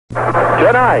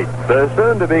Tonight, the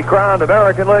soon-to-be crowned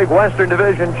American League Western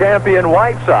Division champion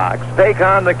White Sox take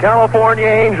on the California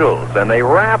Angels, and they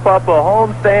wrap up a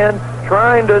homestand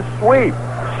trying to sweep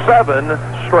 7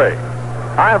 straight.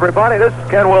 Hi, everybody. This is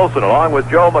Ken Wilson along with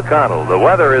Joe McConnell. The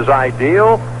weather is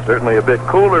ideal, certainly a bit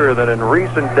cooler than in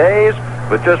recent days,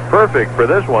 but just perfect for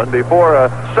this one before a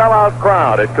sellout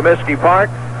crowd at Comiskey Park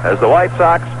as the White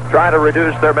Sox try to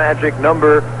reduce their magic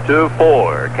number to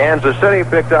 4. Kansas City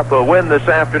picked up a win this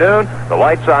afternoon. The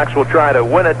White Sox will try to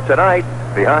win it tonight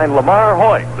behind Lamar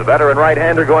Hoyt, the veteran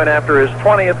right-hander, going after his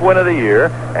 20th win of the year.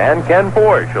 And Ken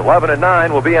Forge,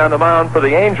 11-9, will be on the mound for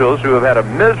the Angels, who have had a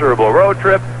miserable road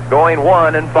trip, going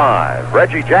 1-5.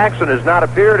 Reggie Jackson has not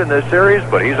appeared in this series,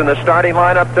 but he's in the starting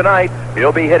lineup tonight.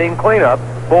 He'll be hitting cleanup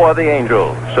for the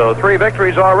Angels. So 3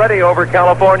 victories already over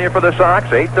California for the Sox,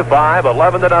 8-5,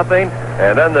 11-0,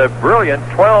 and then the brilliant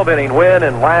 12-inning win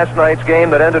in last night's game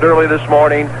that ended early this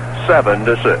morning,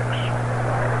 7-6.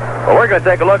 Well, we're going to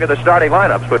take a look at the starting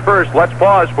lineups, but first, let's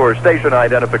pause for station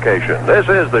identification. This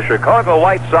is the Chicago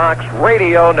White Sox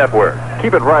Radio Network.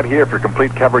 Keep it right here for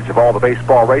complete coverage of all the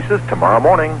baseball races tomorrow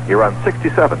morning here on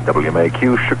 67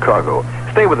 WMAQ Chicago.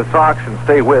 Stay with the Sox and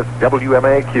stay with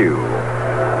WMAQ.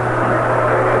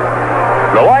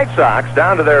 The White Sox,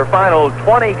 down to their final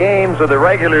 20 games of the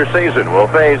regular season, will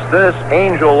face this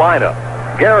Angel lineup.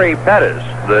 Gary Pettis,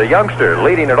 the youngster,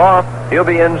 leading it off. He'll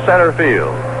be in center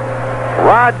field.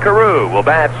 Rod Carew will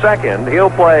bat second. He'll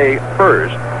play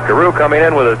first. Carew coming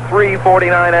in with a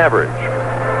 .349 average.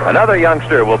 Another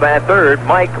youngster will bat third,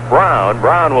 Mike Brown.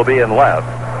 Brown will be in left.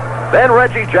 Then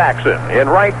Reggie Jackson in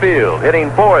right field,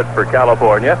 hitting fourth for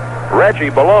California. Reggie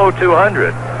below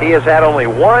 200. He has had only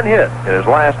 1 hit in his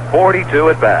last 42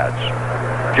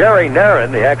 at-bats. Jerry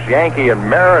Narron, the ex-Yankee and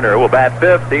Mariner, will bat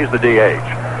fifth. He's the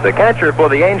DH. The catcher for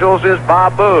the Angels is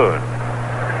Bob Boone.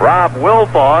 Rob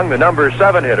Wilfong, the number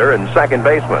 7 hitter and second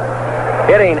baseman.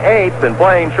 Hitting 8th and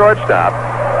playing shortstop,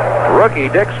 rookie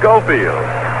Dick Schofield.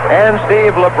 And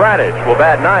Steve Lebranich will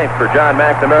bat 9th for John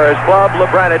McNamara's club.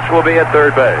 Lebranich will be at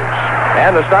third base.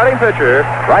 And the starting pitcher,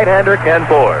 right-hander Ken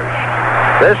Forge.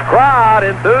 This crowd,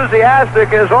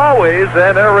 enthusiastic as always,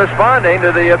 and they're responding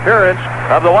to the appearance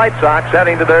of the White Sox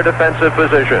heading to their defensive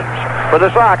positions. For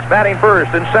the Sox, batting first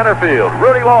in center field,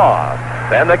 Rudy Law.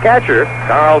 And the catcher,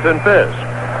 Carlton Fisk.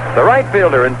 The right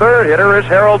fielder and third hitter is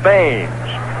Harold Baines.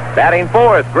 Batting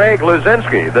fourth, Greg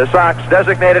Luzinski, the Sox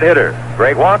designated hitter.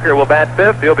 Greg Walker will bat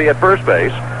fifth. He'll be at first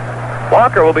base.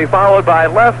 Walker will be followed by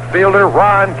left fielder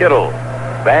Ron Kittle.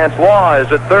 Vance Law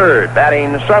is at third,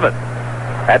 batting seventh.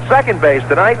 At second base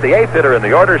tonight, the 8th hitter in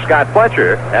the order, Scott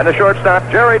Fletcher, and the shortstop,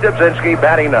 Jerry Dubzinski,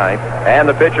 batting ninth, and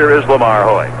the pitcher is Lamar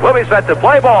Hoyt. We'll be set to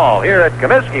play ball here at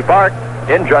Comiskey Park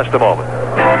in just a moment.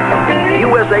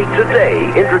 USA Today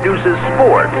introduces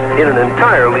sports in an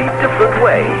entirely different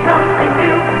way.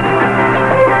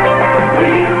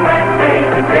 USA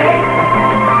Today,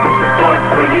 sports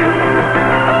for you.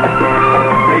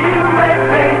 The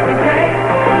USA Today,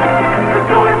 the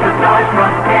source of knowledge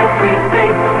from every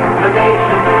state. The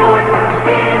nation's sports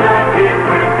in a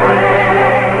different way.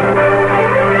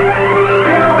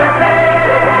 USA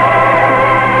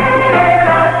in a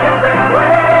different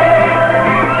way.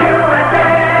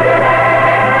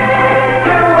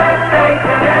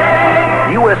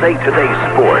 USA Today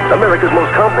Sports, America's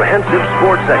most comprehensive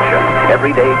sports section.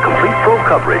 Every day, complete pro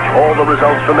coverage, all the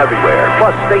results from everywhere,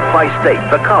 plus state by state,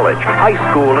 the college, high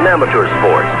school, and amateur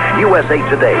sports. USA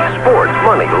Today, sports,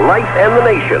 money, life, and the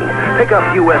nation. Pick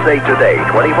up USA Today,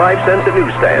 25 cents at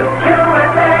newsstands.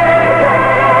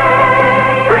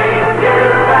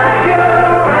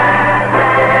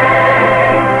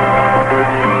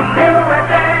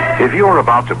 If you're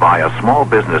about to buy a small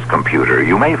business computer,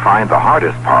 you may find the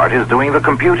hardest part is doing the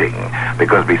computing.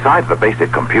 Because besides the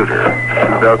basic computer,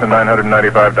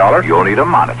 $2,995. you'll need a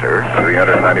monitor,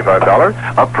 $395.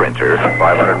 a printer,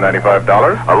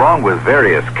 $595. along with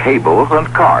various cables and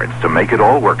cards to make it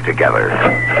all work together.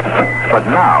 But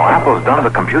now, Apple's done the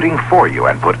computing for you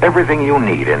and put everything you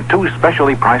need in 2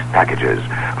 specially priced packages.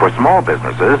 For small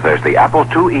businesses, there's the Apple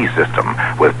IIe system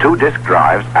with 2 disk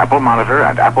drives, Apple Monitor,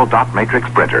 and Apple Dot Matrix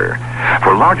printer.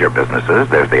 For larger businesses,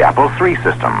 there's the Apple III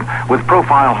system with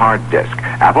Profile Hard Disk,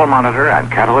 Apple Monitor,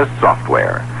 and Catalyst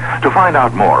software. To find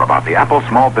out more about the Apple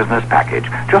Small Business Package,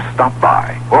 just stop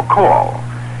by or call.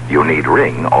 You need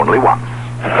ring only once.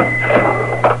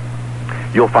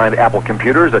 You'll find Apple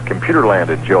computers at Computerland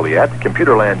in Joliet,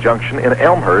 Computerland Junction in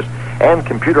Elmhurst, and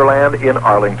Computerland in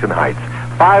Arlington Heights.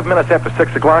 5 minutes after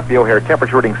 6 o'clock, the O'Hare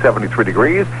temperature reading 73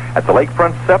 degrees. At the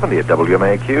lakefront, 70 at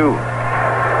WMAQ.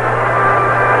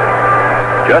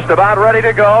 Just about ready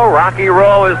to go. Rocky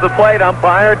Rowe is the plate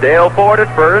umpire. Dale Ford at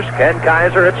first, Ken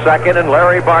Kaiser at second, and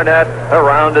Larry Barnett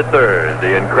around at third.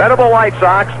 The incredible White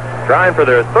Sox trying for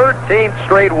their 13th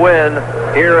straight win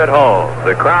here at home.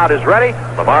 The crowd is ready.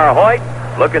 Lamar Hoyt,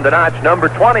 looking to notch number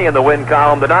 20 in the win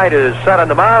column tonight, is set on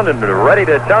the mound and ready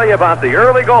to tell you about the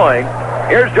early going.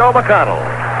 Here's Joe McConnell.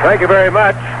 Thank you very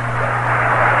much.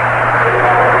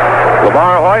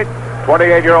 Lamar Hoyt,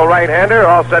 28-year-old right-hander,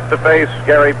 all set to face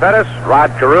Gary Pettis, Rod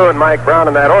Carew, and Mike Brown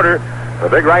in that order. The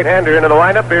big right-hander into the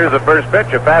lineup. Here's the first pitch,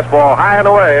 a fastball high and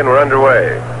away, and we're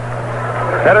underway.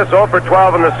 Pettis 0 for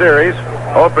 12 in the series.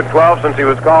 0 for 12 since he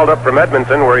was called up from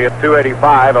Edmonton, where he hit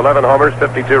 .285, 11 homers,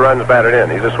 52 runs batted in.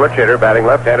 He's a switch hitter, batting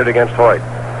left-handed against Hoyt.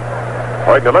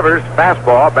 Hoyt delivers,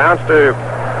 fastball, bounce to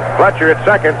Fletcher at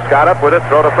second. Scott up with it,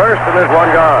 throw to first, and there's one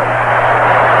gone.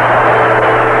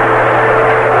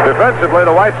 Defensively,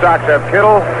 the White Sox have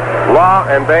Kittle, Law,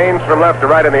 and Baines from left to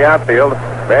right in the outfield.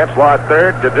 Vance Law at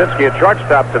third, Dudzinski at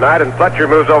shortstop tonight, and Fletcher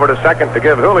moves over to second to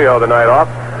give Julio the night off.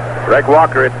 Greg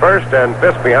Walker at first, and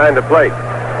Fisk behind the plate.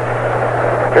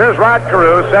 Here's Rod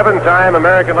Carew, 7-time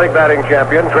American League batting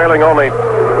champion, trailing only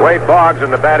Wade Boggs in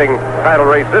the batting title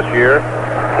race this year.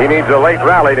 He needs a late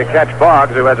rally to catch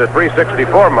Boggs, who has a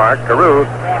 .364 mark. Carew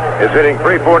is hitting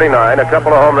 .349, a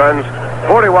couple of home runs,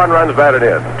 41 runs batted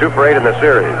in, 2 for 8 in the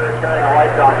series.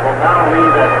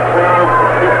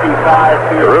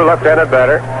 Carew left-handed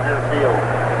batter.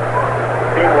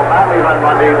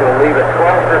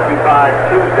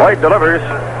 Hoyt delivers,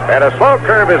 and a slow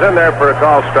curve is in there for a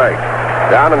called strike.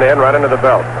 Down and in, right into the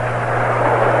belt.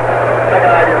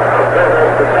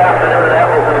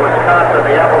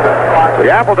 The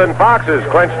Appleton Foxes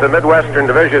clinched the Midwestern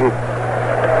Division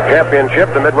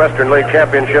Championship, the Midwestern League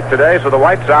Championship today, so the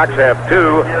White Sox have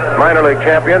 2 minor league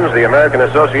champions, the American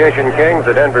Association Kings,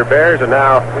 the Denver Bears, and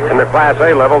now in the Class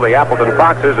A level, the Appleton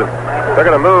Foxes. And they're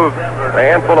going to move a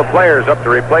handful of players up to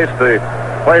replace the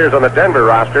players on the Denver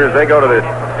roster as they go to the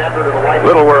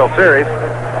Little World Series.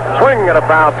 Swinging at a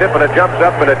foul tip, and it jumps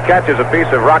up and it catches a piece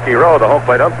of Rocky Rowe, the home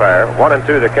plate umpire.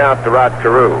 1-2 the count to Rod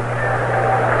Carew.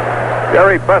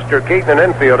 Gary Buster Keaton,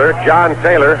 an infielder. John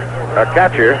Taylor, a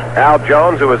catcher. Al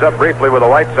Jones, who was up briefly with the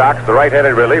White Sox, the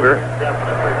right-handed reliever.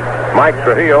 Mike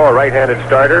Trujillo, a right-handed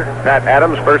starter. Pat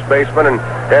Adams, first baseman, and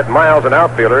Ed Miles, an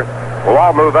outfielder, will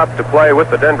all move up to play with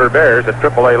the Denver Bears at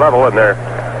AAA level in their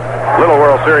Little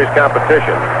World Series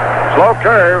competition. Slow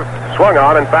curve, swung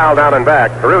on and fouled down and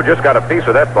back. Carew just got a piece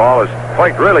of that ball as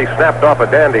Hoyt really snapped off a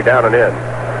dandy down and in.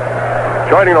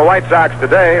 Joining the White Sox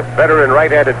today, veteran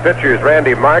right-handed pitchers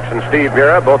Randy Marks and Steve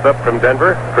Mura, both up from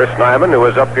Denver. Chris Nyman, who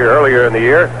was up here earlier in the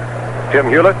year. Tim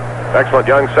Hewlett, excellent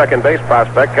young second base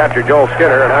prospect. Catcher Joel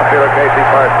Skinner, and outfielder Casey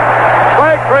Parsons.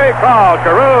 Strike 3 call.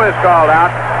 Carew is called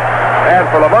out. And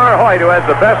for Lamar Hoyt, who has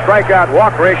the best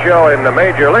strikeout-walk ratio in the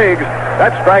major leagues,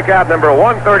 that's strikeout number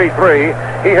 133.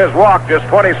 He has walked just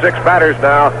 26 batters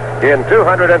now in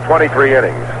 223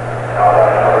 innings.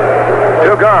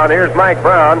 2 gone. Here's Mike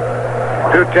Brown.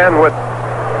 210 with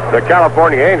the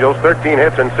California Angels, 13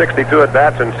 hits and 62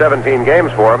 at-bats in 17 games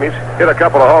for him. He's hit a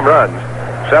couple of home runs,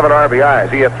 7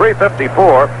 RBIs. He hit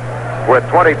 .354 with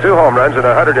 22 home runs and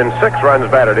 106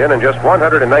 runs batted in just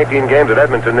 119 games at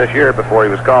Edmonton this year before he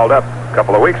was called up a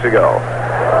couple of weeks ago.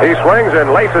 He swings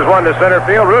and laces one to center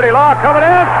field. Rudy Law coming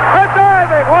in, and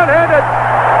diving, one-handed,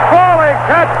 falling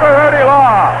catch for Rudy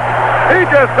Law. He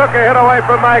just took a hit away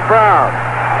from Mike Brown.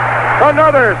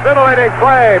 Another scintillating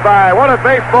play by one of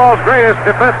baseball's greatest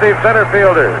defensive center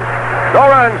fielders. No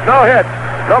runs, no hits,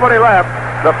 nobody left.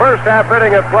 The first half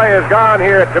inning of play is gone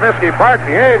here at Comiskey Park.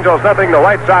 The Angels nothing, the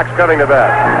White Sox coming to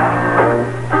bat.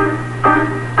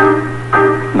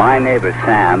 My neighbor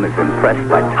Sam is impressed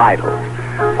by titles.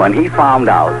 When he found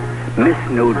out Miss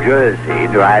New Jersey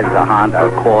drives a Honda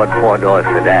Accord 4-door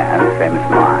sedan, same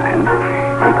as mine,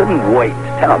 he couldn't wait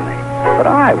to tell me. But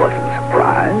I wasn't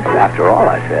surprised. After all,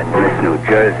 I said, Miss New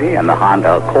Jersey and the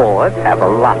Honda Accord have a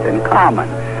lot in common.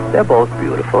 They're both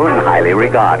beautiful and highly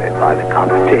regarded by the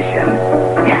competition.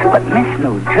 Yes, but Miss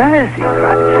New Jersey,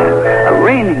 cried Sam, a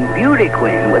reigning beauty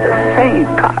queen with the same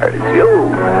car as you.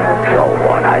 So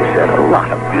what? I said, a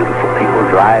lot of beautiful people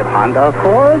drive Honda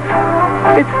Accords.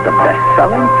 It's the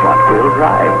best-selling front-wheel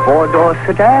drive 4-door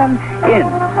sedan in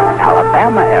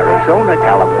Alabama, Arizona,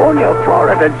 California,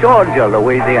 Florida, Georgia,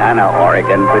 Louisiana,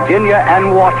 Oregon, Virginia,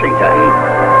 and Washington.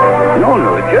 No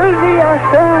New Jersey, I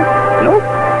said. Nope.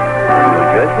 New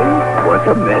Jersey was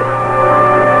a miss.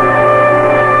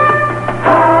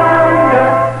 Honda,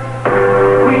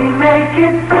 we make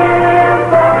it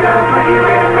simple, 'cause we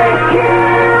will make you.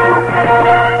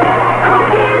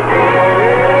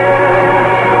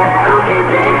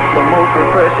 The most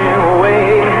refreshing way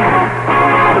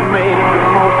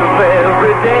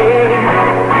day.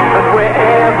 But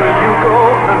wherever you go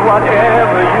and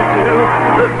whatever you do,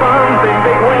 there's something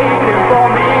big waiting for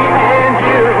me and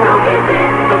you.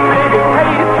 The biggest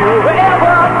taste you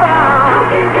ever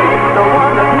found, the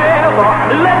one that never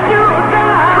let you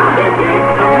down, the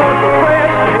most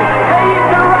refreshing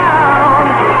taste around.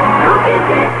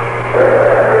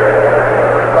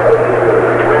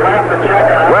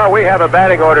 Well, we have a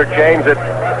batting order change that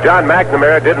John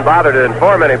McNamara didn't bother to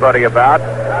inform anybody about.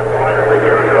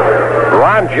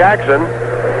 Ron Jackson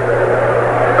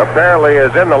apparently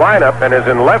is in the lineup and is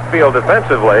in left field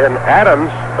defensively, and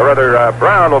Adams, or rather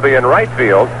Brown, will be in right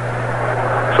field.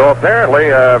 So apparently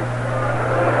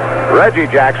Reggie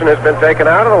Jackson has been taken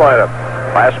out of the lineup.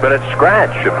 Last-minute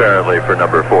scratch, apparently, for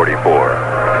number 44.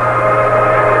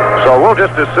 So we'll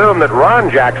just assume that Ron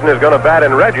Jackson is going to bat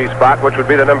in Reggie's spot, which would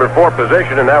be the number 4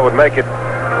 position, and that would make it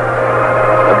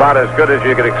about as good as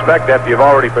you could expect after you've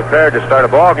already prepared to start a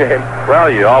ball game. Well,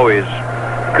 you always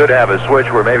could have a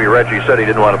switch where maybe Reggie said he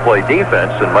didn't want to play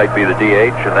defense and might be the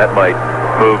DH, and that might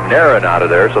move Narin out of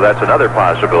there, so that's another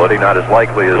possibility, not as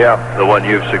likely as the one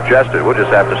you've suggested. We'll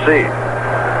just have to see.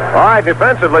 All right,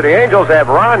 defensively, the Angels have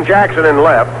Ron Jackson in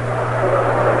left,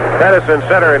 Pettis in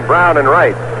center, and Brown in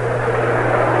right.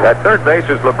 At third base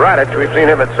is Lebradich. We've seen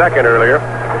him at second earlier.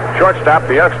 Shortstop,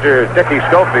 the youngster Dickie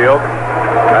Schofield.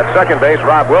 At second base,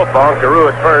 Rob Wilfong, Carew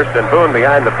at first, and Boone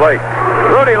behind the plate.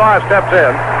 Rudy Law steps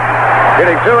in,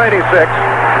 hitting .286.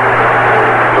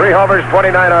 3 homers,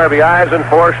 29 RBIs, and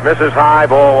Forsch misses high,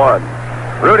 ball 1.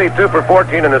 Rudy, 2 for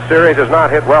 14 in the series, has not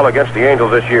hit well against the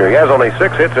Angels this year. He has only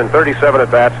 6 hits and 37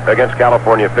 at-bats against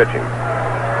California pitching.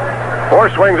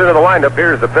 Forsch swings into the windup.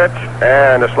 Here's the pitch,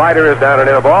 and the slider is down and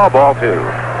in a ball 2.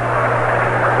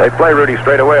 They play Rudy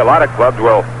straight away. A lot of clubs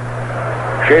will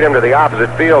shade him to the opposite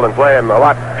field and play him a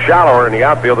lot shallower in the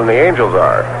outfield than the Angels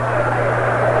are.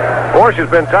 Forsch has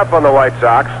been tough on the White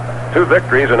Sox. 2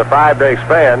 victories in a 5-day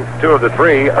span. 2 of the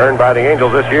 3 earned by the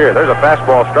Angels this year. There's a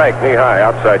fastball strike knee-high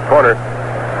outside corner.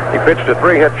 He pitched a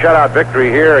 3-hit shutout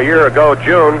victory here a year ago,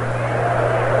 June,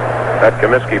 at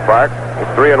Comiskey Park, with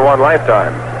 3-1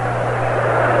 lifetime.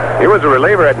 He was a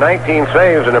reliever at 19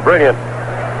 saves and a brilliant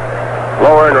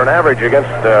low earned run average against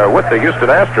with the Houston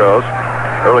Astros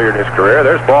earlier in his career.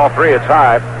 There's ball 3. It's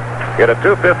high. He had a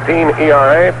 .215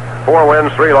 ERA, 4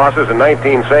 wins, 3 losses, and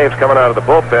 19 saves coming out of the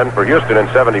bullpen for Houston in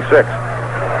 '76.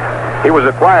 He was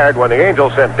acquired when the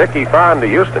Angels sent Dickie Fahn to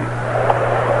Houston.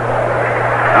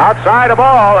 Outside a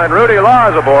ball, and Rudy Law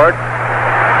is aboard.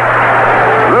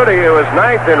 Rudy, who is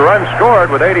 9th in runs scored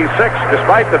with 86,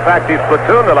 despite the fact he's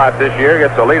platooned a lot this year,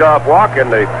 gets a leadoff walk,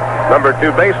 and the number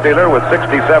 2 base stealer with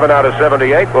 67 out of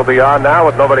 78 will be on now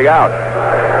with nobody out.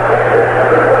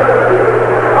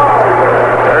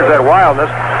 There's that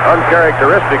wildness,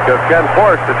 uncharacteristic of Ken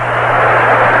Forsch that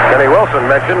Kenny Wilson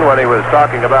mentioned when he was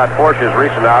talking about Forsch's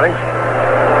recent outings.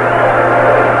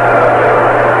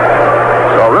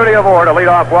 So Rudy aboard, a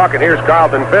leadoff walk, and here's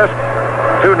Carlton Fisk.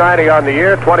 .290 on the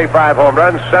year, 25 home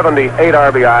runs, 78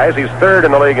 RBIs. He's 3rd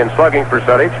in the league in slugging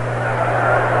percentage.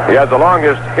 He has the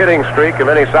longest hitting streak of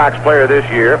any Sox player this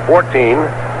year, 14.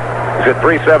 He's at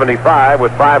 .375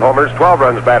 with 5 homers, 12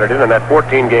 runs batted in that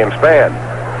 14-game span.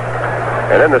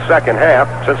 And in the second half,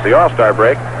 since the All-Star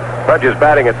break, Pudge is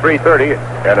batting at .330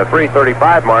 and a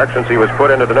 .335 mark since he was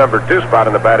put into the number 2 spot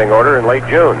in the batting order in late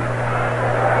June.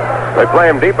 They play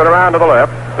him deep and around to the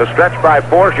left. The stretch by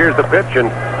Forsch. Here's the pitch, and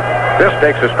this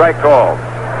takes a strike call.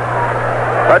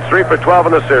 Pudge 3 for 12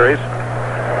 in the series.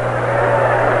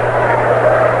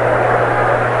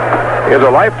 He has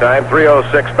a lifetime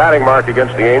 .306 batting mark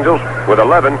against the Angels with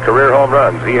 11 career home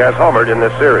runs. He has homered in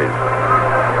this series.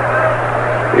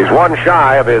 He's 1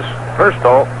 shy of his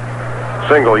personal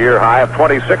single-year high of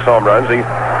 26 home runs. He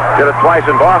did it twice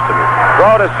in Boston.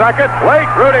 Throw to second. Late.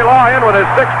 Rudy Law in with his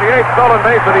 68th stolen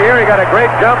base of the year. He got a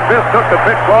great jump. Fisk took the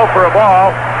pitch low for a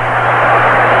ball.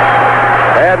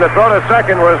 And the throw to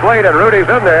second was late, and Rudy's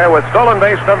in there with stolen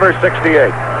base number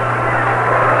 68.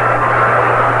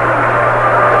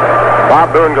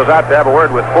 Bob Boone goes out to have a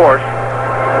word with Forsch.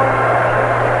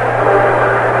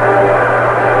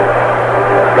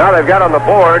 Now they've got on the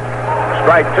board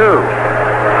strike 2.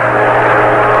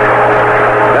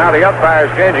 Now the umpire's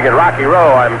changing it. Rocky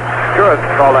Rowe, I'm sure,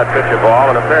 called that pitch a ball,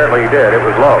 and apparently he did. It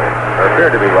was low, or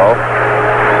appeared to be low.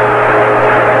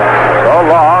 So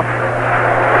Law,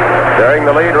 sharing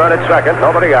the lead run at second,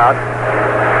 nobody out.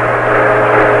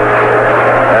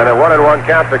 And a 1-1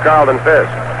 count to Carlton Fisk.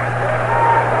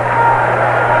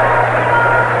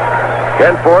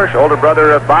 Ken Forsch, older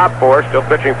brother of Bob Forsch, still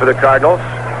pitching for the Cardinals.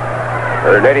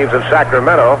 They're natives of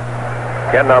Sacramento.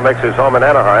 Ken now makes his home in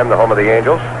Anaheim, the home of the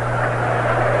Angels.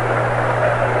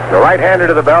 The right-hander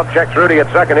to the belt, checks Rudy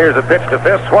at second. Here's a pitch to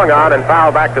Fisk, swung on and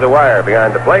fouled back to the wire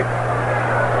behind the plate.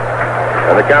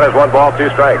 And the count is 1 ball, 2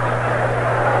 strikes.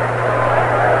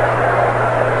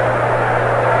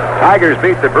 Tigers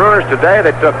beat the Brewers today.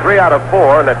 They took 3 out of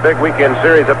 4 in that big weekend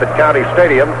series up at County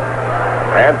Stadium.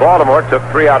 And Baltimore took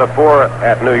 3 out of 4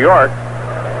 at New York.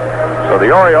 So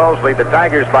the Orioles lead the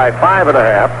Tigers by 5.5.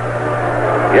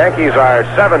 Yankees are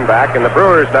 7 back, and the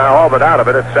Brewers now all but out of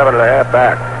it at 7.5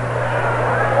 back.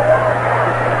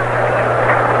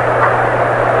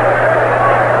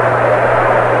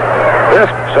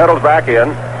 Fisk settles back in.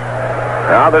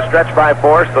 Now the stretch by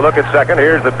Force, the look at second.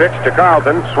 Here's the pitch to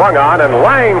Carlton. Swung on and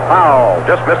laying foul.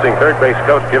 Just missing third base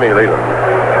coach Jimmy Leland.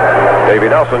 Davey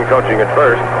Nelson coaching at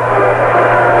first.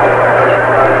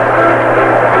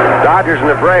 Dodgers and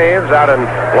the Braves out in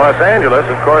Los Angeles.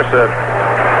 Of course, an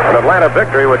Atlanta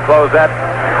victory would close that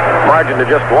margin to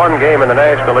just 1 game in the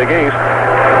National League East.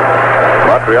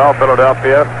 Montreal,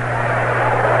 Philadelphia,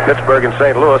 Pittsburgh, and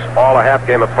St. Louis all a half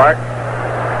game apart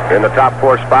in the top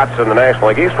 4 spots in the National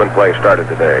League East when play started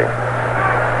today.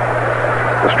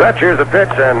 The stretch, here's the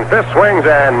pitch, and Fisk swings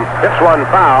and hits one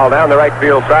foul down the right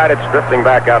field side. It's drifting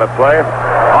back out of play,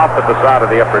 off at the side of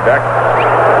the upper deck.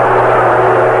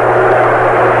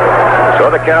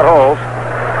 So the count holds.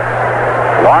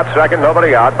 Law at second,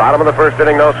 nobody out. Bottom of the first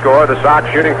inning, no score. The Sox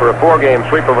shooting for a 4-game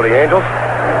sweep over the Angels.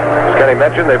 As Kenny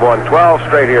mentioned, they've won 12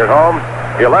 straight here at home,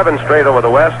 11 straight over the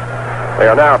West. They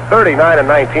are now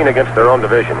 39-19 against their own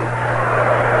division.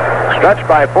 Stretched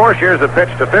by Force. Here's the pitch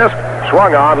to Fisk.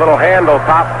 Swung on. Little handle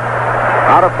pop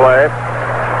out of play.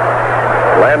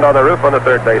 Land on the roof on the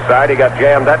third base side. He got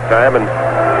jammed that time and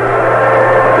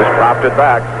just popped it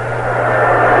back.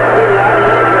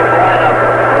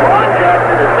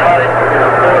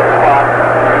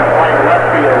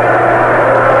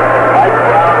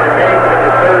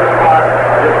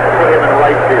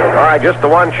 All right, just the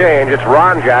one change. It's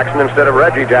Ron Jackson instead of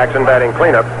Reggie Jackson batting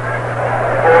cleanup.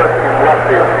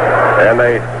 And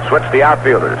they switch the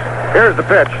outfielders. Here's the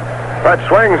pitch. Bud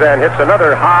swings and hits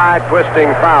another high twisting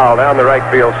foul down the right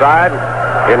field side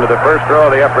into the first row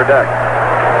of the upper deck.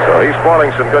 So he's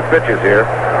spoiling some good pitches here.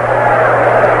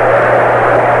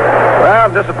 Well,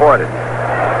 I'm disappointed.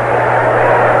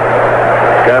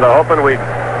 Kind of hoping we'd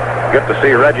get to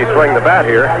see Reggie swing the bat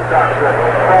here.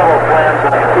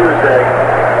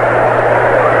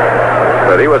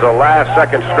 But he was a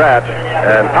last-second stretch,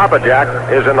 and Papa Jack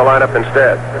is in the lineup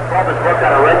instead.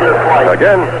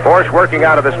 Again, Force working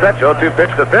out of the stretch. 0-2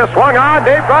 pitch to Fisk. Swung on,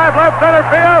 deep drive, left center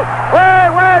field.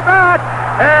 Way back.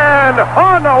 And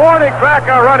on the warning track,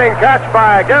 a running catch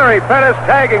by Gary Pettis.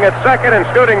 Tagging at second and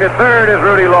scooting to third is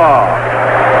Rudy Law.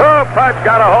 Oh, Pudge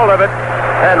got a hold of it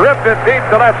and ripped it deep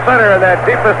to left center in that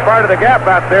deepest part of the gap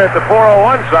out there at the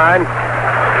 401 sign.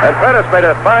 And Pettis made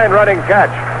a fine running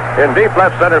catch in deep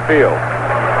left center field.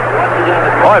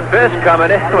 Boy, Fisk coming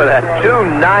in with a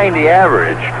 290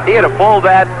 average. He had a full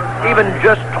bat even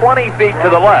just 20 feet to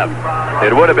the left. It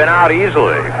would have been out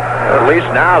easily. At least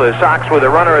now the Sox with a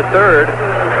runner at third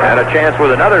and a chance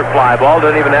with another fly ball.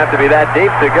 Doesn't even have to be that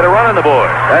deep to get a run on the board.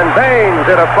 And Baines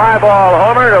hit a fly ball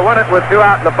homer to win it with 2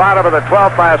 out in the bottom of the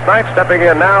 12th last night. Stepping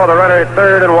in now with a runner at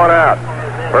third and 1 out.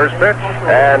 First pitch,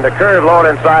 and the curve low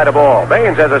and inside a ball.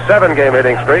 Baines has a 7-game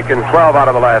hitting streak in 12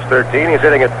 out of the last 13. He's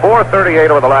hitting at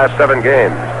 .438 over the last 7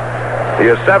 games.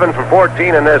 He is 7 for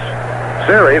 14 in this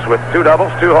series with 2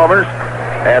 doubles, 2 homers,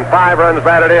 and 5 runs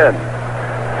batted in.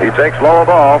 He takes low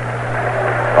ball.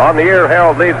 On the year,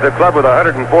 Harold leads the club with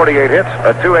 148 hits,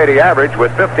 a .280 average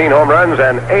with 15 home runs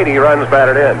and 80 runs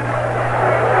batted in.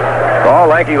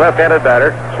 Tall, lanky left-handed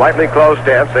batter, slightly closed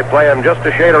stance. They play him just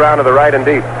a shade around to the right and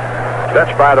deep.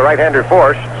 Stretched by the right-hander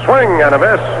Force. Swing and a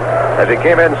miss as he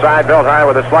came inside belt high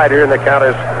with a slider, and the count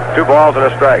is 2 balls and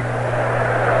a strike.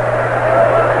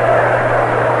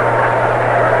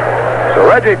 So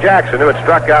Reggie Jackson, who had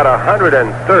struck out 130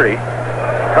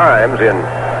 times in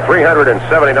 379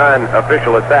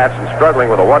 official at-bats and struggling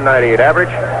with a 198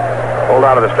 average, pulled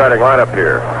out of the starting lineup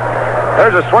here.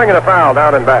 There's a swing and a foul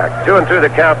down and back. 2-2 the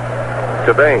count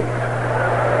to Baines.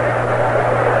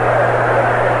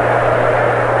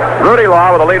 Rudy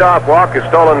Law with a leadoff walk is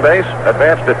stolen base.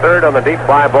 Advanced to third on the deep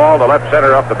fly ball to left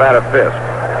center off the bat of Fisk.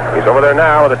 He's over there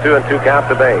now with a 2-2 count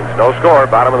to Baines. No score,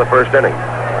 bottom of the first inning.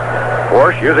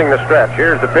 Force using the stretch.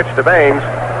 Here's the pitch to Baines.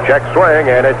 Check swing,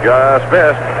 and it just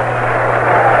missed.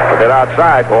 Put it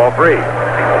outside, ball 3.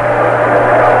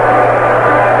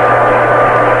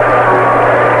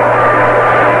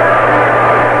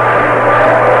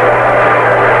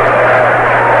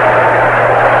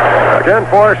 Again,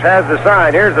 Force has the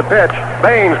sign. Here's the pitch.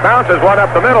 Baines bounces one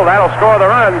up the middle. That'll score the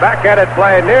run. Back at it,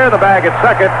 play near the bag at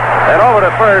second. And over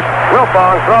to first,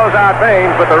 Wilfong throws out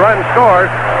Baines, but the run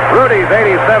scores. Rudy's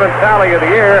 87th tally of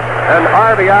the year, and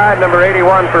RBI number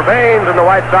 81 for Baines, and the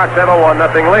White Sox have a 1-0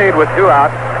 lead with 2 out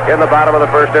in the bottom of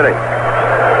the first inning.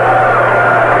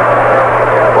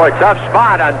 Boy, tough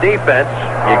spot on defense.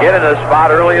 You get in a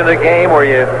spot early in the game where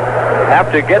you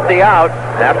have to get the out,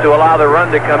 have to allow the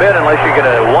run to come in unless you get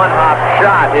a one-hop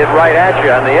shot hit right at you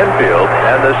on the infield,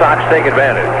 and the Sox take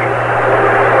advantage.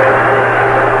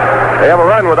 They have a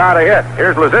run without a hit.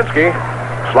 Here's Lazinski.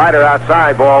 Slider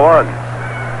outside, ball 1.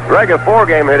 Greg, a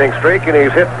 4-game hitting streak, and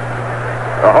he's hit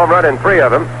a home run in 3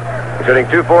 of them. He's hitting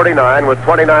 .249 with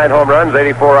 29 home runs,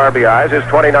 84 RBIs. His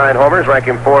 29 homers rank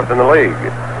him 4th in the league.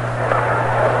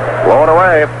 Blowing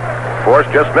away. Force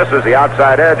just misses the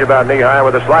outside edge about knee-high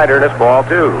with a slider, and it's ball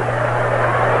 2.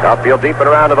 Outfield deep and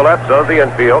around to the left, so's the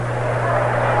infield.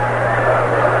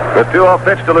 The 2-0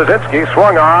 pitch to Lazinski,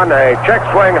 swung on, a check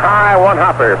swing high,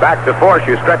 one-hopper. Back to Force,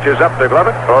 who stretches up to glove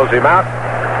it, throws him out.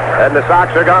 And the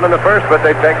Sox are gone in the first, but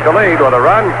they take the lead with a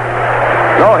run.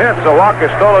 No hits, a walk, a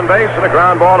stolen base, and a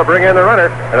ground ball to bring in the runner.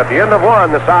 And at the end of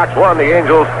 1, the Sox won, the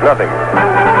Angels nothing.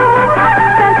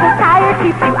 Central Tire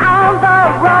keeps you on the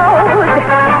road.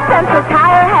 Central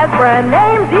Tire has brand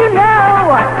names you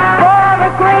know. For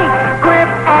a great grip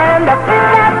and a fit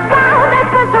that's sound, at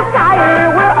Central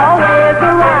Tire we're always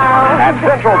around. At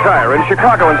Central Tire in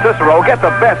Chicago and Cicero, get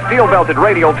the best steel-belted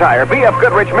radial tire B.F.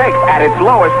 Goodrich makes at its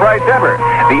lowest price ever.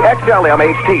 The XLM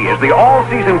HT is the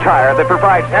all-season tire that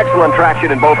provides excellent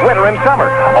traction in both winter and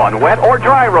summer, on wet or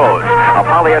dry roads. A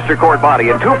polyester cord body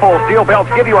and 2 full steel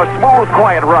belts give you a smooth,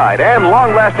 quiet ride and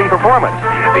long-lasting performance.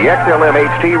 The XLM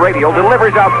HT radial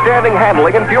delivers outstanding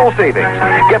handling and fuel savings.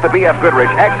 Get the B.F.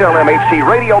 Goodrich XLM HT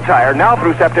radial tire now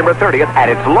through September 30th at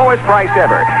its lowest price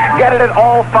ever. Get it at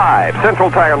all 5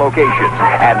 Central Tire locations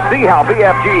and see how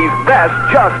BFG's best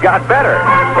just got better.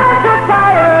 Central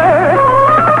Tire,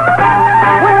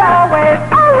 we're always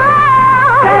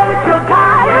around. Central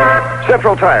Tire.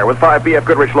 Central Tire with 5 B.F.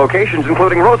 Goodrich locations,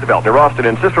 including Roosevelt, near Austin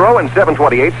and Cicero, and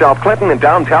 728 South Clinton in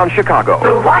downtown Chicago.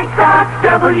 The White Sox,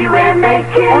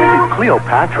 WMAQ. Why did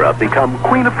Cleopatra become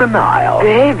Queen of the Nile?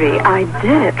 Baby, I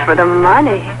did it for the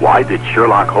money. Why did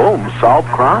Sherlock Holmes solve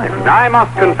crime? I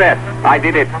must confess, I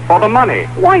did it for the money.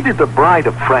 Why did the Bride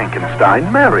of Frankenstein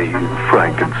marry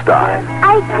Frankenstein?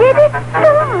 I did it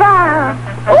for love.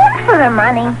 And for the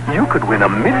money. You could win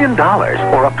 $1 million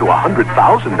or up to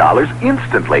 $100,000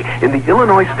 instantly in the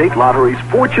Illinois State Lottery's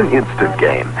Fortune Instant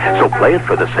game. So play it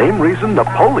for the same reason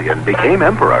Napoleon became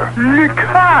emperor. Le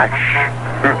cash!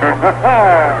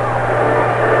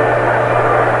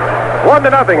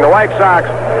 1-0, the White Sox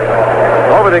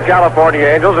over the California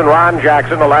Angels, and Ron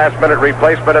Jackson, the last-minute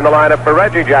replacement in the lineup for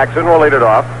Reggie Jackson, will lead it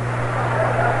off.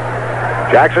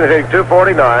 Jackson hitting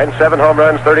 .249, 7 home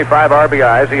runs, 35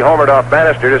 RBIs. He homered off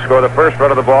Bannister to score the first run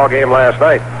of the ball game last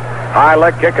night. High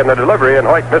leg kick in the delivery, and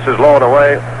Hoyt misses low and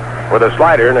away with a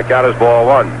slider, and the count is ball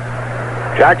 1.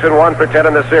 Jackson 1 for 10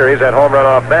 in the series, that home run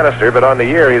off Bannister, but on the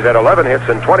year he's had 11 hits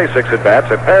and 26 at-bats,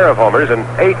 a pair of homers, and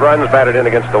 8 runs batted in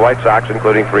against the White Sox,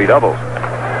 including 3 doubles.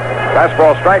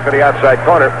 Fastball strike for the outside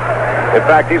corner. In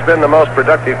fact, he's been the most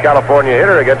productive California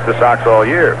hitter against the Sox all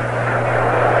year.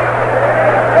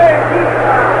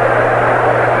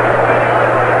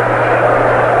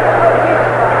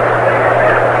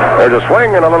 There's a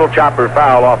swing and a little chopper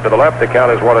foul off to the left. The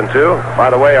count is 1-2.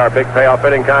 By the way, our big payoff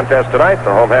hitting contest tonight,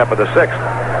 the home half of the 6th.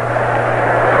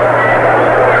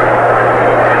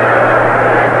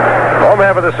 Home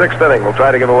half of the 6th inning. We'll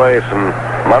try to give away some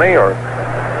money or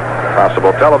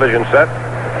possible television set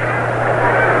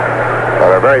on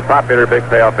our very popular big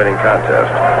payoff hitting contest.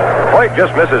 Hoyt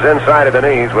just misses inside of the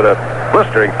knees with a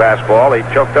blistering fastball. He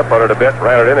choked up on it a bit,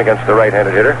 ran it in against the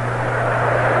right-handed hitter.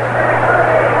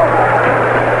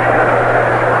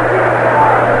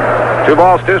 2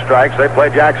 balls, 2 strikes. They play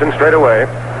Jackson straight away.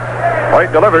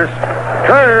 Hoyt delivers.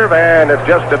 Curve, and it's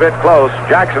just a bit close.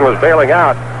 Jackson was bailing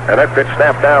out, and that pitch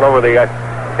snapped down over the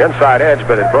inside edge,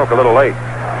 but it broke a little late.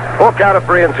 Full count of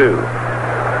 3-2.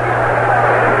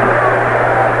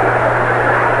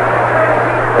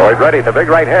 Hoyt ready, the big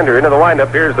right-hander into the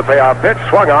windup. Here's the payoff pitch.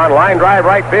 Swung on, line drive,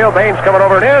 right field. Baines coming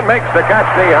over and in, makes the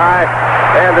catch knee high,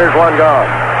 and there's one gone.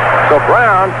 So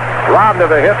Brown robbed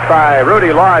of a hit by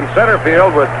Rudy Law in center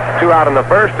field with 2 out in the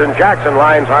first, and Jackson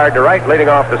lines hard to right, leading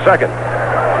off the second.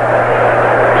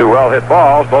 2 well-hit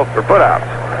balls, both for putouts.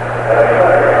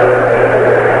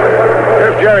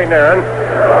 Here's Jerry Narron,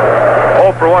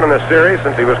 0 for 1 in the series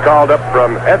since he was called up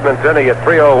from Edmonton. He hit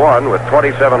 .301 with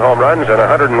 27 home runs and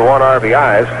 101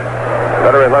 RBIs.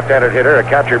 Veteran left-handed hitter, a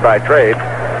catcher by trade.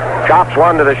 Chops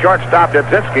one to the shortstop,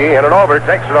 Dubzinski, in and over,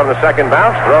 takes it on the second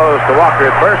bounce, throws to Walker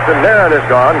at first, and Nairn is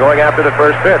gone, going after the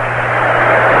first pitch.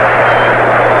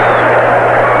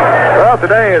 Well,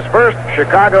 today is First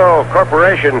Chicago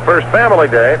Corporation First Family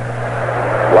Day.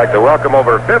 I'd like to welcome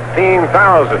over 15,000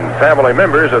 family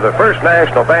members of the First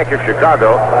National Bank of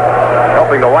Chicago,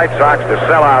 helping the White Sox to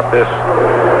sell out this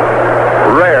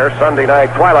rare Sunday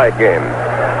night twilight game.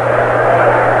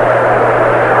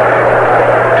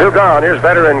 2 gone. Here's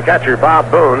veteran catcher Bob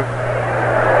Boone.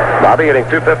 Bobby hitting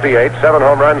 .258, 7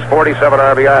 home runs, 47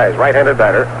 RBIs. Right-handed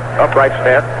batter, upright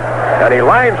stance, and he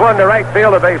lines one to right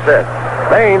field, a base hit.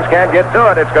 Baines can't get to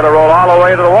it. It's going to roll all the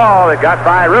way to the wall. It got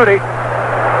by Rudy.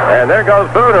 And there goes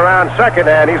Boone around second,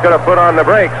 and he's going to put on the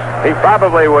brakes. He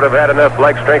probably would have had enough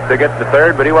leg strength to get to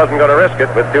third, but he wasn't going to risk it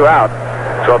with 2 out.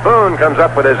 So Boone comes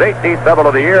up with his 18th double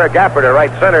of the year, a gapper to right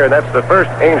center, and that's the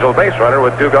first Angel base runner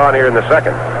with 2 gone here in the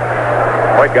second.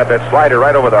 White got that slider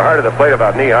right over the heart of the plate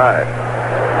about knee high.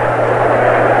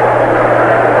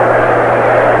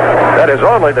 That is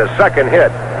only the second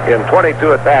hit in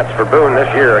 22 at-bats for Boone this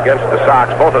year against the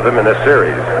Sox, both of them in this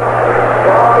series.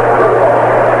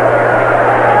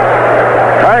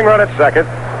 Tying run at second,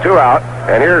 2 out,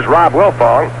 and here's Rob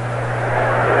Wilfong.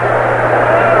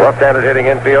 Left-handed hitting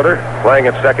infielder, playing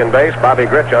at second base. Bobby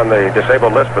Grich on the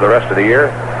disabled list for the rest of the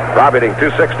year. Rob hitting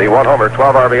 .260, 1 homer,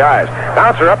 12 RBIs.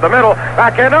 Bouncer up the middle,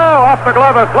 back in, off the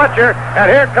glove of Fletcher,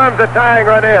 and here comes the tying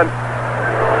run in.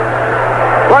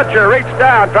 Fletcher reached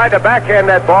down, tried to backhand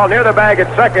that ball near the bag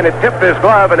at second. It tipped his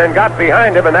glove and then got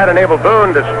behind him, and that enabled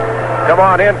Boone to come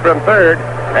on in from third.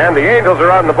 And the Angels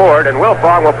are on the board, and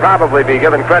Wilfong will probably be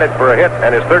given credit for a hit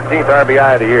and his 13th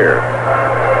RBI of the year.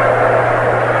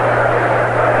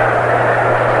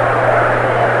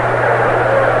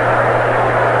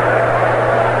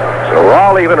 So we're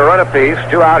all even, a run apiece.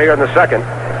 2 out here in the second.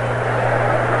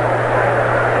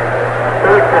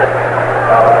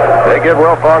 They give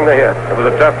Wilfong the hit. It was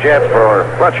a tough chance for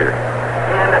Fletcher.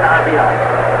 And an RBI.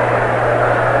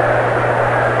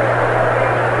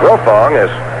 Wilfong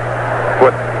has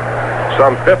put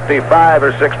some 55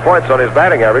 or 6 points on his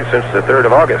batting average since the 3rd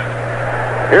of August.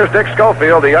 Here's Dick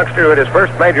Schofield, the youngster who hit his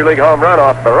first major league home run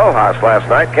off Barojas last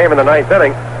night. Came in the 9th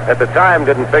inning. At the time,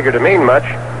 didn't figure to mean much.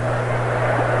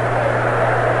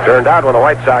 Turned out when the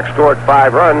White Sox scored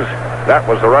 5 runs, that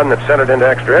was the run that sent it into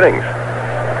extra innings.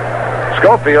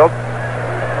 Schofield,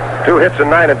 2 hits and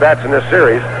 9 at-bats in this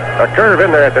series. A curve in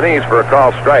there at the knees for a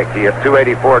called strike. He hit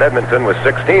 .284 at Edmonton with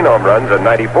 16 home runs and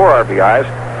 94 RBIs.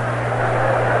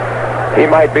 He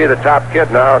might be the top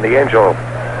kid now in the Angel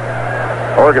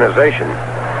organization.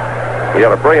 He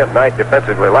had a brilliant night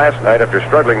defensively last night after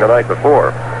struggling the night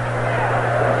before.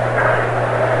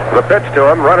 The pitch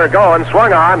to him, runner going,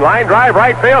 swung on, line drive,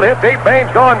 right field, hit deep,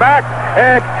 Baines going back,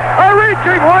 and a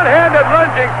reaching one-handed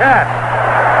lunging catch.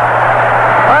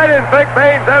 I didn't think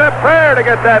Baines had a prayer to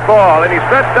get that ball, and he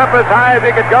stretched up as high as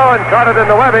he could go and caught it in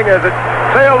the webbing as it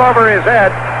sailed over his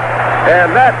head,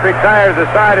 and that retires the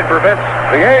side and prevents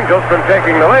the Angels from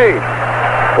taking the lead.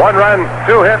 1 run,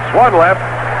 2 hits, 1 left.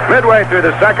 Midway through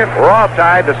the second, we're all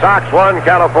tied. The Sox 1,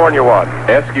 California 1.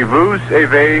 Est-ce que vous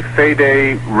avez fait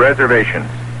des réservations?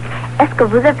 Est-ce que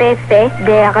vous avez fait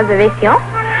des réservations?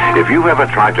 If you've ever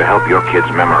tried to help your kids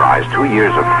memorize 2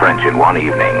 years of French in one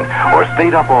evening, or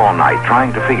stayed up all night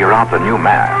trying to figure out the new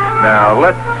math, Now,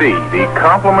 let's see. The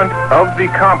complement of the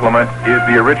complement is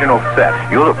the original set.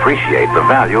 you'll appreciate the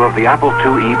value of the Apple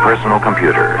IIe personal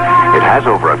computer. It has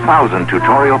over 1,000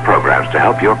 tutorial programs to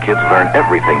help your kids learn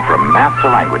everything from math to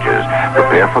languages,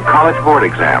 prepare for college board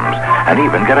exams, and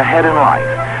even get ahead in life,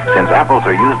 since Apples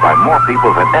are used by more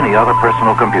people than any other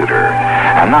personal computer.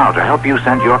 And now, to help you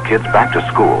send your kids back to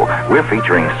school, we're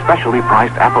featuring specially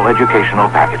priced Apple educational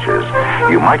packages.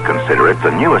 You might consider it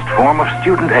the newest form of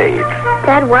student aid.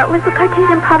 Dad, what was the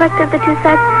Cartesian product of the 2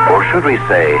 sets? Or should we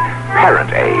say, parent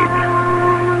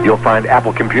aid? You'll find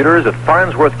Apple computers at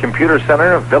Farnsworth Computer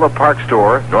Center, Villa Park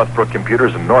Store, Northbrook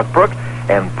Computers in Northbrook,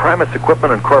 and Primus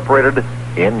Equipment Incorporated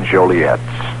in Joliet.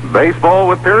 Baseball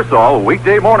with Pearsall,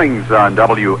 weekday mornings on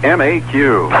WMAQ.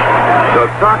 The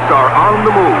Sox are on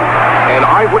the move, and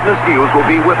Eyewitness News will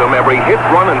be with them every hit,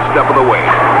 run, and step of the way.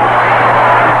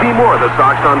 See more of the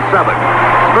Sox on 7.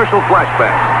 Special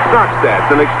flashbacks, stock stats,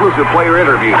 and exclusive player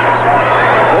interviews.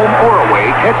 Home or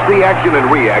away, catch the action and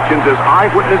reactions as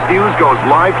Eyewitness News goes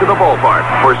live to the ballpark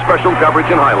for special coverage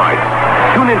and highlights.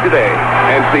 Tune in today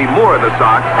and see more of the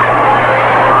Sox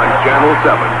on Channel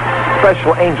 7.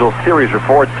 Special Angel Series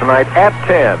reports tonight at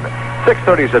 10.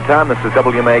 6:30 is the time. This is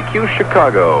WMAQ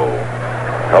Chicago.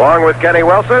 Along with Kenny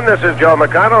Wilson, this is Joe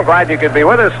McConnell. Glad you could be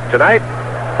with us tonight.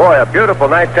 Boy, a beautiful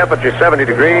night, temperature 70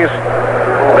 degrees.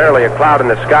 Barely a cloud in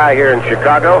the sky here in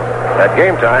Chicago at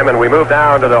game time, and we move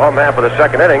down to the home half of the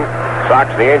second inning. Sox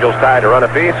and the Angels tied to run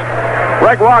apiece.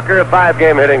 Greg Walker, a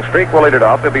 5-game hitting streak, will lead it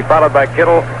off. He'll be followed by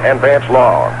Kittle and Vance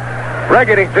Law. Greg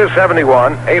hitting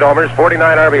 .271, 8 homers,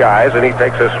 49 RBIs, and he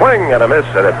takes a swing and a miss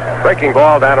at a breaking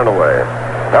ball down and away.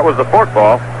 That was the fourth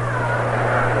ball.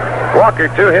 Walker,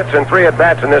 2 hits and 3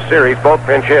 at-bats in this series, both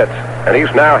pinch hits, and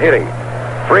he's now hitting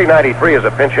 .393 as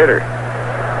a pinch hitter.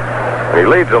 And he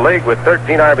leads the league with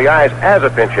 13 RBIs as a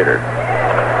pinch hitter.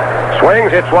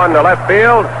 Swings, hits one to left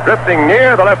field, drifting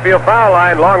near the left field foul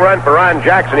line. Long run for Ron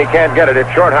Jackson. He can't get it. It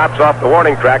short hops off the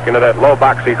warning track into that low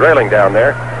box seat railing down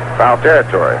there. Foul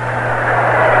territory.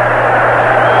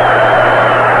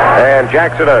 And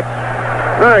Jackson, a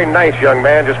very nice young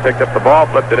man, just picked up the ball,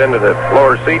 flipped it into the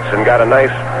lower seats, and got a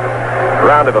nice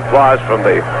round of applause from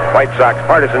the White Sox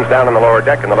partisans down on the lower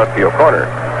deck in the left field corner.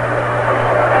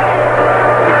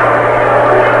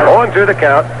 0-2 the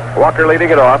count. Walker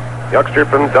leading it off. Youngster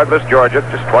from Douglas, Georgia,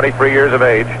 just 23 years of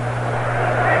age.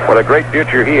 What a great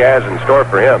future he has in store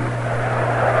for him.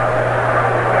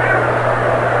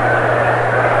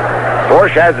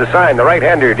 Porsche has the sign. The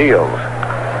right-hander deals.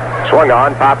 Swung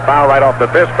on, pop foul right off the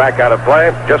fist, back out of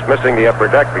play. Just missing the upper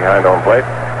deck behind home plate.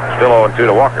 Still 0-2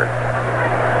 to Walker.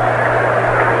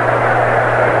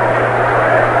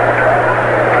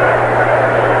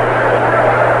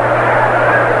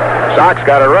 Sox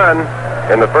got a run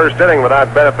in the first inning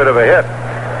without benefit of a hit.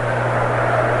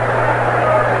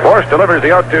 Force delivers the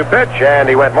 0-2 pitch, and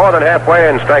he went more than halfway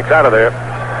and strikes out of there.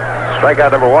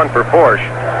 Strikeout number 1 for Force,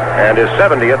 and his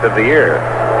 70th of the year.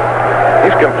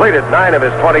 He's completed 9 of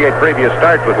his 28 previous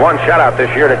starts with 1 shutout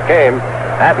this year, and it came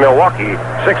at Milwaukee.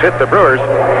 6 hit the Brewers.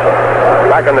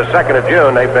 Back on the 2nd of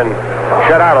June, they've been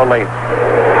shut out only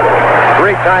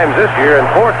 3 times this year and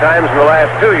 4 times in the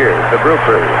last 2 years, the Brew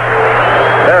Crew.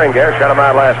 Berenguer shut him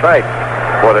out last night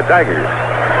for the Tigers.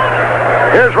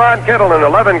 Here's Ron Kittle, an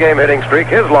 11-game hitting streak,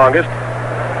 his longest.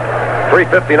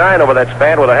 .359 over that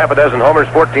span with a half a dozen homers,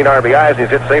 14 RBIs, and he's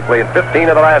hit safely in 15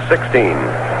 of the last 16.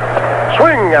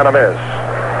 Swing and a miss.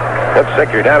 That's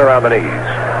sick, you're down around the knees.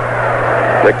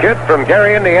 The kid from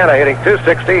Gary, Indiana, hitting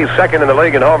 .260. He's second in the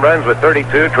league in home runs with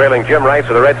 32, trailing Jim Rice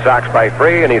of the Red Sox by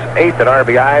 3, and he's 8th in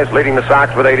RBIs, leading the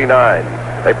Sox with 89.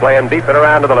 They play him deep and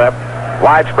around to the left.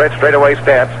 Widespread straightaway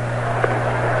stance.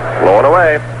 Blowing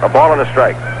away. A ball and a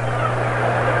strike.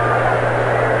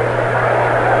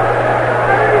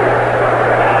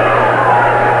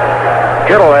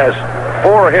 Kittle has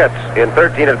 4 hits in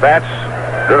 13 at-bats,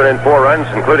 driven in 4 runs,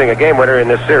 including a game winner in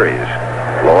this series.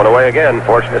 Blowing away again.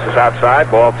 Fortunate is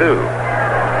outside. Ball 2.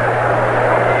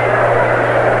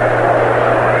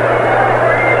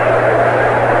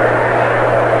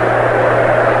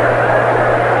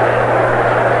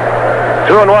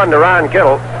 Two and 1 to Ron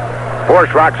Kittle.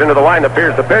 Force rocks into the windup.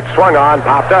 Here's the pitch. Swung on.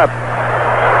 Popped up.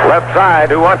 Left side.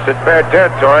 Who wants it? Fair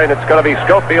territory. And it's going to be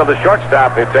Schofield, the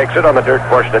shortstop, who takes it on the dirt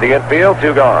portion of the infield.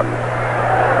 2 gone.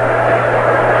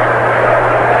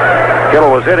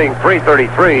 Kittle was hitting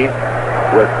 .333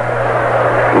 with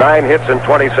 9 hits and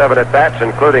 27 at-bats,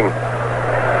 including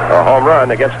a home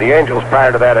run against the Angels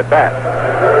prior to that at-bat.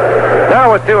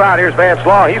 Now with 2 out, here's Vance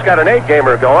Law. He's got an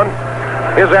 8-gamer going.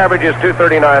 His average is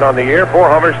 .239 on the year, 4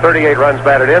 homers, 38 runs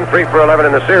batted in, 3 for 11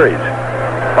 in the series.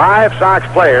 5 Sox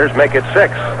players make it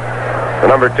 6. The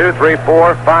number 2, 3,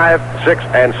 4, 5, 6,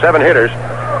 and 7 hitters,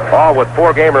 all with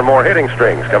 4-game or more hitting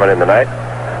strings coming in tonight.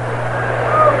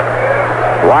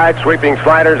 Wide sweeping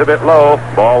sliders a bit low,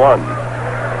 ball 1.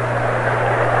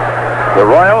 The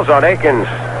Royals on Aikens'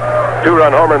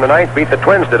 2-run homer in the 9th beat the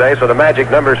Twins today, so the magic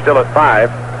number is still at 5.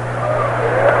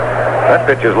 That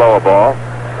pitch is low, a ball.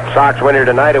 Sox win here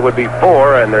tonight, it would be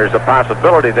 4, and there's a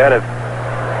possibility then if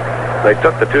they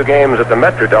took the 2 games at the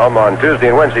Metrodome on Tuesday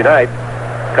and Wednesday night,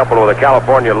 coupled with a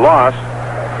California loss,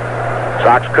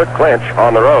 Sox could clinch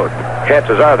on the road.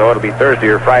 Chances are, though, it'll be Thursday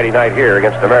or Friday night here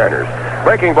against the Mariners.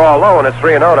 Breaking ball low, and it's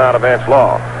 3-0 now to Vance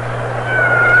Law.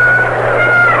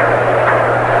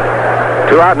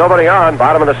 2 out, nobody on,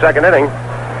 bottom of the 2nd inning.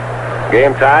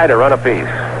 Game tied, a run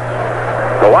apiece.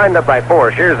 The windup by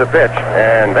Force. Here's the pitch.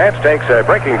 And Vance takes a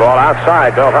breaking ball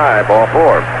outside, belt high, ball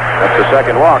 4. That's the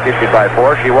 2nd walk issued by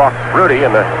Force. He walked Rudy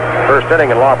in the 1st inning,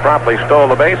 and Law promptly stole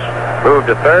the base, moved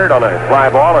to 3rd on a fly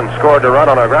ball, and scored the run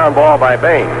on a ground ball by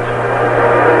Baines.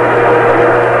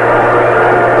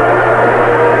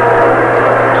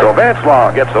 So Vance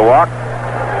Law gets the walk.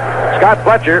 Scott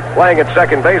Fletcher playing at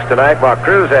second base tonight while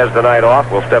Cruz has the night off.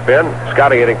 Will step in.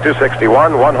 Scotty hitting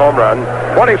 .261, 1 home run,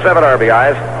 27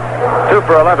 RBIs. 2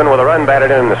 for 11 with a run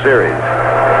batted in the series.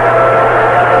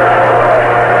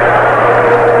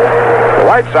 The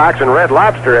White White Sox and Red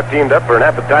Lobster have teamed up for an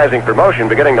appetizing promotion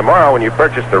beginning tomorrow. When you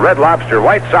purchase the Red Lobster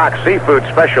White Sox Seafood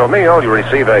Special Meal, you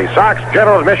receive a Sox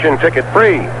General Admission ticket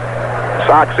free.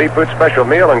 Sox Seafood Special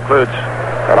Meal includes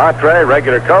an entree,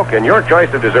 regular Coke, and your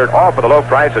choice of dessert, all for the low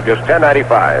price of just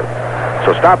 $10.95.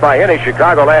 So stop by any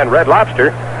Chicagoland Red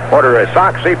Lobster, order a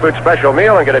Sox Seafood Special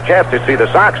Meal, and get a chance to see the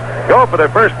Sox go for their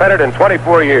first pennant in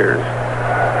 24 years.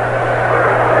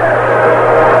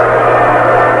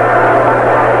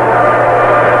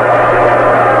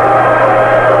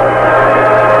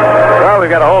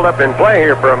 We've got a hold-up in play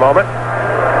here for a moment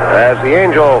as the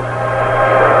Angel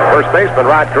first baseman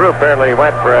Rod Carew apparently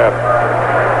went for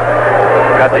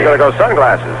going to go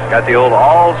sunglasses. Got the old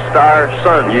all-star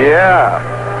sun.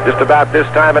 Yeah, just about this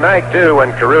time of night too,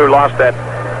 when Carew lost that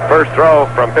first throw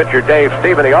from pitcher Dave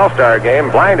Steve in the All-Star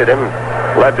game, blinded him,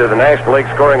 led to the National League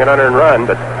scoring an unearned run,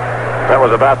 but that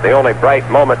was about the only bright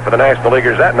moment for the National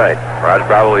Leaguers that night. Rod's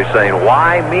probably saying,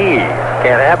 "Why me?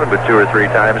 Can't happen but 2 or 3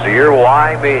 times a year.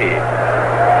 Why me?"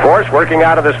 Force working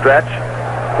out of the stretch.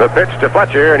 The pitch to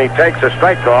Fletcher, and he takes a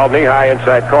strike call knee-high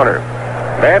inside corner.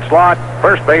 Vance Law,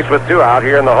 first base with 2 out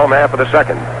here in the home half of the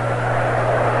second.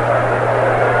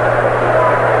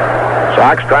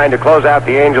 Sox trying to close out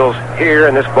the Angels here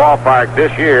in this ballpark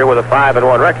this year with a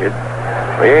 5-1 record.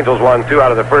 The Angels won 2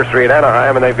 out of the first 3 at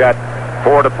Anaheim, and they've got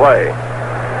 4 to play.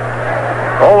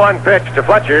 0-1 pitch to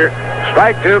Fletcher.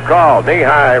 Strike 2 called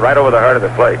knee-high right over the heart of the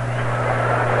plate.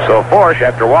 So Forsh,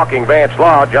 after walking Vance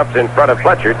Law, jumps in front of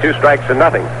Fletcher, 2 strikes and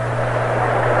nothing.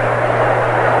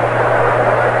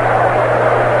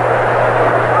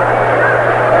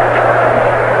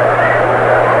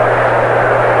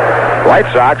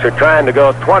 White Sox are trying to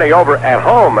go 20 over at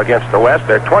home against the West.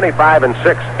 They're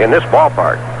 25-6 in this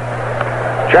ballpark.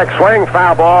 Check swing,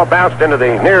 foul ball, bounced into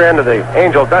the near end of the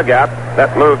Angel dugout.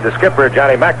 That moved the skipper,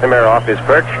 Johnny McNamara, off his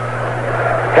perch.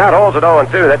 Count holds at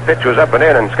 0-2. That pitch was up and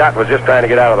in, and Scott was just trying to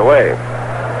get out of the way.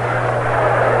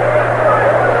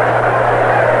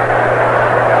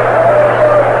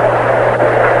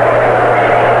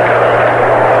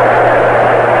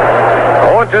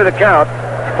 To the count.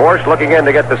 Force looking in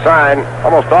to get the sign.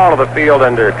 Almost all of the field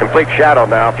under complete shadow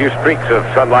now. A few streaks of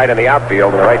sunlight in the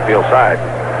outfield and the right field side,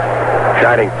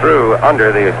 shining through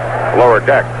under the lower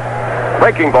deck.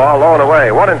 Breaking ball, low and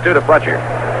away. 1-2 to Fletcher.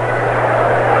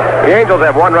 The Angels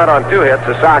have 1 run on 2 hits.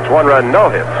 The Sox 1 run, no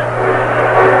hits.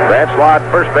 Vance Law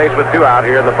first base with 2 out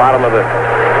here in the bottom of the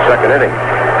second inning.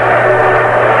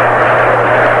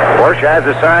 Force has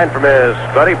a sign from his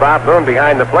buddy Bob Boone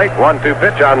behind the plate. 1-2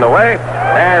 pitch on the way.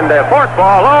 And the fork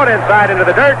ball low inside into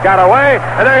the dirt, got away,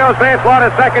 and there goes Vance Law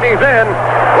to second. He's in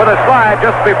with a slide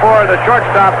just before the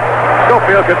shortstop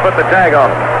Schofield could put the tag on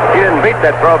him. He didn't beat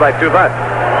that throw by 2 bucks.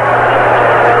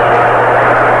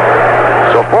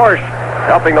 So Forsh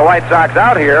helping the White Sox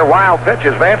out here. Wild pitch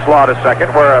is Vance Law to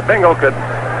second, where Bingle could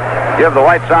give the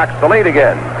White Sox the lead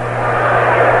again.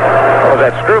 That was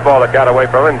that screwball that got away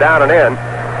from him, down and in.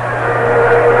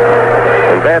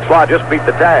 And Vance Law just beat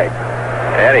the tag.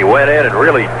 And he went in and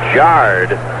really jarred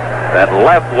that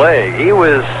left leg. He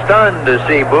was stunned to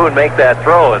see Boone make that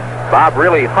throw, and Bob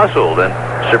really hustled and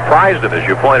surprised him, as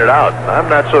you pointed out. I'm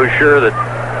not so sure that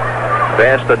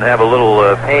Vance doesn't have a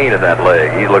little pain in that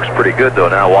leg. He looks pretty good, though,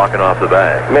 now walking off the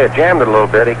bag. He may have jammed it a little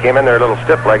bit. He came in there a little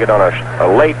stiff-legged on a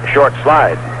late short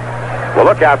slide. Well,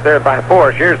 look out there by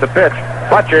Force. Here's the pitch.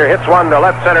 Fletcher hits one to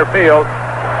left center field.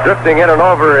 Drifting in and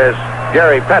over is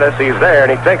Gary Pettis. He's there,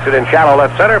 and he takes it in shallow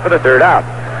left center for the 3rd out.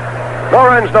 No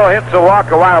runs, no hits, a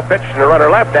walk, a wild pitch, and a runner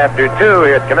left after 2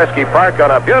 here at Comiskey Park on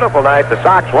a beautiful night. The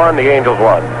Sox won, the Angels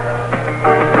won.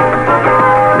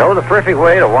 Know the perfect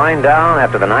way to wind down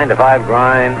after the 9-to-5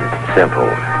 grind? Simple.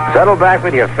 Settle back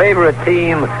with your favorite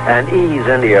team and ease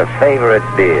into your favorite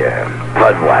beer.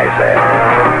 Budweiser.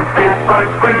 This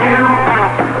works for you.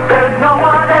 There's no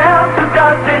one else who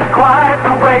does it quite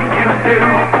the way you do.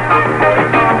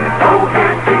 So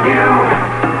here's to you.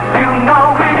 You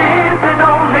know it isn't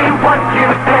only what you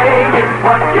say, it's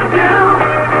what you do.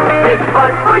 It's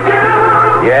Bud for you.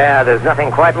 Yeah, there's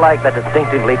nothing quite like that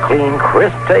distinctively clean,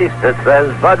 crisp taste that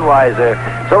says Budweiser.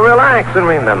 So relax and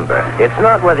remember, it's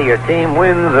not whether your team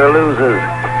wins or loses.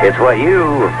 It's what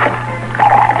you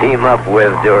team up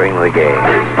with during the game.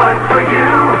 It's Bud for you.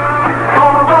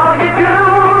 For all you do,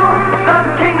 the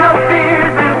king of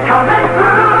beers is coming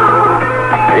through.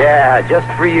 Yeah, just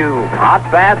for you. Hot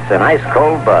bats and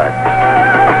ice-cold Bud.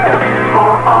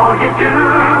 For all you do.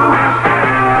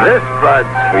 This Bud's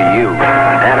for you.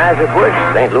 Anheuser-Busch,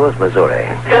 St. Louis, Missouri.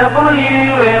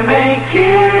 W-M-A-Q,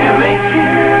 M-A-Q.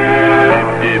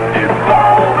 Dip, dip,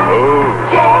 oh.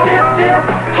 Dip, dip,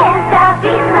 can't stop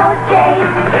eating those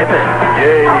J's.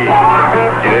 Yay.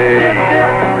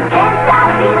 Yay.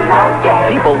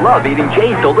 People love eating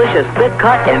Jay's delicious thick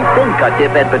cut and thin cut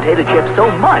dip and potato chips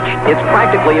so much, it's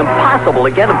practically impossible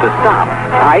to get them to stop.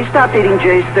 I stopped eating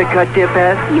Jay's thick cut dip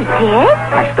S. You did?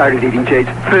 I started eating Jay's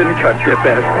thin cut dip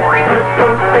S.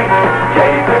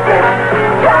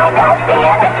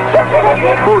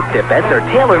 Both dipettes are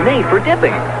tailor-made for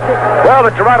dipping. Well,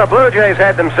 the Toronto Blue Jays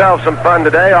had themselves some fun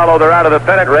today. Although they're out of the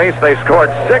pennant race, they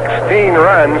scored 16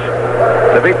 runs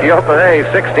to beat the Oakland A's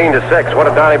 16-6.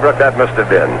 What a Donnybrook that must have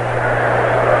been.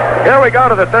 Here we go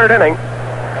to the third inning.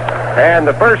 And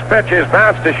the first pitch is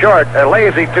bounced to short. A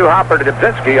lazy two-hopper to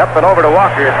Dubzinski. Up and over to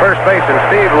Walker at first base, and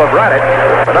Steve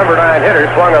Lebradich, the number 9 hitter,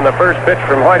 swung on the first pitch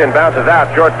from Hoyt and bounces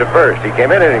out short to first. He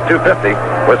came in hitting 250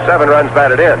 with 7 runs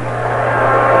batted in.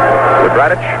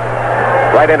 Lebradich,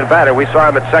 right-handed batter. We saw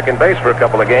him at second base for a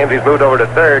couple of games. He's moved over to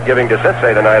third, giving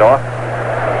DeCinces the night off.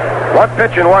 1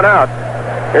 pitch and 1 out.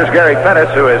 Here's Gary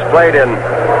Pettis, who has played in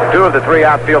 2 of the 3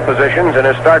 outfield positions and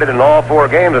has started in all 4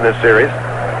 games in this series.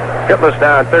 Hitless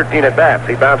down 13 at bats.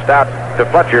 He bounced out to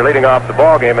Fletcher, leading off the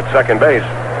ball game at second base.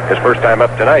 His first time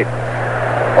up tonight.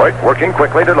 Hoyt working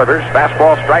quickly, delivers.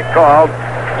 Fastball strike called.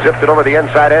 Zipped it over the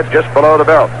inside edge just below the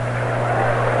belt.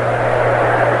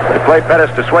 They play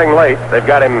Pettis to swing late. They've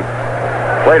got him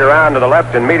played around to the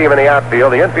left and medium in the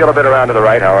outfield. The infield a bit around to the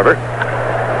right, however.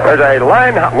 There's a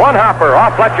one hopper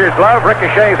off Fletcher's glove.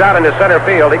 Ricochets out into center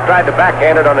field. He tried to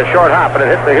backhand it on the short hop, and it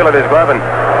hit the heel of his glove and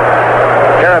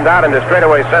caromed out into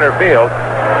straightaway center field.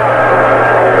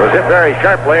 It was hit very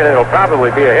sharply, and it'll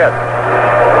probably be a hit.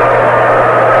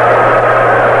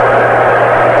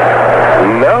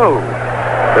 No.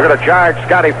 They're going to charge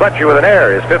Scotty Fletcher with an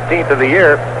error, his 15th of the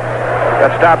year.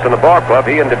 That stops in the ball club.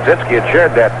 He and Dubzinski had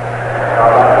shared that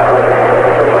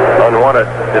unwanted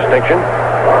distinction.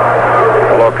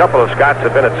 Although a couple of Scots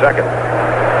have been at second.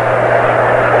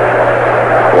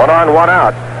 1 on, 1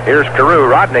 out. Here's Carew.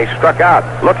 Rodney struck out,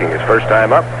 looking his first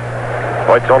time up.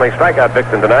 Hoyt's only strikeout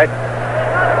victim tonight.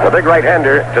 The big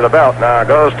right-hander to the belt now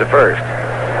goes to first.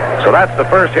 So that's the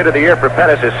first hit of the year for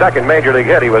Pettis, his second major league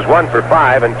hit. He was 1 for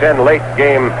 5 in 10 late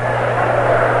game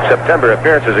September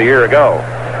appearances a year ago.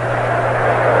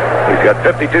 He's got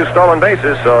 52 stolen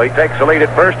bases, so he takes the lead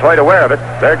at first. Hoyt aware of it.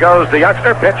 There goes the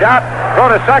youngster. Pitch out. Throw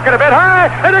to second a bit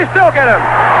high, and they still get him.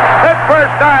 Hit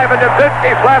first time, and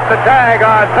Dubzinski slapped the tag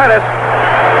on Pettis.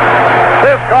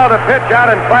 This called a pitch out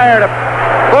and fired a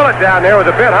bullet down there. It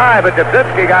was a bit high, but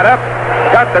Dubzinski got up,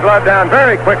 got the glove down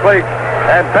very quickly,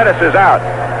 and Pettis is out.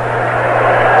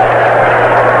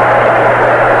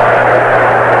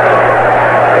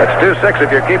 That's 2-6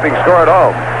 if you're keeping score at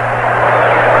home.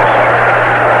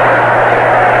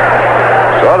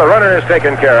 So the runner is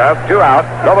taken care of. 2 out,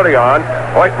 nobody on.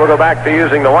 Hoyt will go back to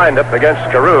using the windup against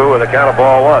Carew with a count of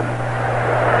ball 1.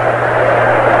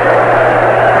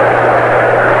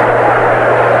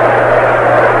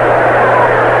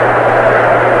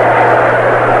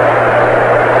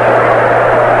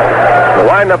 The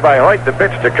windup by Hoyt, the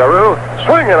pitch to Carew.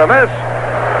 Swing and a miss.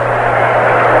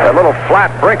 A little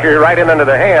flat brinker right into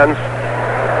the hands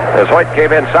as Hoyt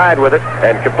came inside with it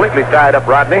and completely tied up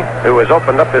Rodney, who has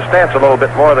opened up his stance a little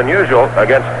bit more than usual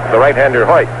against the right-hander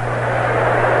Hoyt.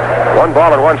 1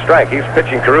 ball and 1 strike. He's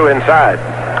pitching Carew inside.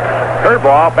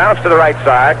 Curveball bounced to the right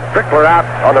side. Trickler out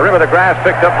on the rim of the grass,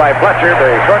 picked up by Fletcher.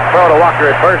 The short throw to Walker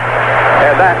at first,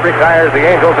 and that retires the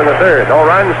Angels in the third. No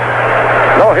runs,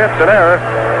 no hits, an error,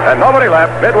 and nobody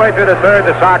left. Midway through the third,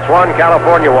 the Sox won,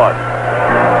 California won.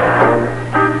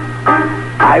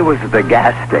 I was at the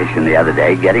gas station the other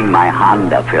day getting my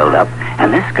Honda filled up,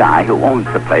 and this guy who owns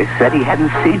the place said he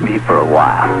hadn't seen me for a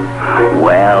while.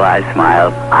 Well, I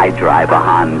smiled. I drive a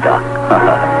Honda.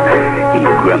 He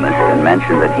grimaced and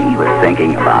mentioned that he was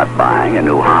thinking about buying a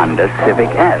new Honda Civic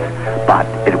S, but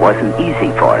it wasn't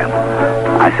easy for him.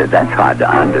 I said, that's hard to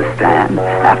understand.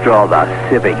 After all, the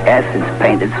Civic S is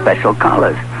painted special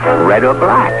colors, red or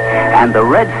black. And the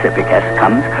red Civic S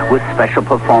comes with special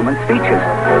performance features,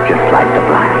 just like the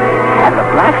black. And the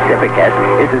black Civic S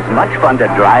is as much fun to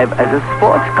drive as a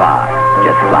sports car,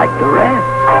 just like the red.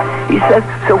 He says,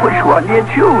 so which one do you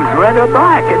choose, red or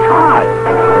black? It's hard.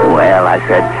 Well, I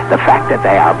said, the fact that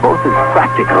they are both as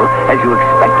practical as you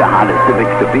expect a Honda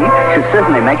Civics to be should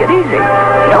certainly make it easy.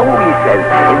 No, he says,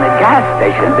 in the gas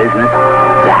station business,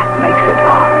 that makes it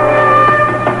hard.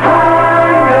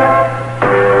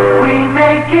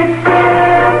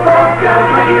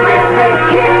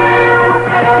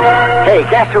 Hey,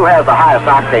 guess who has the highest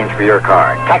octanes for your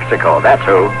car? Texaco, that's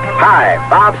who. Hi,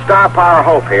 Bob Star Power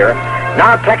Hope here.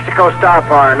 Now Texaco Star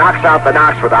Power knocks out the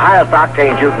knocks with the highest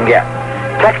octanes you can get.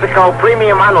 Texaco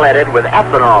Premium Unleaded with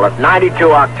ethanol at 92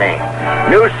 octane.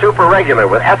 New Super Regular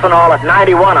with ethanol at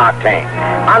 91 octane.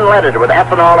 Unleaded with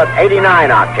ethanol at 89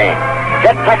 octane.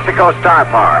 Get Texaco Star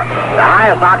Power, the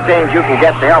highest octanes you can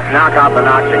get to help knock out the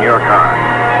knocks in your car.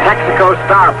 Texaco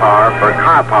Star Power for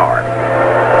car power.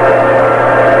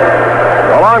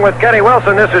 Along with Kenny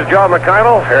Wilson, this is Joe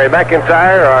McConnell, Harry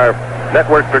McIntyre, our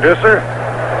network producer,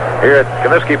 here at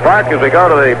Comiskey Park as we go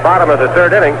to the bottom of the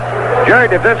third inning. Jerry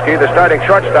Dubzinski, the starting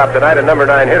shortstop tonight, and number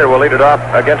 9 hitter, will lead it off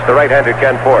against the right-hander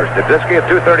Ken Forrest. Dubzinski, a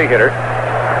 .230 hitter,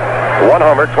 1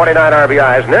 homer, 29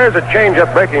 RBIs, and there's a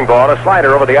change-up breaking ball, a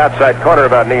slider over the outside corner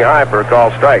about knee-high for a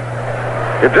called strike.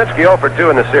 Dubzinski 0 for 2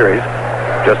 in the series,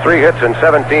 just 3 hits and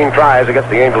 17 tries against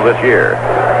the Angels this year.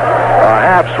 A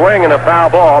half swing and a foul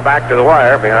ball back to the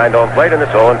wire behind home plate, and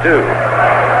it's 0-2.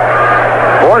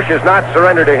 Forrest has not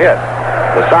surrendered a hit.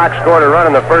 The Sox scored a run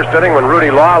in the first inning when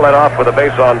Rudy Law led off with a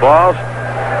base on balls,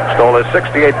 stole his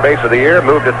 68th base of the year,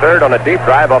 moved to third on a deep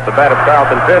drive off the bat of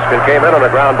Carlton Fisk, and came in on a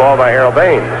ground ball by Harold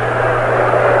Baines.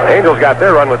 Angels got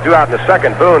their run with 2 out in the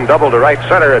second. Boone doubled to right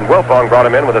center, and Wilpong brought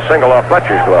him in with a single off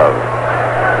Fletcher's glove.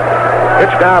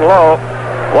 Pitch down low.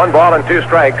 1 ball and 2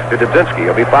 strikes to Dubzinski.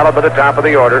 He'll be followed by the top of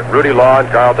the order, Rudy Law and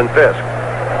Carlton Fisk.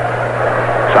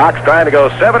 Sox trying to go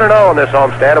 7-0 in this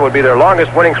homestand. It would be their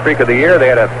longest winning streak of the year. They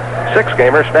had a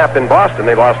 6-gamer snapped in Boston.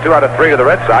 They lost 2 out of 3 to the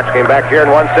Red Sox. Came back here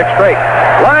and won 6 straight.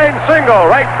 Line single,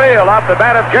 right field, off the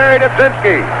bat of Jerry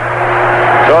Dubzinski.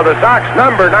 So the Sox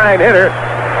number 9 hitter,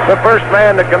 the first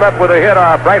man to come up with a hit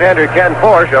off right-hander Ken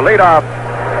Forrest, a leadoff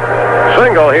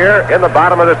single here in the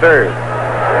bottom of the third.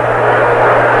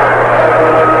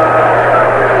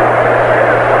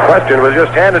 Question was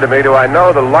just handed to me. Do I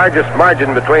know the largest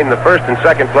margin between the first and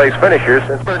second place finishers?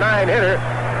 Number 9 hitter,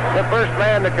 the first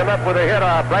man to come up with a hit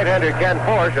off right-hander Ken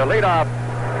Forrest, a leadoff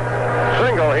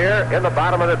single here in the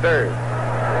bottom of the third.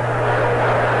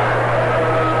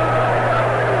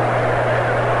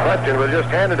 Question was just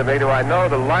handed to me. Do I know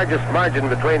the largest margin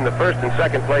between the first and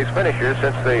second place finishers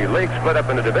since the league split up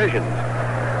into divisions?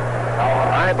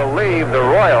 I believe the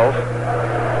Royals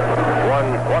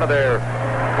won one of their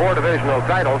 4 divisional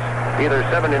titles, either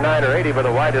 79 or 80 by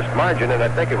the widest margin, and I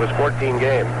think it was 14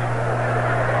 games.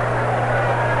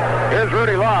 Here's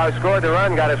Rudy Law, who scored the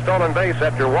run, got a stolen base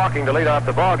after walking to lead off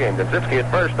the ballgame. Dubzinski at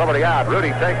first, nobody out.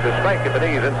 Rudy takes a spike at the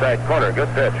knees, inside corner. Good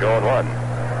pitch, 0-1.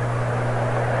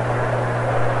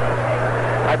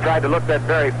 I tried to look that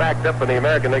very fact up in the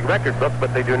American League record book,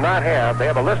 but they do not have. They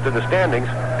have a list of the standings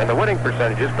and the winning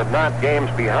percentages, but not games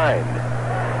behind.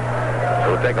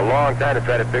 So it'll take a long time to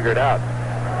try to figure it out.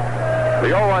 The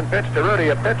 0-1 pitch to Rudy,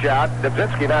 a pitch out.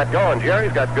 Dubzinski not going.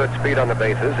 Jerry's got good speed on the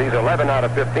bases. He's 11 out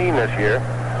of 15 this year.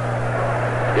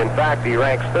 In fact, he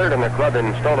ranks 3rd in the club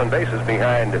in stolen bases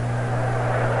behind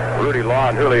Rudy Law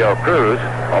and Julio Cruz,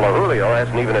 although Julio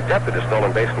hasn't even attempted a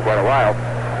stolen base in quite a while.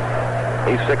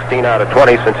 He's 16 out of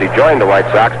 20 since he joined the White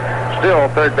Sox. Still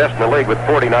 3rd best in the league with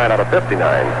 49 out of 59.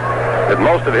 But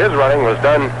most of his running was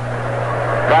done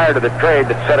prior to the trade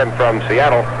that sent him from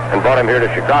Seattle and brought him here to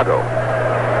Chicago.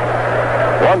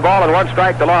 1 ball and 1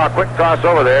 strike to Law. Quick toss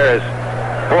over there as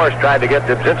Forrest tried to get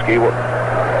Dubzinski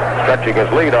stretching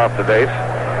his lead off the base.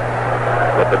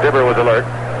 But the dibber was alert.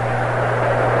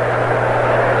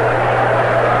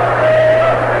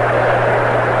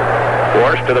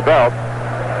 Forrest to the belt.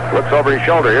 Looks over his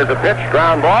shoulder. Here's a pitch.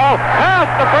 Ground ball. Past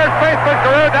the first baseman,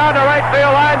 Carew down the right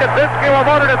field line. Dubzinski will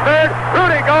motor to third.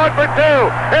 Rudy going for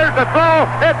 2. Here's the throw.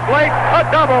 It's late. A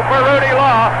double for Rudy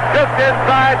Law. Just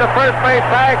inside the first base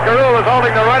bag. Carew was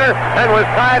holding the runner and was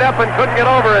tied up and couldn't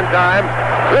get over in time.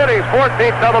 Rudy's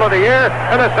 14th double of the year,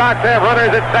 and the Sox have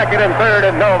runners at second and third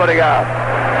and nobody out.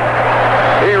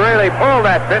 He really pulled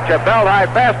that pitch, a belt-high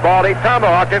fastball. He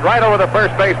tomahawked it right over the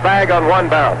first base bag on 1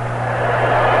 bounce.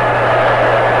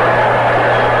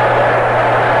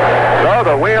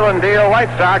 The wheel and deal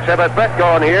White Sox have a bet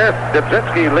going here.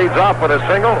 Dubzinski leads off with a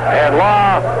single, and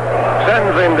Law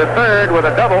sends him to third with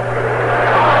a double.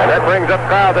 And that brings up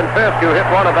Carlton Fisk, who hit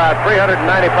one about 395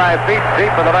 feet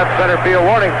deep in the left center field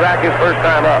warning track his first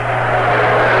time up.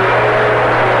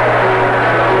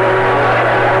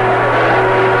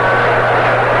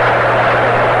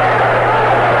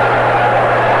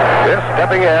 Fisk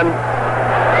stepping in.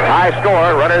 High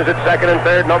score, runners at second and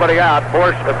third, nobody out.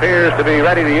 Forrest appears to be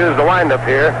ready to use the windup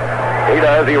here. He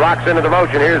does. He rocks into the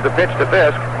motion. Here's the pitch to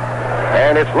Fisk.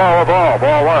 And it's low, a ball.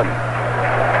 Ball 1.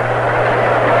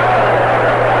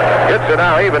 Hits are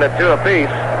now even at 2 apiece.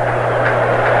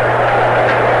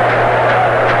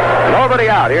 Nobody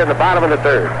out here in the bottom of the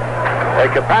third. A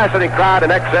capacity crowd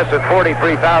in excess of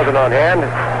 43,000 on hand.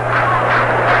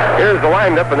 Here's the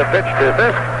windup and the pitch to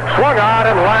Fisk. Swung on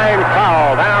and line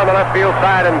foul down the left field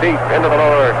side and deep into the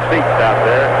lower seats out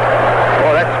there.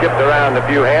 Boy, that skipped around a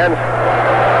few hands.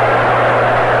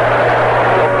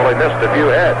 Hopefully missed a few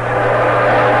heads.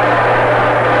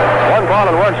 ball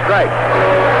and 1 strike.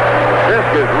 Fisk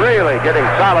is really getting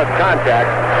solid contact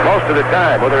most of the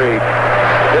time, whether he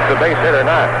hits a base hit or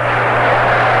not.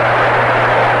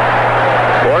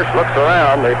 Force looks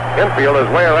around. The infield is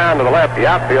way around to the left. The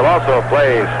outfield also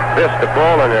plays Fisk to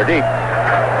pull, and they're deep.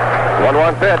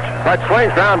 1-1 pitch. But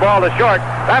swings ground ball to short.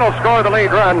 That'll score the lead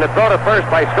run. The throw to first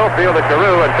by Schofield to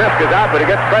Carew, and Fisk is out, but he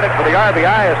gets credit for the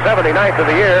RBI, his 79th of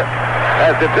the year,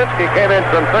 as Dubzinski came in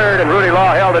from third and Rudy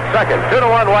Law held at second.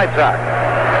 2-1 White Sox.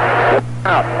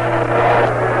 Out.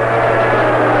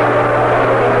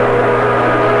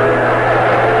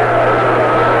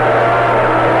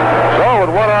 So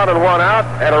with 1 on and 1 out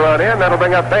and a run in, that'll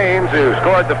bring up Baines, who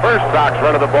scored the first Sox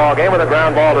run of the ball game with a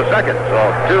ground ball to second. So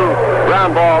 2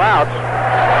 ground ball outs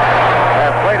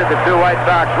have plated the 2 White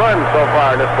Sox runs so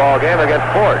far in this ball game against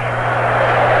Porsche.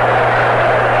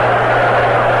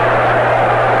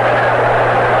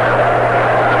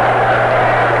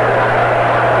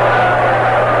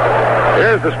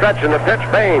 Here's the stretch in the pitch.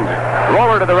 Baines,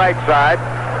 roller to the right side,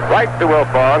 right to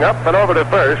Wilfong, up and over to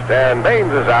first, and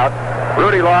Baines is out.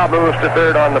 Rudy Law moves to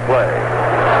third on the play.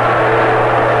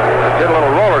 Did a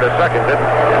little roller to second, didn't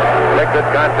make good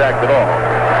contact at all.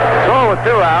 So with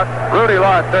 2 out, Rudy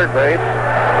Law at third base.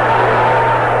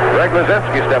 Greg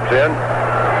Luzinski steps in.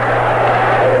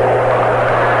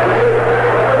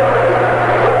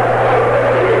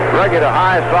 Greg hit a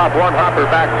high, soft 1-hopper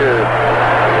back to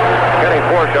Kenny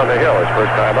Porsche on the hill his first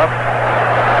time up.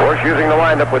 Porsche using the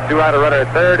windup with 2 out, a runner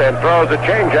at third, and throws a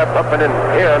changeup up and in,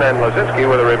 and Luzinski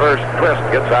with a reverse twist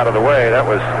gets out of the way. That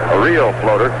was a real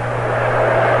floater.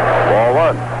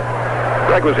 Ball 1.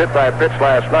 Greg was hit by a pitch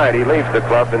last night. He leads the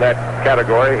club in that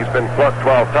category. He's been plucked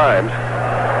 12 times.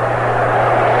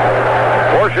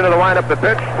 Porsche to the windup, the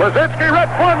pitch. Luzinski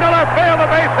ripped one to left field. The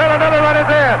base hit. Another run is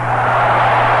in.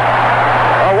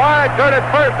 A wide turn at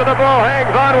first, and the ball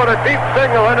hangs on with a deep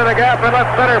signal into the gap in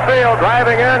left center field.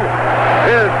 Driving in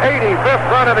his 85th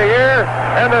run of the year,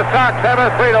 and the Sox have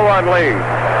a 3-1 lead.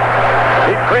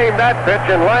 He creamed that pitch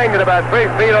and langed it about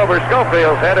 3 feet over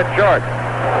Schofield's head at short.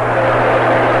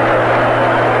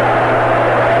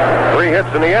 3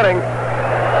 hits in the inning,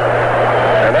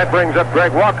 and that brings up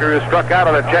Greg Walker, who struck out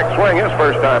on a check swing his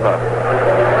first time up.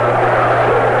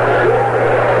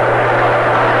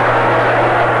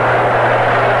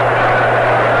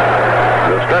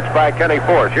 Stretch by Kenny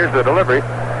Porsche. Here's the delivery,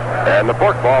 and the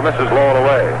forkball misses low and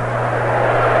away.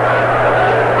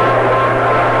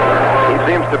 He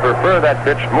seems to prefer that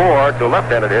pitch more to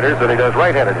left-handed hitters than he does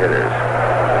right-handed hitters.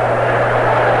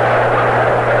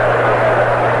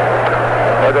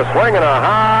 There's a swing and a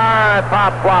high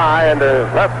pop fly into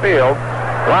left field.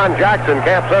 Ron Jackson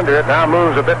camps under it, now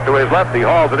moves a bit to his left. He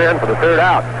hauls it in for the 3rd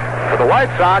out. But the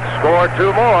White Sox score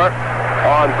 2 more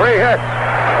on 3 hits.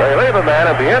 They leave a man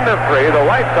at the end of 3. The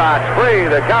White Sox 3,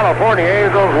 the California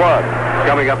Angels 1.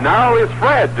 Coming up now is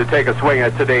Fred to take a swing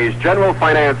at today's General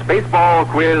Finance Baseball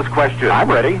Quiz question. I'm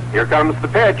ready. Here comes the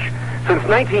pitch. Since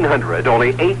 1900,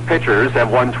 only 8 pitchers have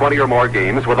won 20 or more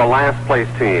games with a last-place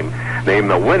team. Name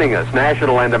the winningest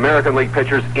National and American League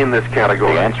pitchers in this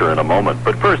category. The answer in a moment.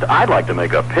 But first, I'd like to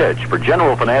make a pitch for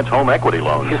General Finance home equity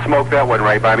loans. You smoked that one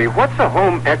right by me. What's a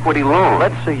home equity loan?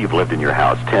 Let's say you've lived in your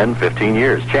house 10, 15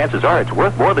 years. Chances are it's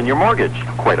worth more than your mortgage.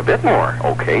 Quite a bit more.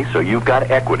 Okay, so you've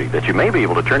got equity that you may be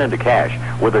able to turn into cash.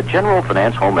 With a General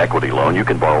Finance home equity loan, you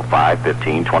can borrow $5,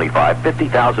 $15, $25,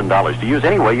 $50,000 to use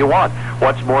any way you want.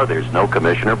 What's more, there's no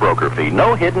commission or broker fee,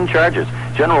 no hidden charges.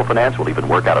 General Finance will even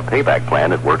work out a payback plan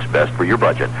that works best for your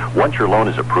budget. Once your loan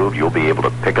is approved, you'll be able to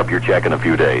pick up your check in a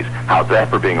few days. How's that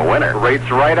for being a winner? Rates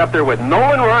right up there with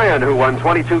Nolan Ryan, who won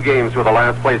 22 games with the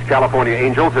last-place California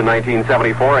Angels in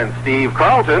 1974, and Steve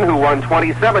Carlton, who won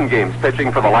 27 games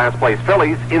pitching for the last-place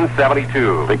Phillies in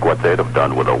 72. Think what they'd have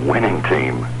done with a winning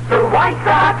team. The White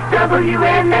Sox,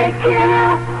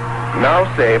 WMAQ. Now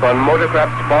save on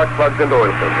Motorcraft spark plugs and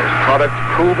oil filters, products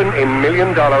proven a $1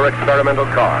 million experimental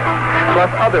car.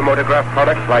 Plus other Motorcraft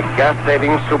products like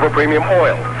gas-saving super premium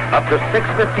oil. Up to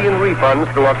 $6.15 refunds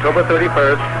through October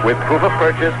 31st with proof of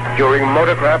purchase during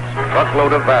Motorcraft's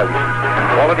truckload of value.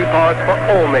 Quality parts for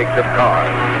all makes of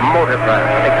cars.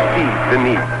 Motorcraft exceeds the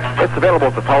need. It's available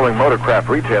at the following Motorcraft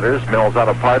retailers: Mills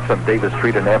Auto Parts on Davis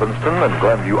Street in Evanston and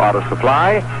Glenview Auto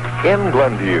Supply in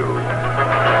Glenview.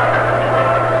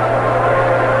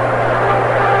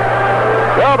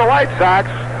 Well, the White Sox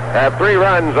have 3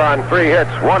 runs on 3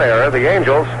 hits, 1 error. The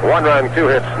Angels, 1 run, 2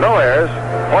 hits, no errors.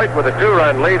 Hoyt with a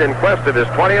 2-run lead in quest of his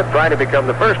 20th, trying to become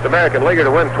the first American leaguer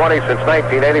to win 20 since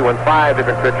 1980 when 5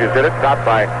 different pitchers did it, topped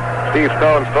by Steve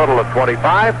Stone's total of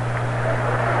 25.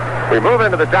 We move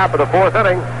into the top of the 4th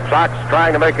inning. Sox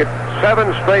trying to make it 7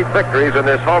 straight victories in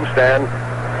this homestand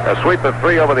A sweep of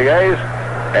 3 over the A's,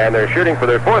 and they're shooting for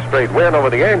their 4th straight win over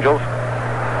the Angels.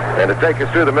 And to take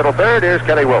us through the middle third, here's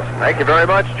Kenny Wilson. Thank you very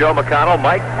much, Joe McConnell.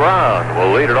 Mike Brown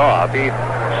will lead it off. He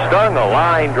stung a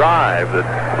line drive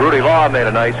that Rudy Law made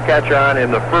a nice catch on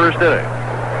in the first inning.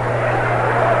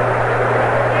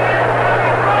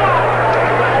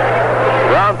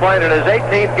 Brown playing in his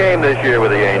 18th game this year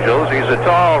with the Angels. He's a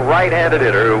tall right-handed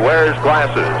hitter who wears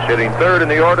glasses, hitting third in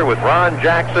the order with Ron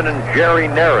Jackson and Jerry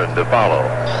Narron to follow.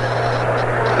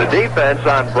 The defense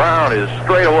on Brown is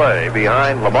straight away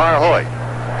behind Lamar Hoyt.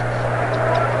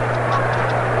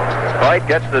 Hoyt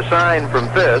gets the sign from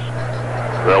Fisk.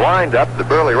 The windup, the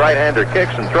burly right-hander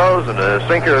kicks and throws, and the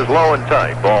sinker is low and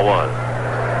tight. Ball 1.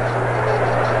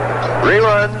 3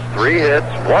 runs, 3 hits,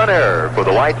 1 error for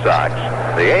the White Sox.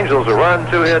 The Angels a run,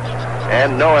 2 hits,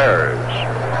 and no errors.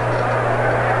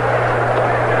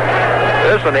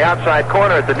 This on the outside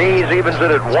corner at the knees evens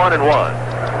it at 1-1.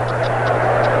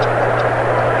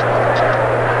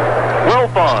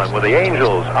 Wilfon with the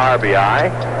Angels RBI.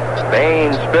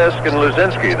 Baines, Fisk, and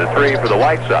Luzinski, the 3 for the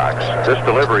White Sox. This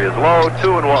delivery is low,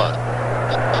 2-1.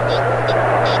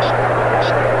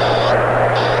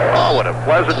 Oh, what a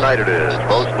pleasant night it is.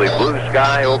 Mostly blue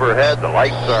sky overhead. The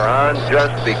lights are on,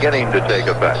 just beginning to take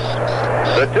effect.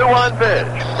 The 2-1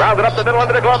 pitch. Grounded up the middle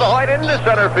under the glove of Hoyt into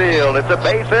center field. It's a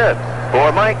base hit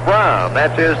for Mike Brown.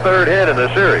 That's his 3rd hit in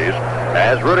the series,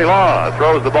 as Rudy Law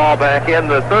throws the ball back in,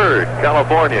 the 3rd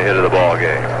California hit of the ball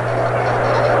game.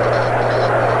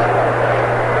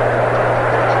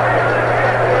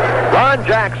 Ron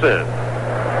Jackson,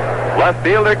 left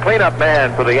fielder, cleanup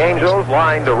man for the Angels,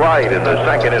 line to right in the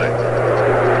 2nd inning.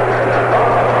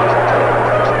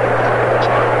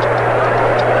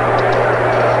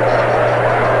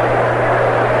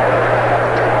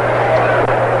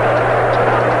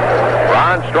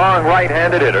 Ron, strong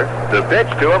right-handed hitter. The pitch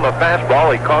to him, a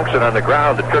fastball. He conks it on the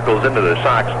ground. It trickles into the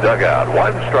Sox dugout.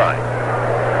 1 strike.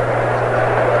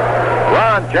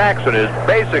 Ron Jackson is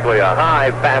basically a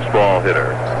high fastball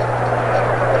hitter.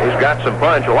 He's got some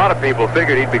punch. A lot of people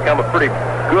figured he'd become a pretty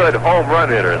good home run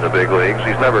hitter in the big leagues.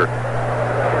 He's never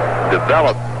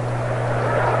developed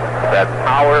that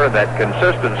power and that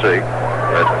consistency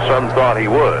that some thought he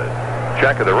would.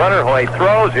 Check of the runner. Hoyt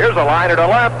throws. Here's a liner to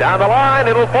left. Down the line.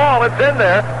 It'll fall. It's in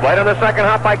there. Right on the second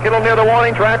hop by Kittle near the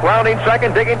warning track. Rounding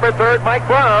second. Digging for third. Mike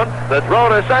Brown. The throw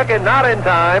to second. Not in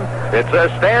time. It's a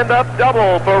stand-up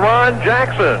double for Ron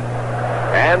Jackson.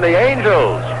 And the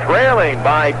Angels, trailing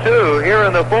by 2 here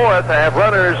in the 4th, have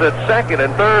runners at 2nd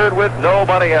and 3rd with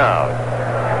nobody out.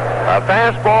 A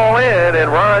fastball in, and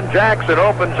Ron Jackson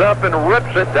opens up and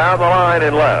rips it down the line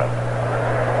and left.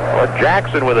 Well,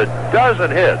 Jackson with a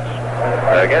dozen hits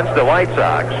against the White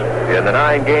Sox in the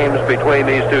 9 games between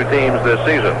these 2 teams this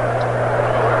season.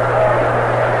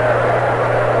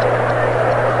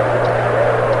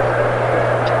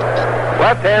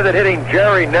 Left-handed hitting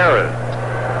Jerry Narron.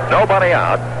 Nobody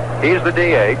out. He's the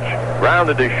DH.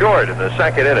 Grounded to short in the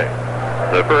 2nd inning.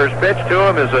 The first pitch to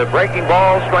him is a breaking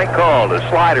ball, strike called, a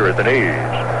slider at the knees.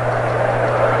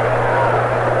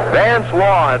 Vance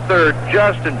Law at 3rd,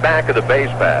 just in back of the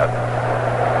base path.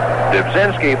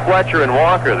 Dubzinski, Fletcher, and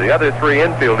Walker, the other 3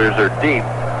 infielders, are deep,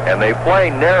 and they play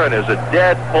Narron as a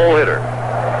dead pull hitter.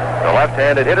 The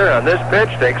left-handed hitter on this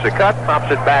pitch takes a cut, pops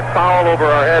it back foul over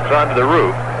our heads onto the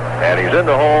roof, and he's in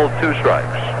the hole, 2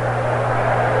 strikes.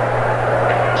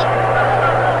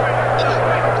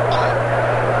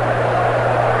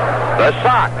 The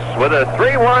Sox with a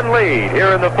 3-1 lead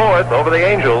here in the 4th over the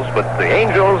Angels, but the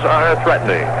Angels are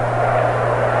threatening.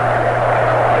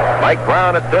 Mike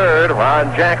Brown at 3rd,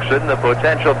 Ron Jackson, the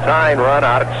potential tying run,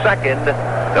 out at 2nd,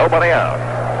 nobody out.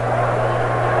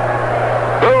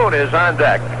 Boone is on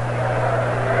deck.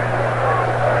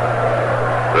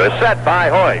 The set by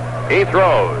Hoyt. He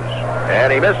throws,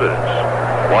 and he misses.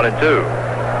 1-2.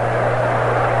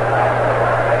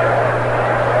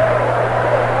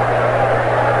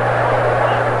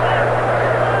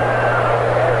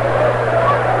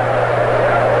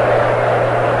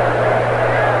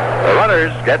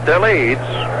 Get their leads.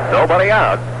 Nobody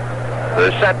out.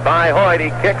 The set by Hoyt.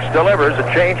 He kicks, delivers a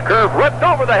change curve, ripped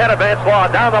over the head of Vance Law,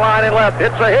 down the line and left.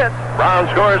 It's a hit. Brown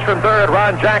scores from 3rd.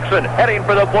 Ron Jackson heading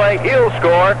for the plate. He'll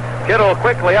score. Kittle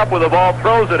quickly up with the ball,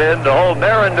 throws it in to hold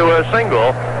Narron to a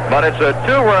single. But it's a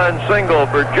 2-run single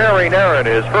for Jerry Narron,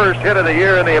 his first hit of the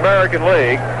year in the American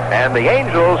League. And the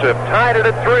Angels have tied it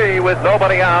at 3 with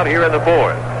nobody out here in the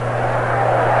 4th.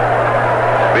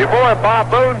 Before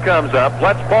Bob Boone comes up,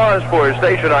 let's pause for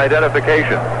station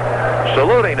identification.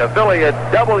 Saluting affiliate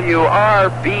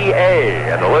WRBA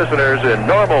and the listeners in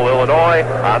Normal, Illinois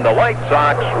on the White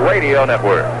Sox Radio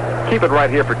Network. Keep it right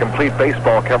here for complete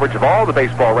baseball coverage of all the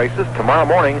baseball races tomorrow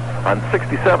morning on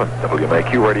 67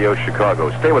 WMAQ Radio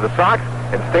Chicago. Stay with the Sox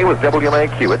and stay with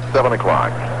WMAQ at 7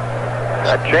 o'clock.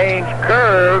 A change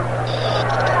curve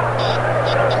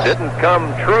didn't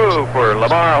come true for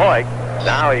Lamar Hoyt.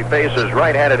 Now he faces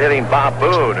right-handed hitting Bob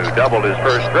Boone, who doubled his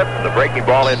first trip, and the breaking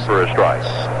ball in for a strike.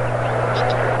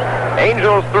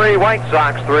 Angels 3, White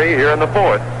Sox 3 here in the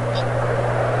fourth.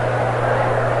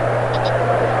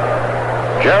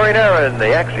 Jerry Narron,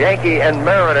 the ex-Yankee and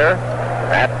Mariner,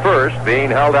 at first,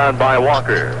 being held on by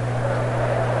Walker.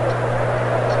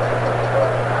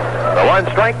 The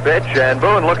one-strike pitch, and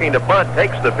Boone, looking to bunt,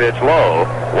 takes the pitch low.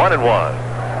 1-1.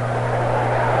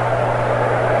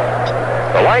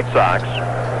 The White Sox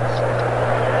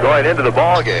going into the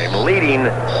ball game, leading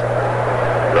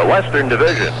the Western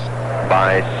Division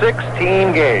by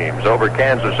 16 games over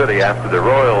Kansas City after the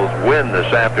Royals win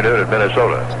this afternoon at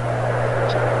Minnesota.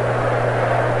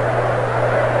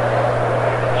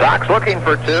 Sox looking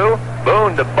for two.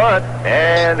 Boone to bunt,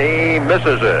 and he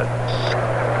misses it.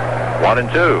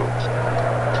 1-2.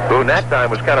 Boone that time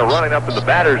was kind of running up in the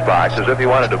batter's box as if he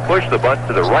wanted to push the bunt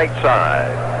to the right side.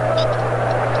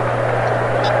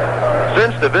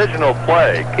 Since divisional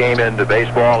play came into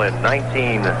baseball in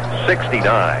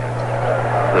 1969,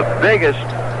 the biggest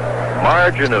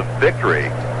margin of victory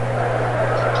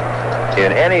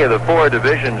in any of the four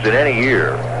divisions in any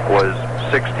year was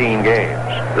 16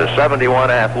 games. The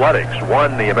 71 Athletics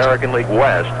won the American League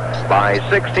West by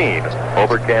 16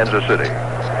 over Kansas City.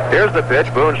 Here's the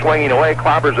pitch. Boone swinging away,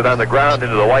 clobbers it on the ground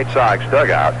into the White Sox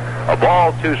dugout. A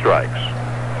ball, 2 strikes.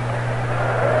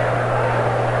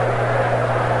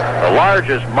 The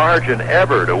largest margin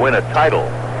ever to win a title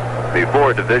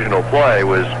before divisional play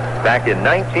was back in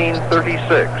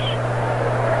 1936.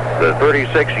 The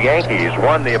 36 Yankees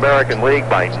won the American League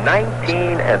by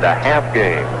 19.5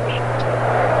 games.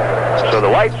 So the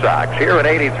White Sox here in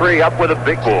 83 up with the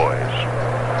big boys.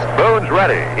 Boone's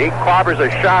ready. He clobbers a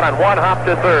shot on one hop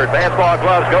to third. Baseball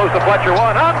gloves, goes to Fletcher,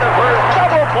 one on to first.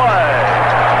 Double play.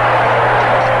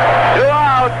 2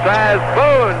 outs as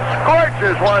Boone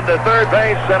scorches one to third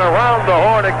base, and around the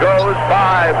horn it goes.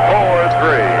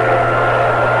 5-4-3.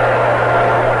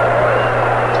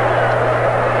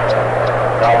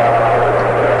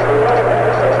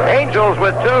 Angels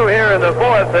with 2 here in the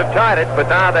fourth have tied it, but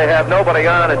now they have nobody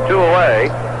on and 2 away.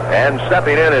 And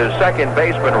stepping in is second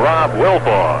baseman Rob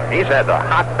Wilfong. He's had the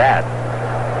hot bat.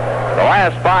 The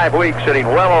last 5 weeks hitting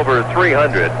well over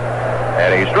 300.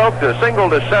 And he stroked a single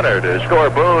to center to score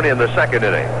Boone in the second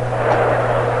inning.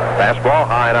 Fastball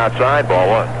high and outside, ball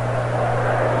 1.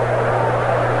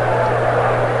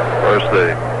 Of course,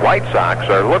 the White Sox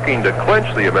are looking to clinch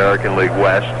the American League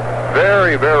West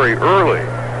very, very early.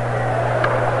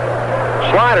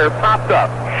 Slider popped up,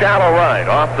 shallow right,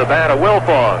 off the bat of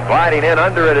Wilfong. Gliding in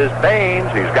under it is Baines.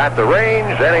 He's got the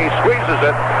range, and he squeezes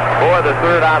it for the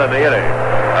 3rd out of the inning.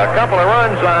 A couple of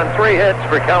runs on 3 hits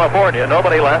for California.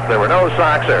 Nobody left. There were no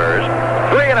Sox errors.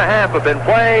 3.5 have been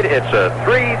played. It's a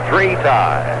 3-3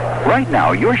 tie. Right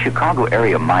now, your Chicago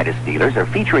area Midas dealers are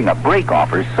featuring a brake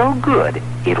offer so good,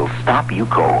 it'll stop you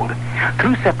cold.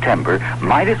 Through September,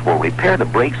 Midas will repair the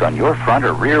brakes on your front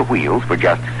or rear wheels for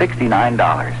just $69.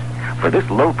 For this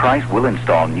low price, we'll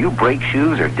install new brake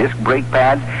shoes or disc brake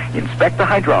pads, inspect the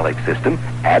hydraulic system,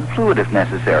 add fluid if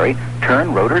necessary,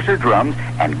 turn rotors or drums,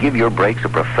 and give your brakes a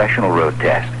professional road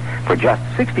test. For just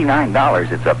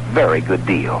 $69, it's a very good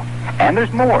deal. And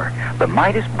there's more. The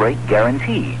Midas Brake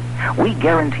Guarantee. We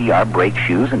guarantee our brake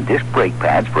shoes and disc brake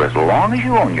pads for as long as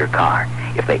you own your car.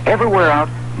 If they ever wear out,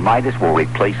 Midas will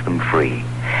replace them free.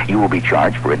 You will be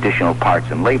charged for additional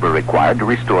parts and labor required to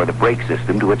restore the brake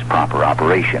system to its proper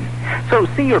operation. So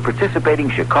see your participating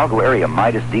Chicago area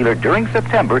Midas dealer during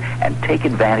September and take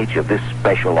advantage of this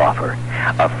special offer.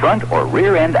 A front or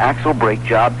rear end axle brake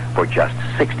job for just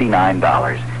 $69.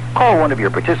 Call one of your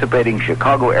participating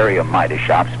Chicago area Midas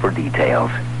shops for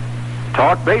details.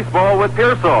 Talk baseball with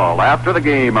Pearsall after the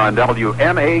game on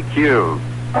WMAQ.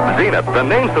 Zenith, the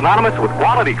name synonymous with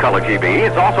quality color TV,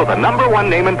 is also the #1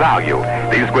 name in value.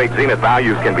 These great Zenith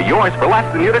values can be yours for less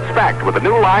than you'd expect with a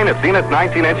new line of Zenith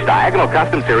 19-inch diagonal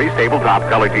custom series tabletop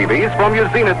color TVs from your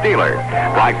Zenith dealer.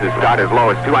 Prices start as low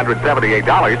as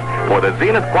 $278 for the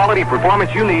Zenith quality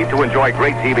performance you need to enjoy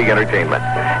great TV entertainment.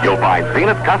 You'll find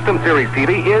Zenith custom series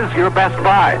TV is your best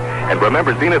buy. And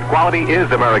remember, Zenith quality is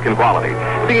American quality.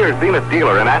 See your Zenith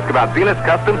dealer and ask about Zenith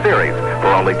custom series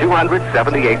for only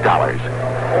 $278.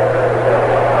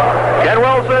 Ken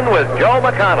Wilson with Joe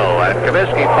McConnell at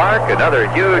Comiskey Park.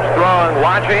 Another huge throng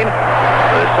watching.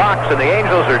 The Sox and the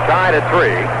Angels are tied at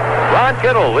 3. Ron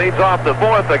Kittle leads off the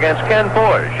fourth against Ken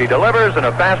Forge. He delivers, and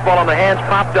a fastball on the hands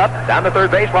popped up down the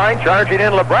third baseline, charging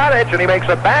in Lebradich, and he makes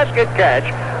a basket catch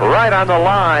right on the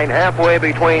line halfway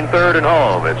between third and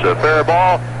home. It's a fair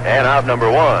ball and out number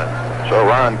one. So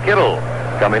Ron Kittle,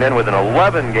 coming in with an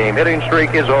 11-game hitting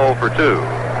streak, is 0 for 2.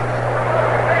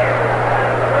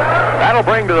 That'll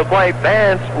bring to the plate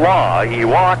Vance Law. He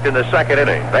walked in the second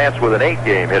inning. Vance with an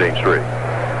 8-game hitting streak.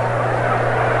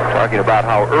 Talking about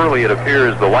how early it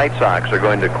appears the White Sox are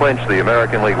going to clinch the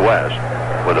American League West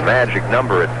with a magic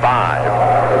number at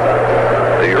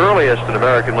 5. The earliest an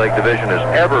American League division has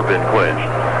ever been clinched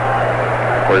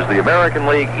was the American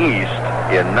League East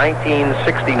in 1969.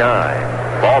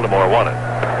 Baltimore won it.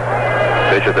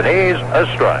 Pitch at the knees, a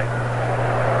strike.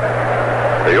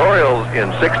 The Orioles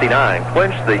in 69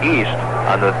 clinched the East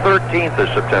on the 13th of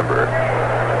September.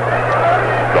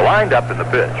 The lined-up in the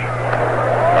pitch.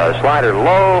 Slider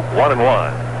low, 1-1.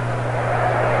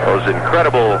 Those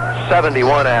incredible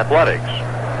 71 Athletics,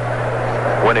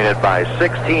 winning it by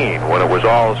 16 when it was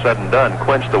all said and done,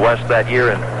 clinched the West that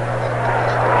year in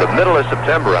the middle of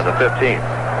September on the 15th.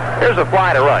 Here's a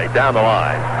fly to right down the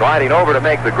line. Gliding over to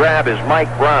make the grab is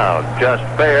Mike Brown. Just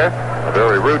fair. A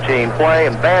very routine play,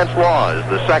 and Vance Law is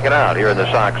the second out here in the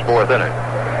Sox fourth inning.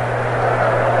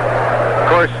 Of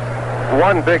course,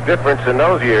 one big difference in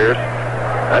those years,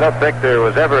 I don't think there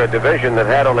was ever a division that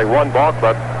had only one ball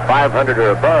club 500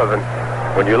 or above. And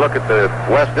when you look at the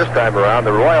West this time around,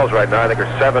 the Royals right now, I think are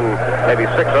 7, maybe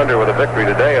 6 under with a victory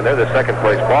today, and they're the second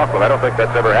place ball club. I don't think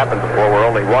that's ever happened before where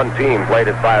only one team played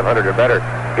at 500 or better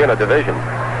in a division.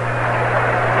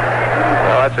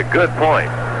 Well, that's a good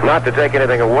point. Not to take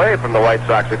anything away from the White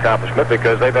Sox accomplishment,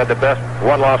 because they've had the best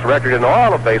one-loss record in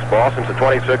all of baseball since the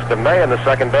 26th of May and the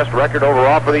second best record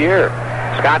overall for the year.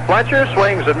 Scott Fletcher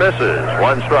swings and misses.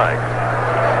 1 strike.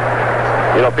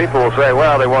 You know, people will say,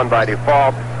 well, they won by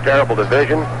default, terrible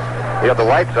division. Yet the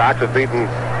White Sox have beaten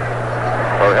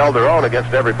or held their own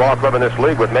against every ball club in this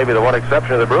league, with maybe the one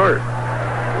exception of the Brewers.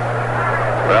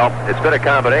 Well, it's been a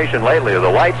combination lately of the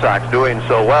White Sox doing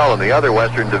so well and the other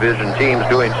Western Division teams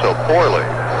doing so poorly.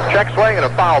 Check swing and a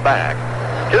foul back.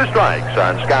 2 strikes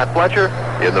on Scott Fletcher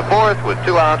in the fourth with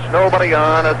 2 outs, nobody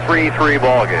on, a 3-3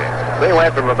 ball game. They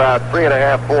went from about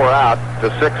 3.5, 4 out to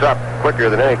 6 up quicker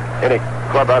than any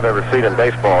club I've ever seen in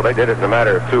baseball. They did it in a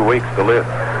matter of 2 weeks to live.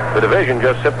 The division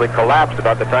just simply collapsed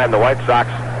about the time the White Sox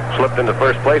slipped into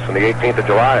first place on the 18th of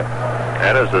July.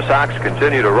 And as the Sox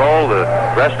continue to roll, the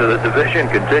rest of the division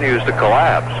continues to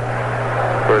collapse.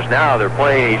 Of course, now they're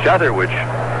playing each other, which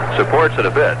supports it a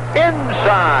bit.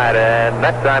 Inside, and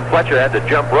that time Fletcher had to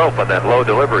jump rope on that low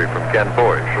delivery from Ken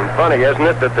Forge. Funny, isn't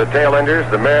it, that the tail enders,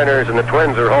 the Mariners and the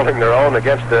Twins, are holding their own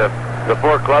against the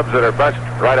 4 clubs that are bunched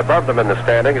right above them in the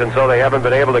standings, and so they haven't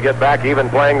been able to get back even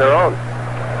playing their own.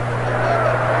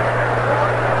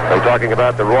 I'm talking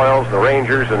about the Royals, the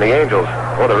Rangers, and the Angels.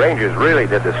 Well, the Rangers really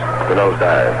did the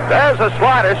nosedive. There's a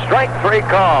slider, strike 3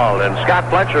 called, and Scott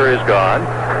Fletcher is gone.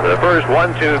 The first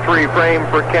 1-2-3 frame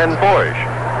for Ken Forge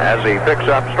as he picks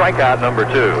up strikeout number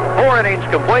 2. 4 innings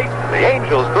complete. The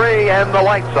Angels 3 and the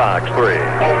White Sox 3.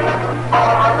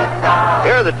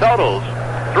 Here are the totals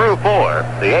through 4.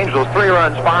 The Angels 3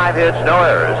 runs, 5 hits, no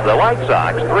errors. The White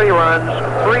Sox 3 runs,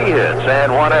 3 hits,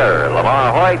 and 1 error.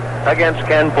 Lamar Hoyt against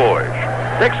Ken Forge.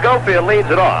 Dick Schofield leads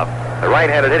it off. The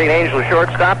right-handed hitting Angel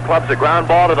shortstop clubs a ground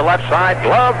ball to the left side,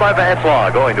 gloved by Vance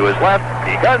Law. Going to his left,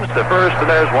 he guns to first, and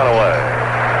there's 1 away.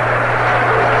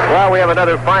 Well, we have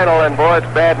another final, and boy,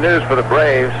 it's bad news for the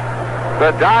Braves.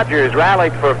 The Dodgers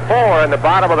rallied for 4 in the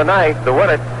bottom of the 9th to win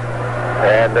it,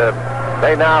 and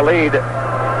they now lead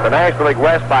the National League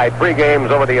West by 3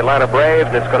 games over the Atlanta Braves,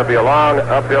 and it's going to be a long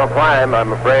uphill climb,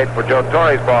 I'm afraid, for Joe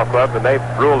Torre's ball club, and they've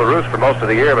ruled the roost for most of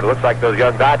the year, but it looks like those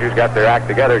young Dodgers got their act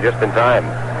together just in time.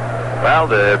 Well,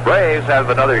 the Braves have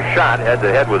another shot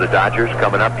head-to-head with the Dodgers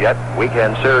coming up yet.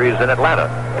 Weekend series in Atlanta.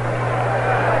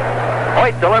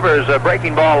 Hoyt delivers a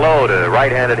breaking ball low to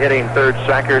right-handed hitting third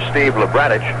sacker Steve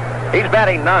Lebradich. He's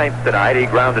batting 9th tonight. He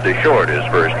grounded to short his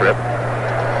first trip.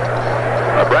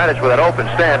 Lebradich with an open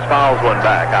stance fouls one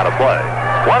back out of play.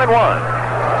 1-1.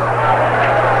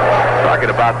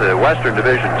 Talking about the Western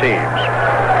Division teams.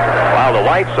 While the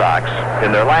White Sox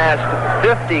in their last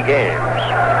 50 games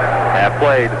have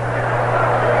played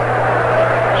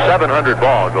 700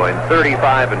 ball, going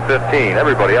 35-15.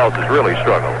 Everybody else has really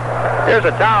struggled. Here's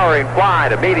a towering fly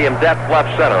to medium depth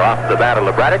left center off the bat of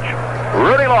Lebradich.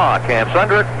 Rudy Law camps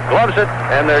under it, gloves it,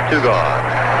 and they're 2 gone.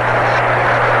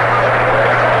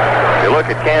 If you look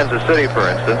at Kansas City, for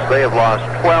instance, they have lost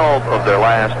 12 of their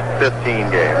last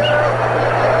 15 games.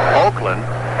 Oakland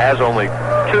has only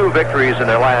 2 victories in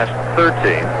their last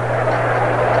 13.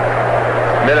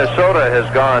 Minnesota has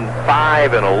gone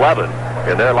 5-11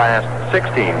 in their last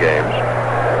 16 games.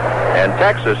 And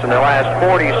Texas, in their last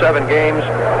 47 games,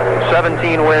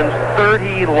 17 wins,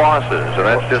 30 losses. And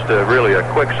that's just really a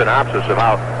quick synopsis of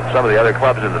how some of the other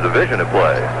clubs in the division have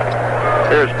played.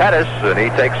 Here's Pettis, and he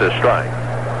takes a strike.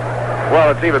 Well,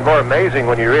 it's even more amazing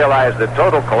when you realize the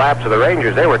total collapse of the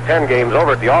Rangers. They were 10 games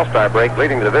over at the All-Star break,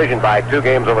 leading the division by 2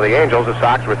 games over the Angels. The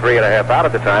Sox were 3.5 out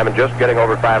at the time and just getting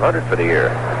over 500 for the year.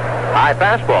 High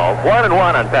fastball,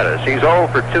 1-1 on Pettis. He's 0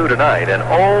 for 2 tonight and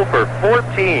 0 for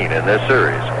 14 in this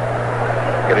series.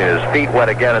 Getting his feet wet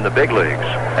again in the big leagues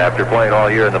after playing all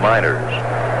year in the minors.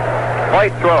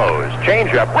 White throws,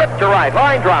 changeup, ripped to right,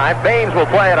 line drive. Baines will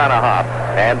play it on a hop.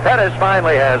 And Pettis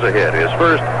finally has a hit, his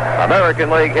first American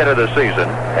League hit of the season,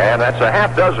 and that's a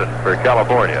half dozen for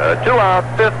California. A 2-out,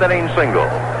 5th-inning single.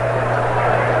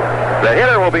 The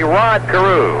hitter will be Rod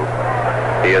Carew.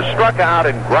 He has struck out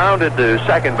and grounded to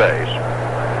second base.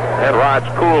 And Rod's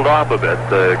cooled off a bit.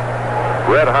 The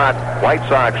red-hot White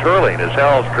Sox hurling has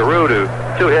held Carew to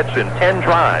 2 hits in 10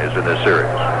 tries in this series.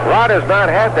 Rod has not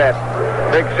had that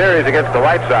big series against the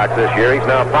White Sox this year. He's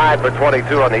now 5 for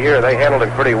 22 on the year. They handled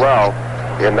him pretty well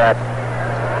in that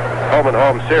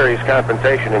home-and-home series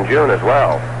confrontation in June as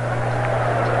well.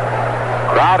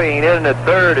 Crowding in at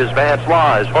third is Vance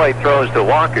Law as Hoyt throws to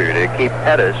Walker to keep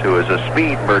Pettis, who is a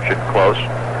speed merchant, close.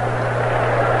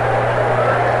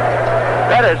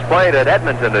 Pettis played at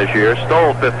Edmonton this year,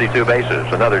 stole 52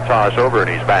 bases. Another toss over, and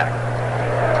he's back.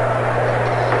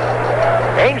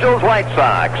 Angels White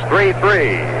Sox,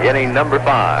 3-3, inning number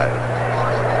 5.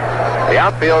 The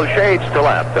outfield shades to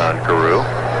left on Carew.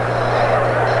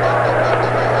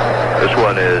 This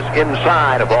one is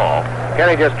inside a ball.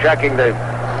 Kenny, just checking the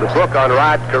book on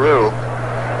Rod Carew.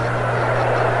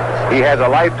 He has a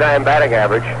lifetime batting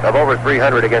average of over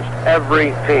 300 against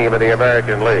every team in the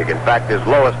American League. In fact, his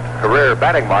lowest career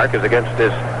batting mark is against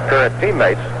his current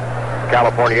teammates,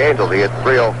 California Angels. He hit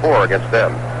 304 against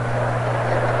them.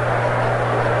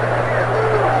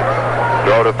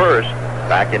 Throw to first.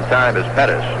 Back in time is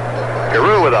Pettis.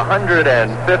 Carew with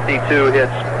 152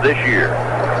 hits this year.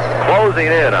 Closing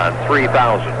in on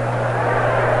 3,000.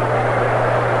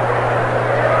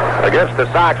 Against the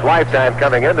Sox lifetime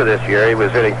coming into this year, he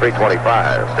was hitting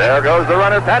 325. There goes the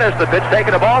runner, Pettis. The pitch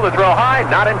taking a ball to throw high,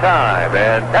 not in time.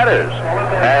 And Pettis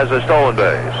has a stolen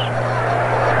base.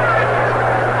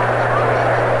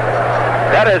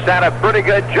 Pettis had a pretty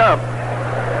good jump.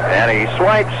 And he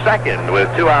swipes second with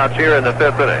 2 outs here in the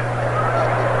 5th inning.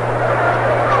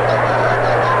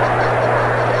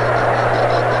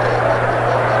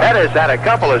 Pettis had a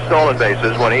couple of stolen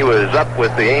bases when he was up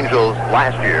with the Angels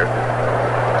last year.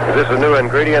 Is this a new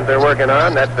ingredient they're working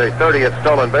on? That's the 30th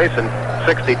stolen base in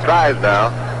 60 tries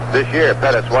now. This year,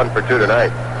 Pettis 1 for 2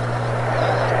 tonight.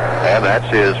 And that's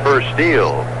his first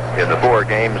steal in the 4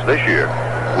 games this year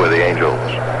with the Angels.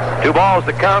 2 balls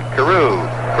to count. Carew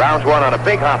grounds one on a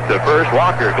big hop to first.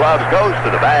 Walker gloves, goes to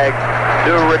the bag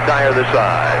to retire the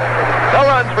side. No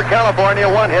runs for California.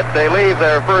 1 hit. They leave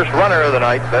their first runner of the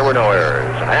night. There were no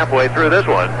errors. And halfway through this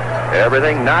one,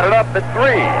 everything knotted up at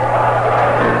 3.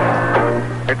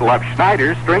 Love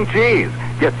Schneider's string cheese.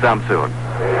 Get some soon.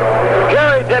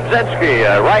 Gary Debzinski,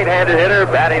 a right-handed hitter,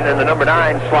 batting in the number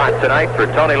 9 slot tonight for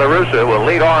Tony La Russa, will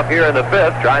lead off here in the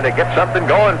 5th, trying to get something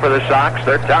going for the Sox.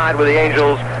 They're tied with the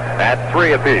Angels at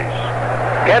 3 apiece.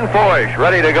 Ken Forsch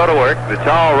ready to go to work. The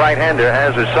tall right-hander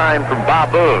has a sign from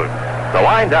Bob Boone. The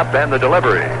wind-up and the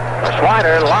delivery. A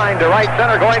slider lined to right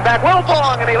center, going back.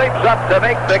 Wilfong, and he leaps up to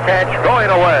make the catch, going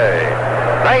away.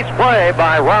 Nice play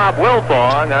by Rob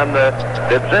Wilfong on the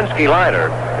Debzinski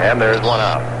liner, and there's 1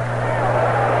 out.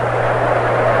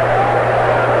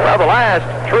 Well, the last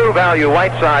True Value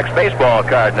White Sox baseball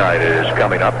card night is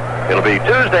coming up. It'll be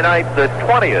Tuesday night, the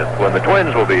 20th, when the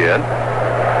Twins will be in.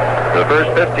 The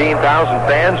first 15,000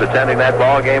 fans attending that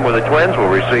ball game with the Twins will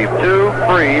receive 2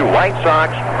 free White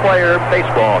Sox player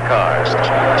baseball cards.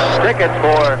 Tickets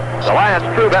for the last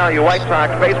True Value White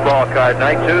Sox baseball card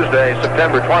night, Tuesday,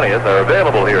 September 20th, are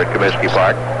available here at Comiskey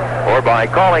Park, or by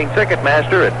calling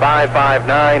Ticketmaster at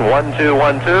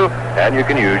 559-1212, and you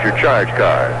can use your charge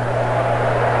card.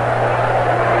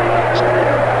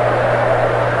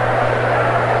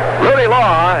 Rudy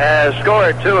Law has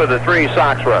scored 2 of the 3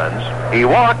 Sox runs. He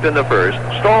walked in the first,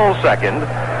 stole second,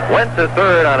 went to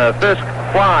third on a Fisk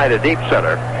fly to deep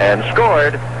center, and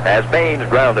scored as Baines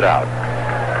grounded out.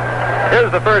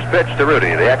 Here's the first pitch to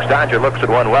Rudy. The ex-Dodger looks at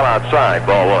one well outside,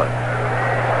 ball 1.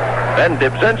 Then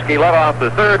Debzinski led off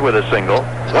the third with a single,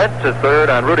 went to third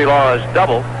on Rudy Law's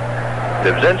double.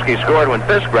 Debzinski scored when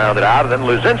Fisk grounded out, and then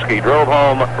Luzinski drove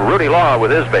home Rudy Law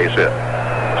with his base hit.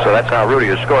 So that's how Rudy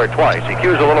has scored twice. He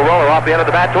cues a little roller off the end of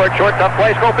the bat toward short, tough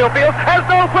play. Schofield Field has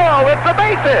no throw. It's a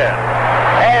base hit.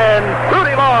 And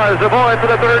Rudy Law is aboard for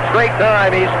the third straight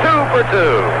time. He's 2 for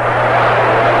 2.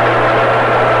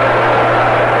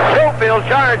 Schofield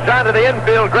charged onto the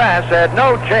infield grass, had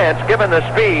no chance given the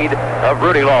speed of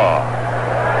Rudy Law.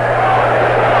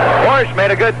 Porsche made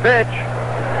a good pitch.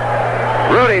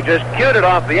 Rudy just cued it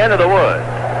off the end of the wood.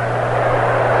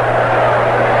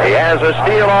 He has a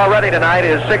steal already tonight,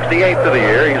 his 68th of the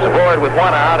year. He's aboard with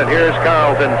 1 out, and here's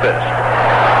Carlton Fisk.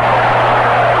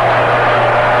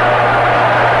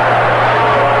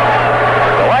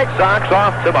 The White Sox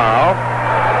off tomorrow,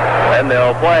 and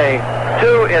they'll play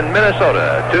 2 in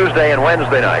Minnesota, Tuesday and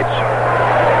Wednesday nights.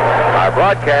 Our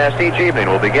broadcast each evening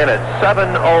will begin at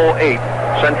 7:08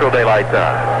 Central Daylight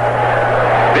Time.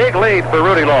 Big lead for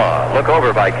Rudy Law. Look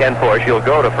over by Ken Porsche. He'll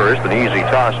go to first. An easy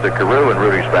toss to Carew, and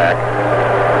Rudy's back.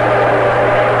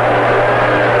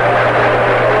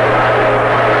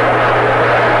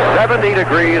 70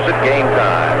 degrees at game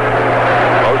time.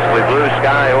 Mostly blue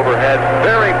sky overhead.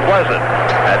 Very pleasant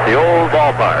at the old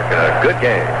ballpark. A good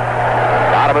game.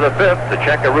 Bottom of the 5th, the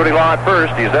check of Rudy Law at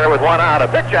first. He's there with 1 out, a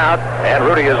pitch out, and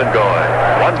Rudy isn't going.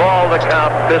 1 ball to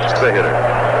count. Fisk the hitter.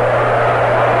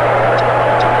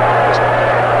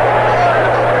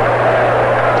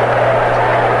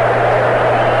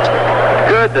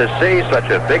 Good to see such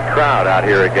a big crowd out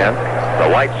here again. The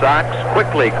White Sox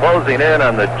quickly closing in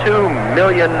on the 2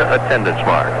 million attendance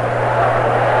mark.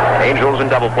 Angels in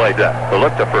double play depth. The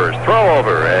look to first. Throw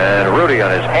over, and Rudy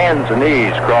on his hands and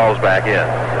knees crawls back in.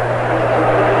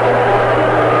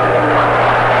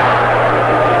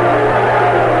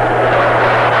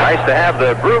 Nice to have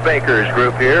the Brewbakers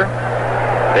group here.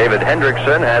 David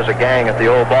Hendrickson has a gang at the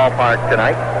old ballpark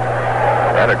tonight.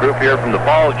 And a group here from the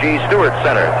Paul G. Stewart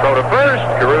Center. Throw to first.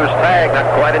 Carew's tag, not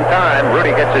quite in time. Rudy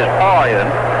gets his paw in.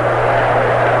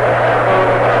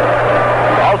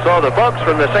 Also, the folks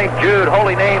from the St. Jude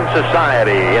Holy Name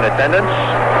Society in attendance.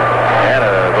 And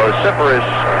a vociferous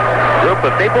group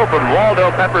of people from Waldo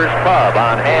Pepper's Pub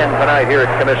on hand tonight here at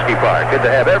Comiskey Park. Good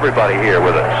to have everybody here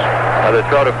with us. Another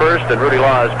throw to first, and Rudy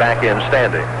Law is back in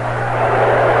standing.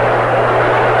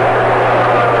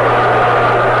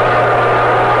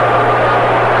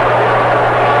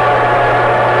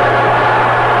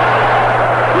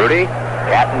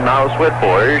 Cat and mouse with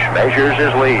Porsche, measures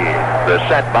his lead. The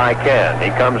set by Ken.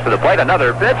 He comes to the plate,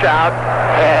 another pitch out,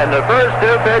 and the first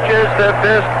 2 pitches to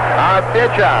Fisk are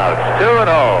pitch outs, 2-0.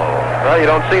 Well, you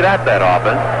don't see that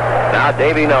often. Now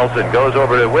Davey Nelson goes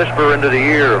over to whisper into the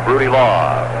ear of Rudy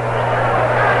Law.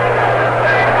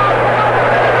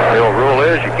 The old rule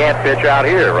is you can't pitch out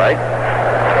here, right?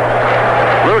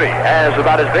 Rudy has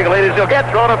about as big a lead as he'll get,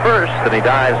 thrown to first, and he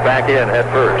dives back in head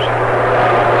first.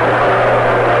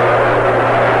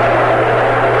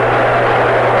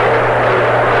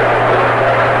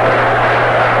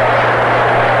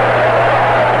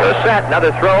 Set, another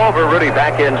throw over. Rudy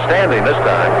back in standing this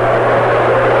time.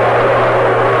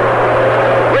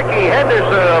 Ricky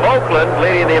Henderson of Oakland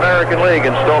leading the American League in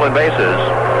stolen bases.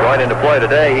 Going into play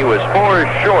today, he was 4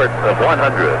 short of 100.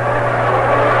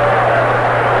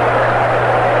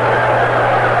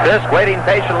 Fisk waiting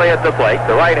patiently at the plate.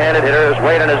 The right-handed hitter is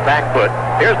waiting on his back foot.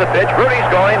 Here's the pitch. Rudy's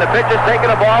going. The pitch is taking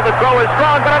a ball. The throw is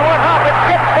strong, but on 1 hop, it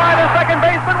skips by the second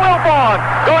baseman, Wilfong.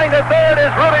 Going to third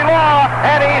is Rudy Law,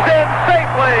 and he's in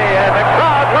safely, and the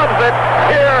crowd loves it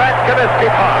here at Comiskey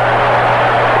Park.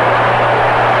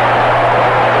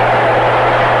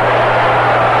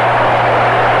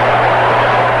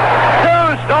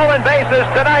 Stolen bases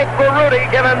tonight for Rudy.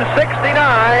 Give him 69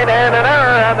 and an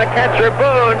error on the catcher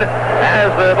Boone as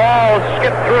the ball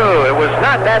skipped through. It was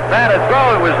not that bad a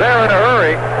throw. It was there in a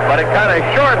hurry, but it kind of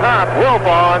short hopped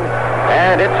Wilfong,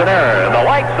 and it's an error. And the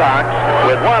White Sox,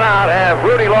 with 1 out, have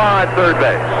Rudy Law at third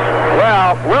base.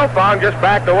 Well, Wilfong just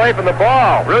backed away from the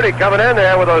ball. Rudy coming in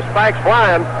there with those spikes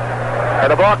flying,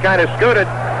 and the ball kind of scooted.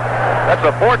 That's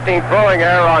the 14th throwing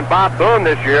error on Bob Boone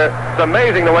this year. It's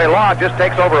amazing the way Law just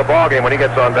takes over a ball game when he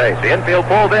gets on base. The infield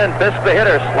pulled in, Fisk the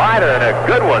hitter, slider, and a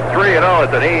good one. 3-0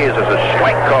 at the knees is a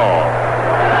strike call.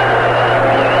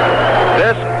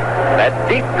 Fisk, that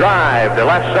deep drive to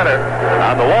left center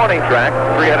on the warning track,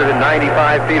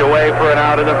 395 feet away for an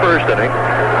out in the first inning.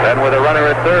 Then with a runner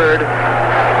at third,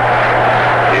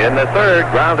 in the third,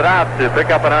 grounded out to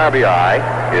pick up an RBI,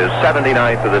 his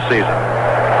 79th of the season.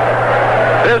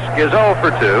 Fisk is 0 for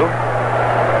 2,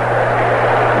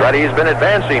 but he's been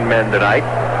advancing men tonight,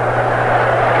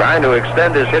 trying to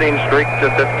extend his hitting streak to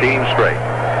 15 straight.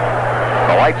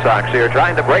 The White Sox here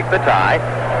trying to break the tie.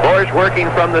 Porsche working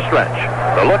from the stretch.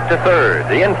 The look to third.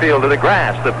 The infield to the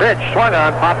grass. The pitch swung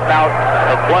on, popped out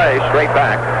of play, straight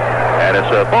back. And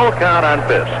it's a full count on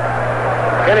Fisk.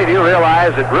 Kenny, do you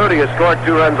realize that Rudy has scored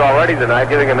 2 runs already tonight,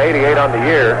 giving him 88 on the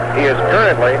year? He is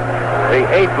currently the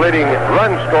 8th leading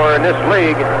run scorer in this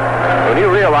league. When you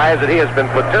realize that he has been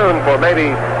platooned for maybe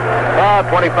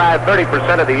 25,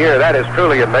 30% of the year, that is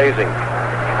truly amazing.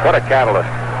 What a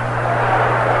catalyst.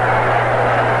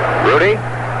 Rudy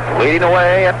leading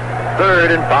away at third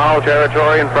in foul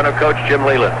territory in front of Coach Jim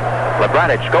Leland.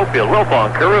 Lebranich, Schofield, Wilfong,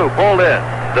 Carew pulled in.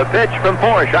 The pitch from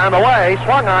Porsche on the way,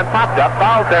 swung on, popped up,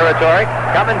 foul territory.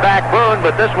 Coming back Boone,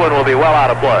 but this one will be well out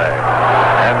of play.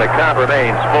 And the count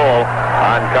remains full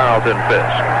on Carlton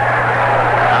Fisk.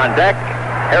 On deck,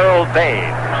 Harold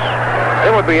Baines.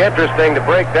 It would be interesting to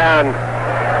break down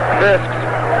Fisk's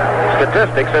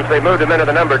statistics since they moved him into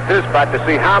the number 2 spot to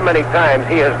see how many times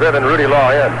he has driven Rudy Law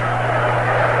in.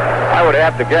 I would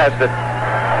have to guess that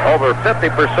over 50%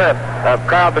 of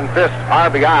Carlton Fisk's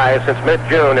RBI since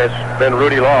mid-June has been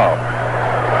Rudy Law.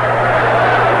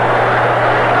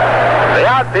 The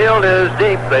outfield is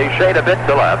deep. They shade a bit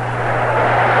to left.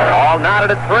 All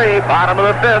knotted at 3, bottom of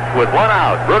the 5th with 1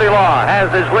 out. Rudy Law has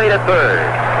his lead at third.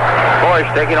 Porsche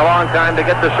taking a long time to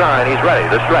get the sign. He's ready.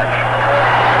 The stretch.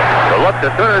 The look to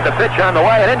third. The pitch on the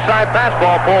way. An inside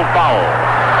fastball pulled foul.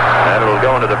 And it'll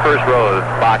go into the first row of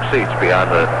box seats beyond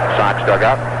the Sox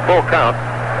dugout. Full count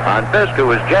on Fisk, who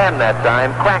was jammed that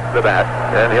time, cracked the bat,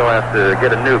 and he'll have to get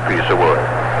a new piece of wood.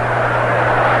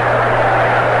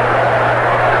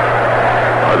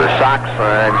 The Sox,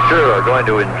 I'm sure, are going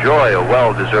to enjoy a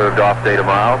well-deserved off day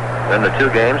tomorrow. Then the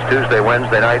 2 games, Tuesday,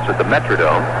 Wednesday nights at the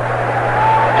Metrodome.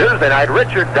 Tuesday night,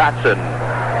 Richard Dotson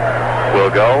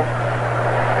will go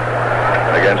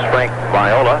against Frank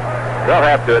Viola. They'll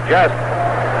have to adjust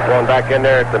going back in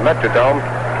there at the Metrodome,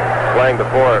 playing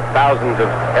before thousands of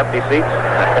empty seats.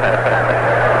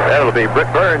 That'll be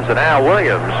Britt Burns and Al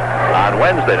Williams on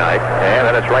Wednesday night. And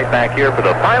then it's right back here for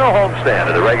the final homestand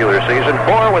of the regular season.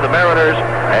 4 with the Mariners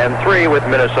and 3 with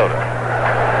Minnesota.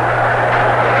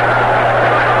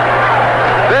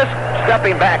 Fisk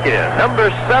stepping back in,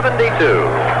 number 72.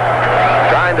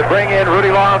 Trying to bring in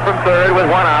Rudy Law from third with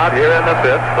 1 out here in the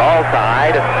 5th. All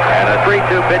tied. And a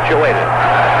 3-2 pitch awaited.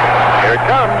 Here it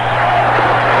comes.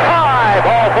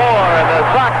 Ball 4, and the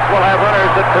Sox will have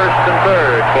runners at first and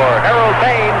third for Harold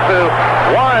Baines, who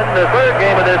won the 3rd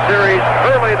game of this series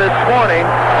early this morning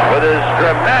with his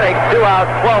dramatic 2-out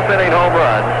 12th inning home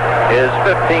run, his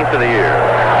 15th of the year.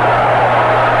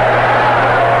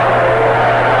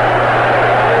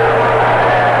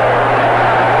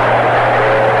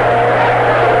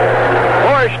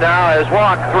 Porsche now has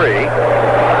walked 3.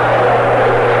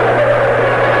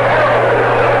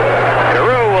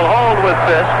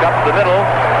 Fisk up the middle.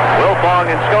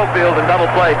 Wilfong and Schofield in double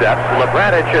play depth.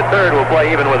 Lebranich at third will play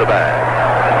even with a bag.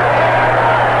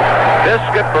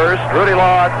 Fisk at first. Rudy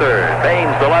Law at third.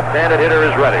 Baines, the left-handed hitter,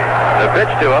 is ready. The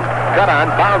pitch to him. Cut on.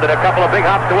 Pounded a couple of big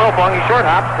hops to Wilfong. He short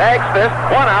hops. Tags Fisk.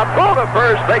 1 out. Pull to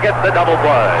first. They get the double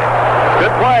play.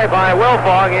 Good play by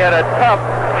Wilfong. He had a tough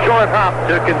short hop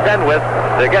to contend with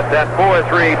to get that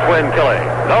 4-3 twin killing.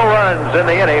 No runs in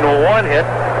the inning. 1 hit.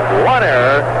 1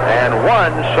 error, and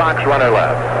 1 Sox runner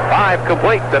left. 5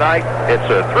 complete tonight. It's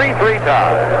a 3-3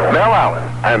 tie. Mel Allen,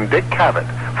 I'm Dick Cavett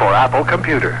for Apple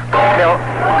Computer. Mel,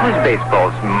 who's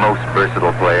baseball's most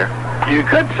versatile player? You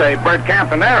could say Bert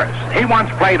Campaneris. He once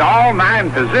played all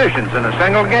 9 positions in a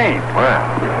single game.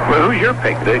 Well, who's your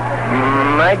pick, Dick?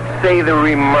 I'd say the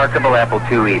remarkable Apple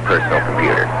IIe personal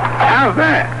computer. How's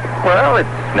that? Well, it's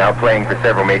now playing for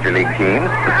several major league teams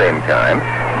at the same time,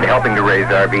 helping to raise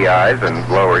RBIs and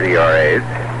lower ERAs.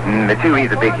 The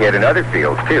IIe's a big hit in other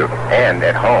fields, too, and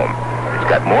at home. It's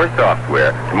got more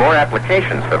software, more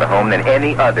applications for the home than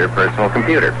any other personal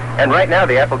computer. And right now,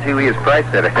 the Apple IIe is priced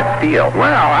at a steal.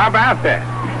 Well, how about that?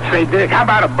 Say, Dick, how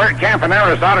about a Bert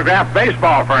Campaneris autographed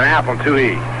baseball for an Apple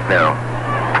IIe? No.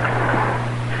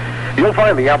 You'll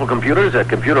find the Apple computers at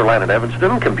Computerland in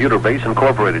Evanston, Computer Base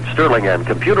Incorporated, Sterling, and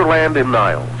Computerland in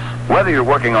Niles. Whether you're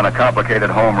working on a complicated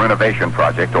home renovation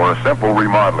project or a simple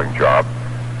remodeling job,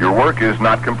 your work is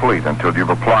not complete until you've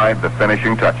applied the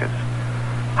finishing touches.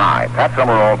 Hi, Pat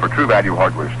Summerall for True Value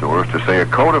Hardware Stores to say a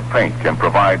coat of paint can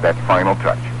provide that final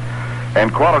touch.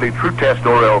 And quality True Test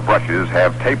Orel brushes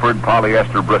have tapered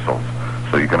polyester bristles,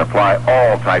 so you can apply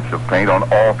all types of paint on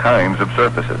all kinds of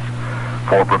surfaces.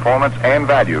 For performance and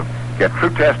value, get True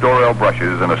Test Orel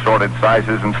brushes in assorted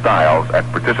sizes and styles at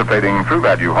participating True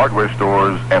Value hardware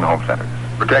stores and home centers.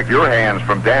 Protect your hands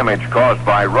from damage caused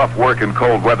by rough work in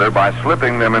cold weather by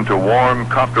slipping them into warm,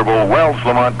 comfortable Wells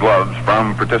Lamont gloves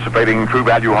from participating True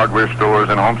Value hardware stores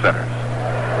and home centers.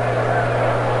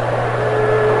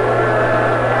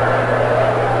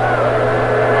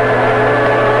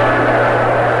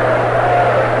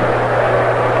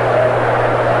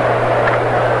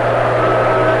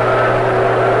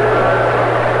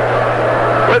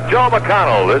 Joe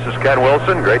McConnell. This is Ken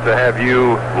Wilson. Great to have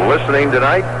you listening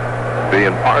tonight,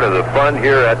 being part of the fun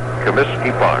here at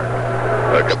Comiskey Park.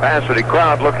 A capacity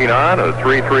crowd looking on, a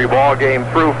 3-3 ball game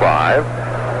through 5.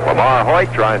 Lamar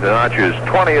Hoyt trying to notch his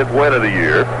 20th win of the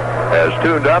year. Has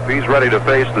tuned up. He's ready to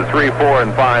face the 3, 4,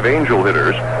 and 5 Angel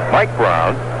hitters, Mike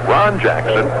Brown, Ron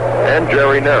Jackson, and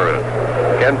Jerry Nera.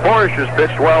 Ken Porsche has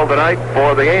pitched well tonight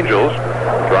for the Angels,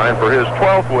 trying for his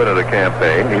 12th win of the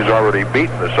campaign. He's already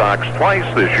beaten the Sox twice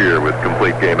this year with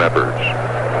complete game efforts.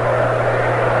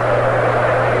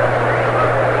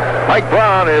 Mike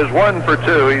Brown is 1 for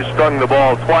 2. He stung the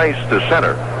ball twice to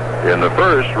center. In the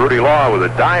first, Rudy Law with a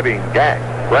diving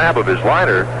grab of his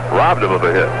liner robbed him of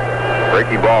a hit.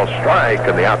 Breaking ball strike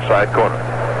in the outside corner.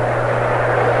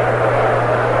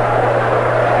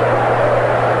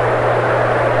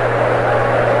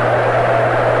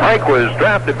 Mike was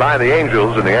drafted by the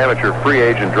Angels in the amateur free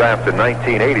agent draft in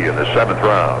 1980 in the 7th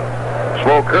round.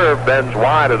 Slow curve bends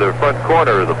wide of the front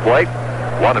corner of the plate,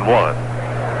 1-1.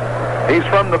 He's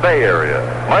from the Bay Area.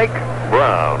 Mike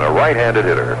Brown, a right-handed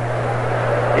hitter.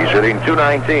 He's hitting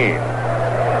 .219.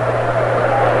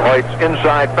 Hoyt's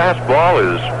inside fastball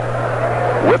is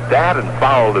whipped at and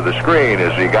fouled to the screen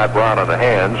as he got Brown on the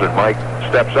hands, and Mike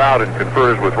steps out and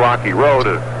confers with Rocky Rowe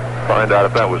to find out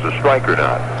if that was a strike or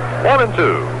not.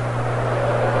 1-2.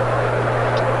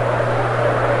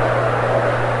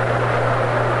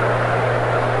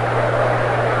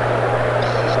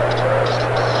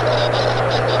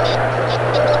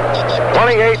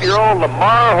 Year-old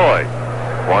Lamar Hoyt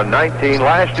won 19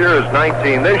 last year, is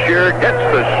 19 this year, gets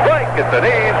the strike at the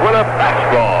knees with a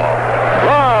fastball.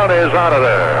 Brown is out of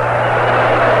there.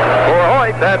 For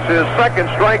Hoyt, that's his second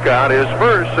strikeout, his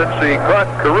first since he caught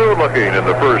Carew looking in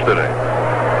the first inning.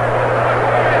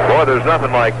 Boy, there's nothing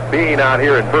like being out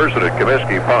here in person at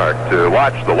Comiskey Park to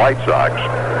watch the White Sox.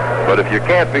 But if you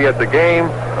can't be at the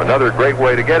game, another great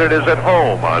way to get it is at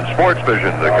home on Sports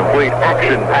Vision, the complete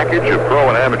action package of pro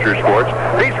and amateur sports,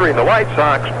 featuring the White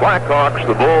Sox, Blackhawks,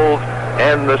 the Bulls,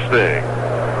 and the Sting.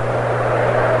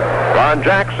 Ron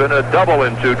Jackson, a double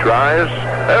in 2 tries.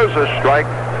 There's a strike,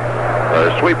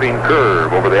 a sweeping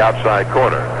curve over the outside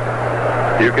corner.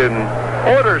 You can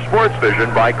order Sports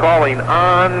Vision by calling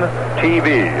on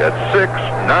TV at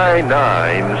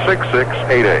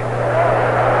 699-6688.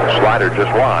 Slider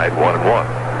just wide, 1-1.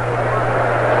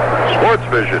 Sports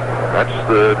Vision, that's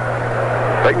the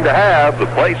thing to have, the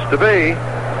place to be.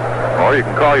 Or you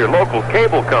can call your local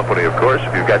cable company, of course,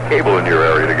 if you've got cable in your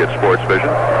area to get Sports Vision.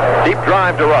 Deep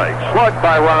drive to right, slugged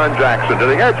by Ron Jackson to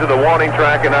the edge of the warning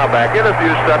track, and now back in a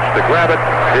few steps to grab it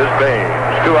is Baines.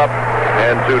 2 up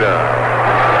and 2 down.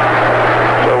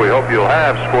 So we hope you'll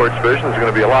have Sports Vision. There's going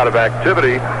to be a lot of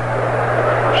activity,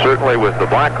 certainly with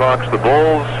the Blackhawks, the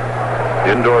Bulls,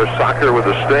 indoor soccer with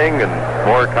the Sting, and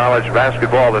more college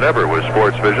basketball than ever with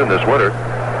Sports Vision this winter.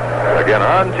 Again,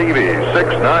 on TV,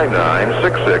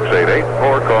 699-6688,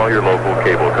 or call your local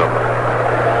cable company.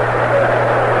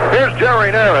 Here's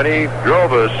Jerry Nera. He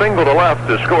drove a single to left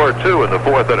to score 2 in the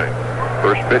 4th inning.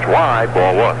 First pitch wide,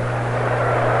 ball 1.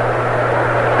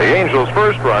 The Angels'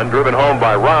 first run driven home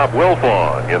by Rob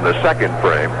Wilfong in the 2nd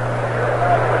frame,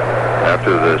 after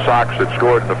the Sox had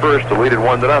scored in the first to lead it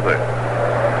 1-0.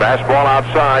 Fastball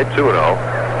outside, 2-0.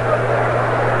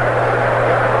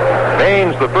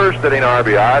 Baines, the first inning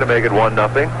RBI to make it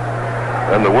 1-0.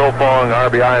 And the Wilfong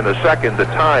RBI in the second to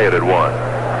tie it at 1.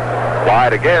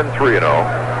 Wide again, 3-0.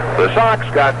 The Sox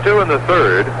got 2 in the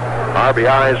 3rd.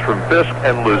 RBIs from Fisk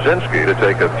and Luzinski to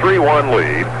take a 3-1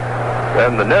 lead.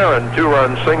 And the Naran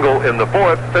 2-run single in the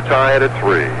 4th to tie it at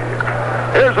 3.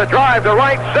 Here's a drive to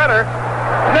right center.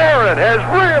 Naran has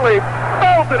really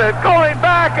belted it, going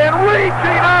back and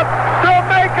reaching up to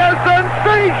make a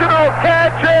sensational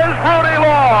catch is Rudy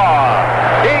Law.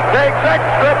 He takes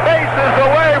extra bases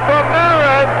away from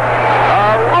Naran.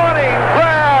 A running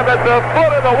grab at the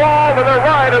foot of the wall to the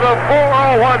right of the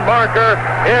 401 marker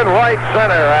in right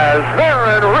center as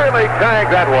Naran really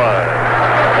tagged that one.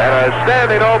 And a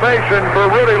standing ovation for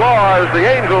Rudy Law as the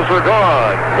Angels are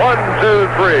gone. 1, 2,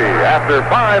 3. After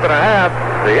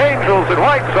 5.5, the Angels and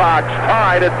White Sox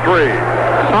tied at 3.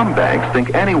 Some banks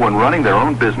think anyone running their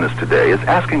own business today is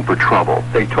asking for trouble.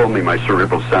 They told me my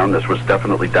cerebral soundness was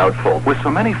definitely doubtful. With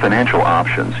so many financial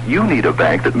options, you need a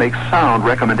bank that makes sound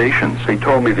recommendations. They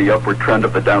told me the upward trend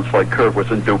of the downslide curve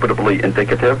was indubitably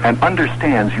indicative and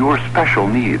understands your special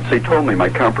needs. They told me my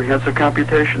comprehensive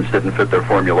computations didn't fit their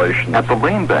formulations. At the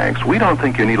Lane Banks, we don't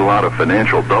think you need a lot of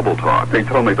financial double talk. They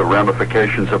told me the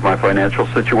ramifications of my financial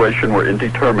situation were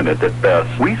indeterminate at best.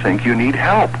 We think you need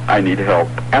help. I need help.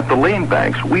 At the Lane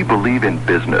Banks, we believe in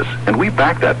business, and we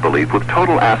back that belief with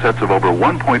total assets of over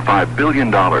 $1.5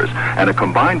 billion and a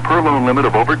combined per loan limit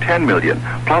of over $10 million,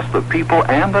 plus the people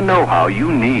and the know-how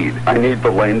you need. I need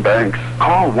the Lane banks.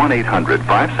 Call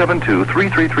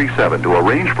 1-800-572-3337 to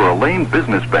arrange for a Lane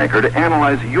business banker to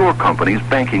analyze your company's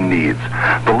banking needs.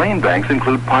 The Lane banks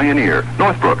include Pioneer,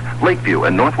 Northbrook, Lakeview,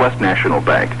 and Northwest National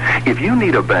Bank. If you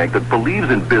need a bank that believes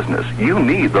in business, you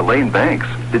need the Lane banks.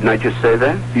 Didn't I just say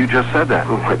that? You just said that.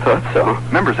 Oh, I thought so.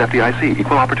 Members FDIC,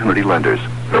 Equal Opportunity Lenders.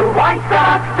 The White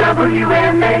Sox,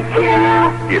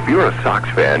 WMAQ. If you're a Sox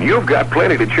fan, you've got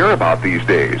plenty to cheer about these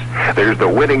days. There's the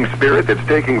winning spirit that's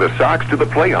taking the Sox to the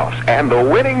playoffs and the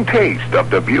winning taste of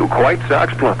Dubuque White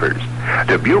Sox Plumpers.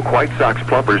 Dubuque White Sox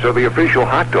Plumpers are the official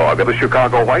hot dog of the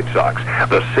Chicago White Sox,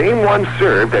 the same one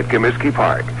served at Comiskey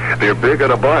Park. They're big on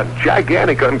a bun,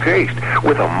 gigantic on taste,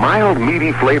 with a mild,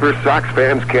 meaty flavor Sox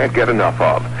fans can't get enough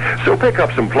of. So pick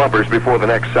up some Plumpers before the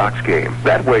next Sox game.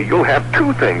 That way you'll have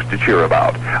two things to cheer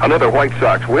about: another White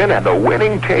Sox win and the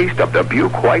winning taste of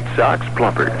Dubuque White Sox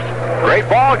Plumpers. Great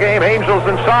ball game. Angels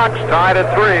and Sox tied at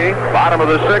 3. Bottom of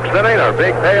the 6th inning, our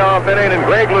big payoff inning, and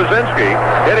Greg Luzinski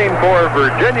hitting for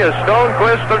Virginia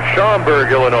Stonequist of Schaumburg,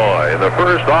 Illinois, in the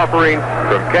first offering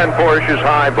from Ken Porsche's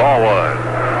high ball one.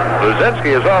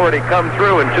 Luzinski has already come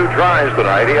through in 2 tries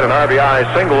tonight. He had an RBI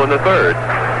single in the 3rd.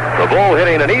 The Bull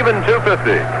hitting an even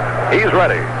 250. He's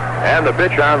ready, and the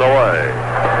pitch on the way.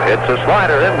 It's a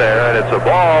slider in there, and it's a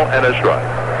ball and a strike.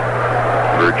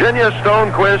 Virginia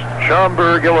Stonequist,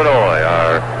 Schaumburg, Illinois,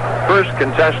 our first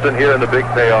contestant here in the big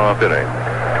payoff inning.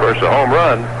 Of course, a home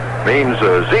run means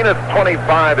a Zenith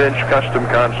 25-inch custom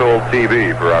console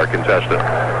TV for our contestant.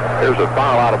 There's a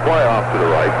foul out of play off to the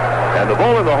right, and the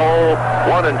Bull in the hole,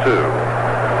 1 and 2.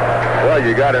 Well,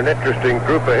 you got an interesting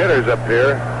group of hitters up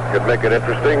here. Could make it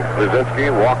interesting.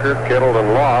 Luzinski, Walker, Kittle,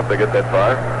 and Law if they get that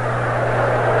far.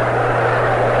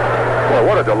 Well,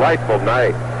 what a delightful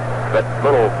night. That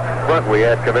little front we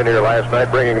had come in here last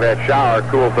night, bringing that shower,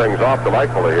 cool things off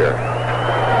delightfully here.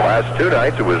 Last 2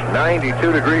 nights, it was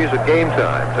 92 degrees at game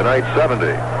time. Tonight,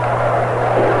 70.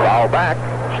 Foul back,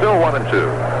 still 1 and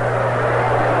 2.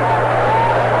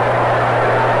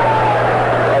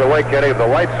 By the way, Kenny, the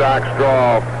White Sox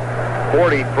draw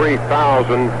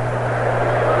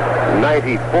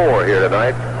 43,094 here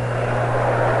tonight.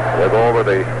 They'll go over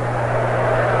the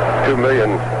 2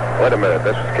 million. Wait a minute,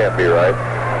 this can't be right.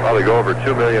 Probably go over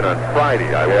 2 million on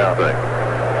Friday, I would think,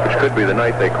 which could be the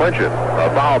night they clinch it. A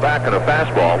foul back and a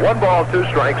fastball. 1 ball, 2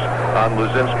 strikes on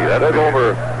Luzinski. That'll go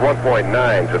over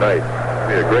 1.9 tonight.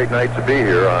 Be a great night to be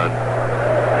here on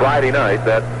Friday night.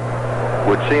 That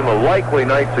would seem a likely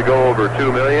night to go over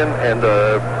 2 million and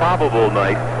a probable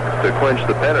night to clinch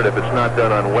the pennant if it's not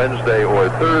done on Wednesday or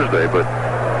Thursday. But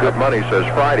good money says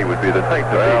Friday would be the night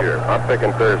to be here. I'm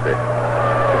picking Thursday.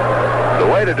 The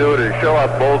way to do it is show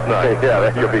up both nights. Yeah,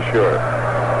 that you'll be sure.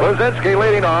 Luzinski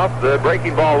leading off. The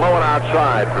breaking ball low and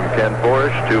outside from Ken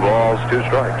Porsche. 2 balls, 2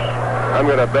 strikes. I'm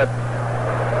going to bet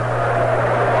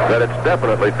that it's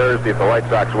definitely Thursday if the White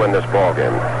Sox win this ball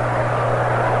game.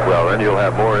 Well, then you'll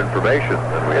have more information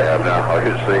than we have now, you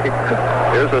see.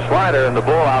 Here's a slider, and the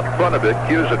Bull out front of it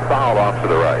cues it foul off to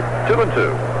the right. 2 and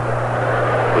 2.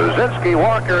 Luzinski,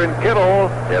 Walker, and Kittle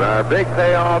in our big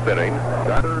payoff inning.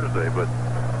 Not Thursday, but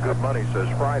good money says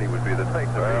Friday would be the night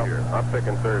to be here. I'm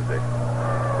picking Thursday.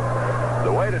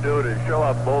 The way to do it is show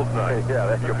up both nights. Yeah,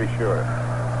 that you'll be sure.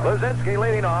 Luzinski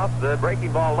leading off. The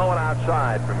breaking ball low and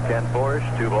outside from Ken Porsche.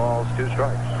 2 balls, 2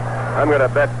 strikes. I'm going to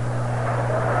bet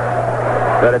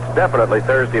that it's definitely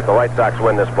Thursday if the White Sox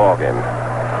win this ball game.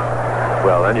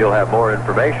 Well, then you'll have more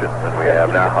information than we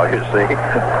have now, you see.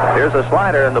 Here's a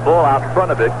slider, and the Bull out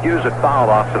front of it cues it foul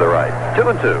off to the right. 2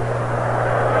 and 2.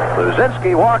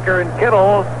 Luzinski, Walker, and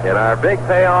Kittle in our big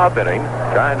payoff inning,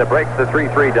 trying to break the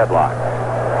 3-3 deadlock.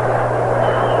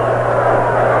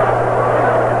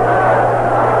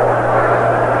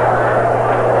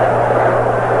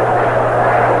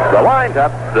 The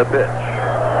windup, the pitch.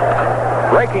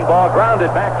 Breaking ball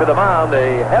grounded back to the mound.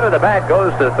 The head of the bat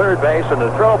goes to third base, and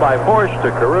the throw by Porsche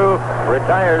to Carew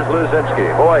retires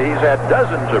Luzinski. Boy, he's had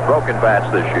dozens of broken bats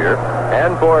this year.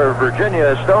 And for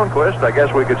Virginia Stonequist, I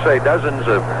guess we could say dozens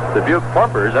of Dubuque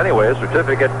Plumpers. Anyway, a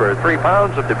certificate for 3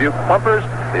 pounds of Dubuque Plumpers,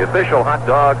 the official hot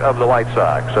dog of the White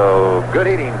Sox. So good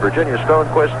eating, Virginia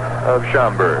Stonequist of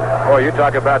Schaumburg. Boy, you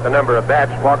talk about the number of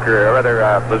bats Walker, or rather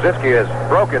Luzinski has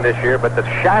broken this year, but the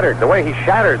way he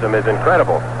shatters them is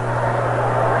incredible.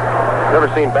 Never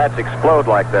seen bats explode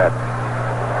like that.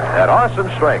 That awesome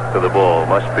strength of the Bull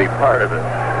must be part of it.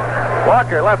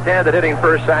 Walker, left-handed, hitting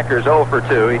first. Sackers 0 for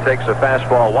 2. He takes a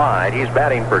fastball wide. He's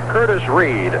batting for Curtis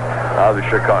Reed of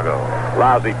Chicago.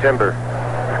 Lousy timber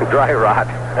dry rot.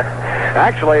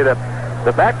 Actually, the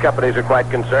bat companies are quite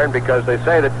concerned because they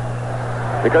say that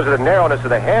because of the narrowness of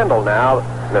the handle now,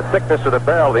 the thickness of the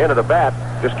barrel, the end of the bat,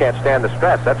 just can't stand the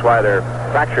stress. That's why they're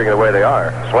fracturing the way they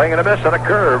are. Swing and a miss on a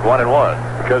curve,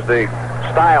 1-1. Because the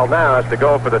style now is to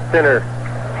go for the thinner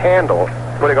handle,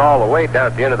 putting all the weight down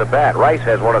at the end of the bat. Rice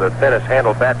has one of the thinnest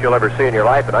handled bats you'll ever see in your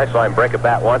life, and I saw him break a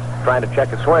bat once trying to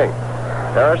check a swing.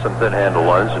 There are some thin-handled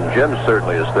ones, and Jim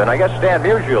certainly is thin. I guess Stan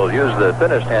Musial used the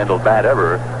thinnest-handled bat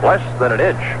ever, less than an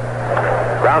inch.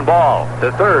 Ground ball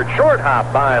to third. Short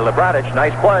hop by Lebranich.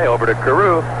 Nice play over to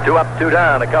Carew. 2 up, 2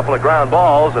 down. A couple of ground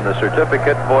balls, and the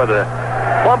certificate for the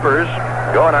Plumpers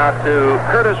going out to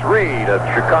Curtis Reed of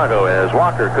Chicago as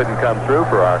Walker couldn't come through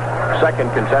for our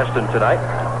second contestant tonight.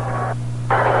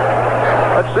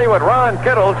 Let's see what Ron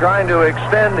Kittle, trying to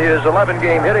extend his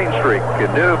 11-game hitting streak,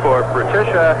 can do for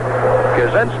Patricia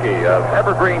Kaczynski of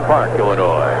Evergreen Park,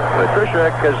 Illinois.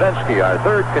 Patricia Kaczynski, our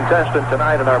third contestant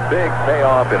tonight in our big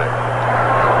payoff inning.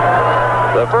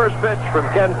 The first pitch from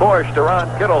Ken Porsche to Ron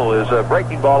Kittle is a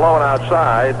breaking ball low and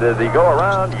outside. Did he go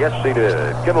around? Yes, he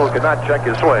did. Kittle could not check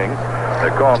his swing.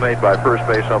 A call made by first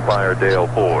base umpire Dale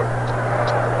Ford.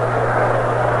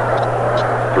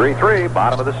 3-3,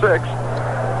 bottom of the sixth.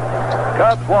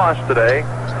 Cubs lost today,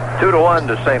 2-1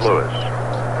 to St. Louis.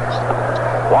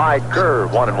 Wide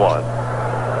curve, 1-1.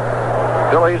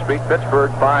 Phillies beat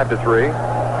Pittsburgh 5-3.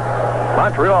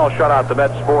 Montreal shut out the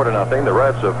Mets 4-0. The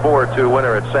Reds a 4-2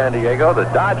 winner at San Diego. The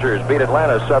Dodgers beat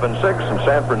Atlanta 7-6, and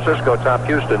San Francisco topped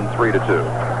Houston 3-2.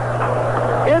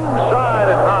 Inside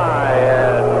and high,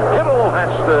 and Kittle has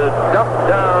to dump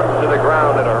down to the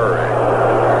ground in a hurry.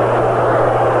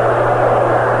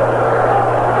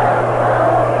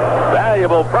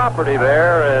 Valuable property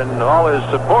there, and all his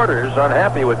supporters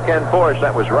unhappy with Ken Porsche.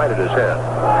 That was right at his head.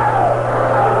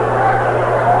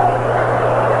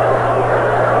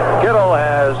 Kittle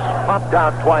has popped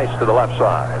out twice to the left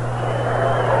side.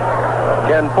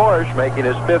 Ken Porsche making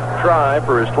his 5th try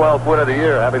for his 12th win of the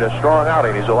year, having a strong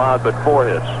outing. He's allowed but 4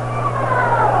 hits.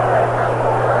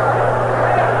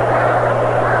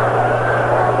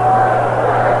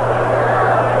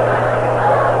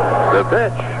 The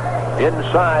pitch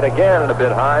inside again and a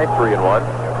bit high, 3-1.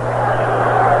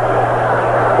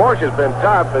 Porsche has been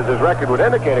tough, as his record would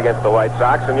indicate, against the White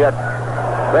Sox, and yet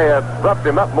they have roughed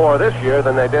him up more this year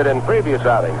than they did in previous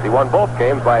outings. He won both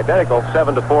games by identical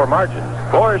 7-4 margins.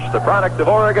 Porsche, the product of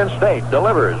Oregon State,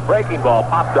 delivers. Breaking ball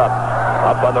popped up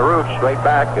on the roof, straight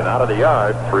back and out of the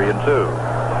yard, 3-2.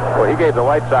 Well, he gave the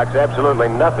White Sox absolutely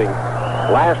nothing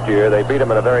last year. They beat him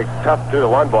in a very tough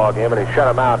 2-1 ball game, and he shut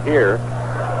him out here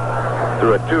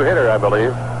through a 2-hitter, I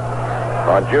believe,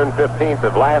 on June 15th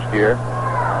of last year.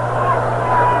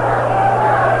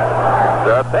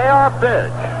 The payoff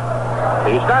pitch.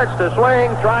 He starts to swing,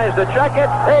 tries to check it.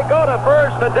 They go to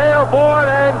first to Dale Ford,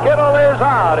 and Kittle is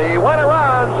out. He went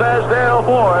around, says Dale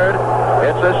Ford.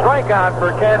 It's a strikeout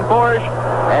for Ken Porsche,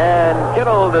 and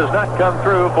Kittle does not come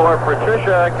through for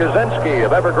Patricia Kaczynski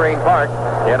of Evergreen Park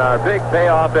in our big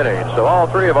payoff inning. So all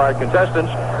 3 of our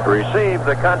contestants receive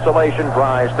the consolation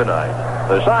prize tonight.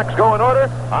 The Sox go in order.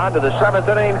 On to the 7th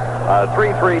inning, a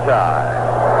 3-3 tie.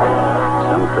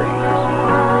 Some things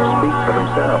speak for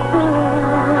themselves.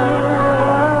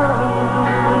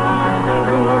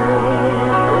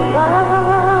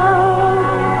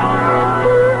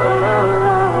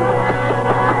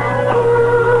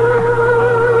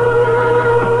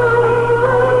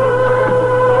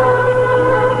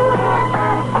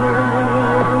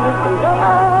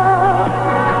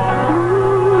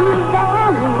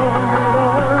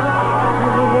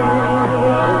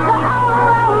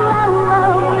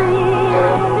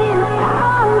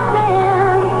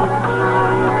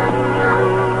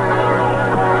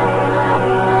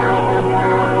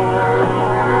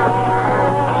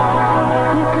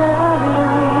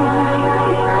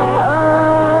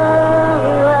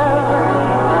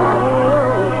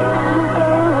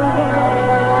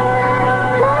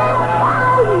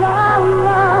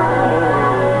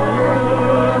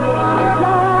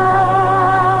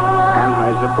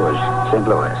 St.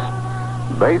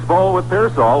 Louis. Baseball with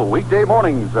Pearsall, weekday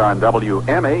mornings on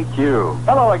WMAQ.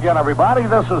 Hello again, everybody.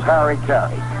 This is Harry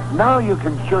Carey. Now you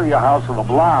can cure your house of a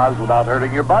blahs without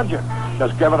hurting your budget.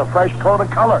 Just give it a fresh coat of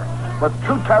color with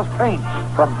True Test paints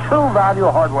from True Value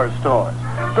Hardware stores.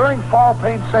 During fall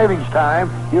paint savings time,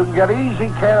 you can get Easy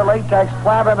Care Latex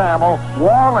Flat Enamel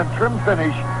Wall and Trim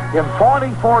Finish in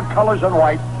 44 colors and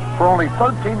white for only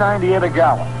 $13.98 a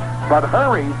gallon. But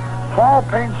hurry, Fall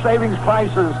paint savings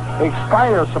prices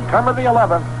expire September the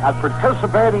 11th at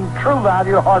participating True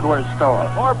Value hardware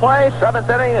stores. More play, 7th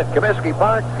inning at Comiskey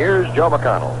Park. Here's Joe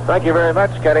McConnell. Thank you very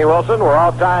much, Kenny Wilson. We're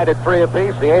all tied at 3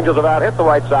 apiece. The Angels have out hit the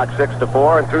White Sox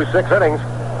 6-4, and through 6 innings,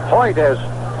 Hoyt has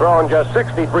thrown just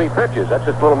 63 pitches. That's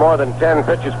just a little more than 10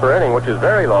 pitches per inning, which is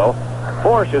very low.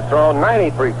 Forsch has thrown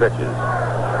 93 pitches.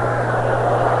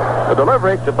 The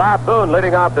delivery to Bob Boone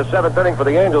leading off the 7th inning for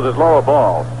the Angels is low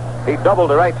ball. He doubled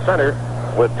to right center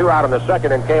with 2 out in the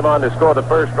 2nd and came on to score the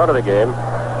first run of the game.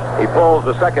 He pulls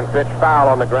the 2nd pitch foul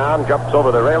on the ground, jumps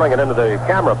over the railing and into the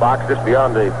camera box just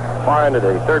beyond the far end of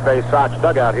the third base Sox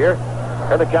dugout here.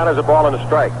 And the count is a ball and a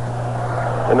strike.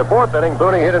 In the 4th inning,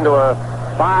 Boone hit into a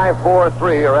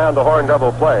 5-4-3 around the horn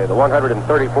double play. The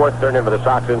 134th turned in for the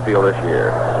Sox infield this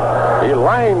year. He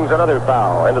lines another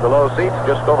foul into the low seats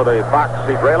just over the box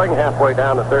seat railing, halfway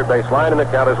down the third base line, and the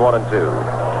count is 1-2.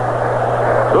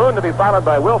 Boone to be followed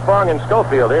by Wilfong and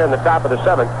Schofield here in the top of the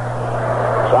 7th.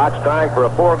 Sox trying for a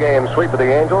 4-game sweep of the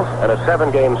Angels and a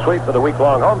 7-game sweep for the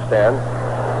week-long homestand.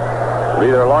 It'll be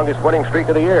their longest winning streak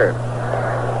of the year.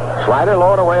 Slider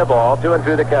low and away a ball,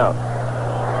 2-2 the count.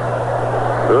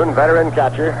 Boone, veteran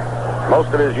catcher,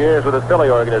 most of his years with the Philly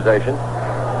organization.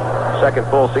 Second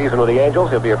full season with the Angels.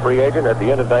 He'll be a free agent at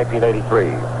the end of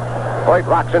 1983. Hoyt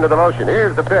rocks into the motion.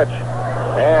 Here's the pitch.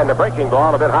 And the breaking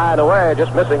ball a bit high and away,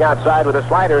 just missing outside with a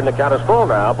slider, and the count is full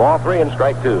now. Ball 3 and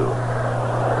strike 2.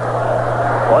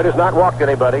 Hoyt has not walked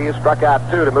anybody. He struck out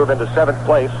 2 to move into 7th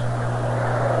place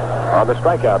on the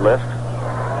strikeout list.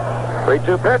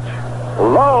 3-2 pitch.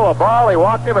 Low a ball. He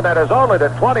walked him, and that is only the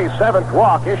 27th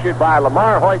walk issued by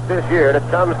Lamar Hoyt this year, and it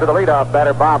comes to the leadoff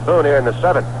batter, Bob Boone, here in the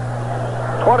 7th.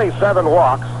 27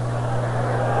 walks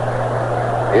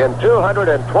in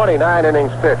 229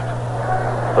 innings pitched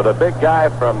for the big guy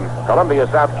from Columbia,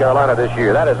 South Carolina this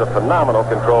year. That is a phenomenal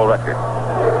control record.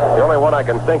 The only one I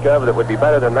can think of that would be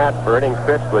better than that for innings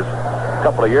pitched was a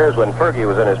couple of years when Fergie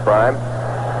was in his prime.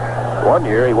 One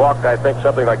year he walked, I think,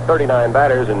 something like 39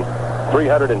 batters in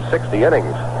 360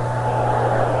 innings.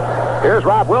 Here's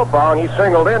Rob Wilfong. He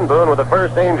singled in Boone with the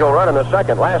first Angel run in the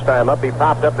 2nd. Last time up, he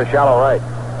popped up the shallow right.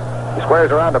 He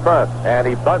squares around the bunt, and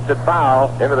he bunts it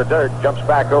foul into the dirt, jumps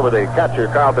back over the catcher,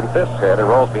 Carlton Fisk's head, and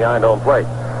rolls behind home plate.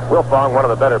 Wilfong, one of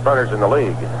the better bunters in the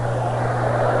league.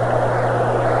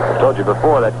 I told you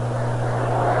before that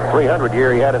 300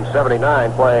 year he had in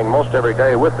 79, playing most every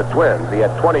day with the Twins. He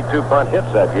had 22 bunt hits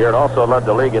that year and also led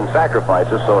the league in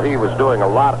sacrifices, so he was doing a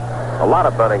lot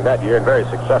of bunting that year and very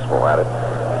successful at it.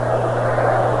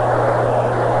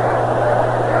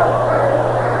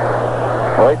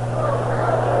 Hoyt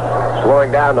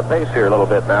slowing down the pace here a little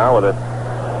bit now with a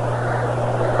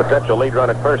potential lead run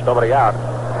at first, nobody out.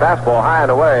 Fastball high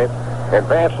and away, and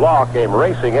Vance Law came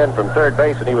racing in from third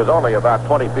base, and he was only about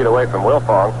 20 feet away from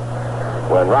Wilfong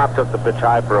when Rob took the pitch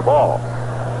high for a ball.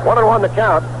 1-1 the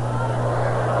count.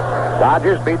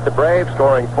 Dodgers beat the Braves,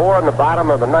 scoring 4 in the bottom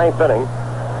of the 9th inning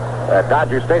at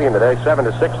Dodger Stadium today,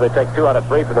 7-6. They take 2 out of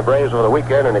 3 from the Braves over the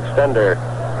weekend and extend their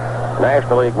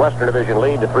National League Western Division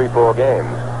lead to 3 full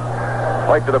games.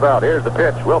 Hoyt to the belt. Here's the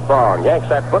pitch. Wilfong yanks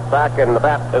that foot back in the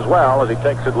bat as well as he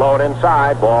takes it low and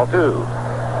inside. Ball 2.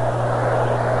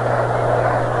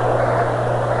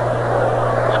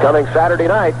 It's coming Saturday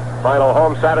night. Final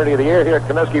home Saturday of the year here at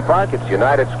Comiskey Park. It's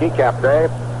United Ski Cap Day.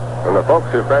 And the folks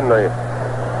who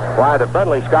fly the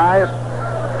friendly skies,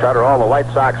 charter all the White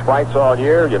Sox flights all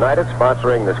year. United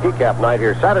sponsoring the Ski Cap night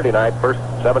here Saturday night. First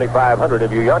 7,500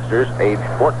 of you youngsters, age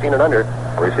 14 and under,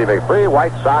 receive a free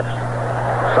White Sox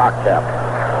sock cap.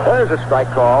 There's a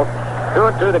strike call.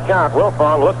 2-2 the count.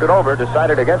 Wilfong looked it over,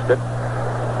 decided against it.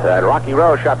 And Rocky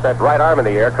Rowe shot that right arm in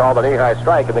the air, called a knee-high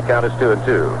strike, and the count is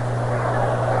 2-2.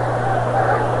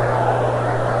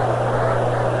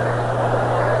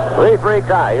 Three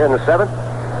tie here in the 7th.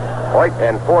 Hoyt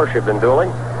and Forsch have been dueling.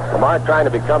 Lamar trying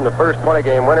to become the first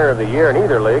 20-game winner of the year in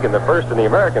either league and the first in the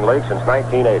American League since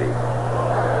 1980.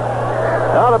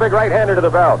 Now the big right-hander to the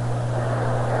belt.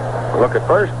 Look at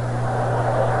first.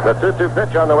 The 2-2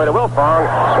 pitch on the way to Wilfong.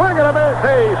 Swing and a miss.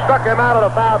 He struck him out of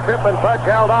the foul tip, and Fudge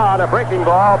held on. A breaking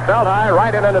ball, belt high,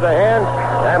 right into the hands.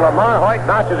 And Lamar Hoyt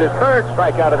notches his 3rd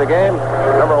strikeout of the game.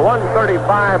 Number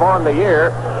 135 on the year.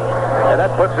 And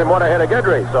that puts him one ahead of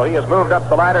Guidry. So he has moved up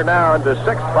the ladder now into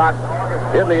 6th spot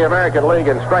in the American League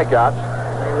in strikeouts.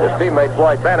 His teammate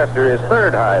Floyd Bannister is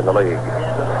 3rd high in the league.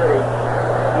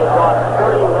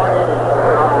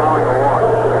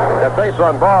 That base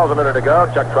on balls a minute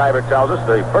ago, Chuck Schreiber tells us,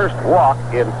 the first walk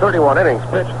in 31 innings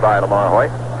pitched by Lamar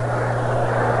Hoyt.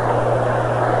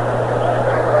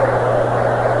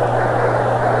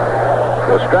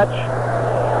 The stretch.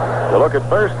 The look at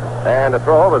first. And to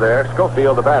throw over there,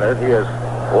 Schofield, the batter, he is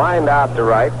lined out to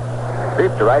right.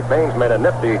 Deep to right. Baines made a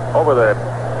nifty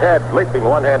over-the-head leaping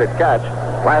one-handed catch.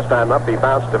 Last time up, he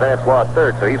bounced to Vance Law at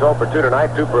third. So he's 0 for 2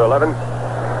 tonight, 2 for 11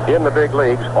 in the big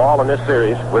leagues, all in this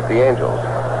series with the Angels.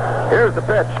 Here's the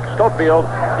pitch. Schofield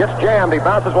gets jammed. He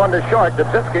bounces one to short.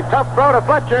 Dubzinski, tough throw to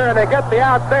Fletcher, and they get the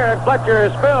out there, and Fletcher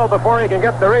is spilled before he can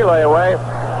get the relay away.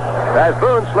 As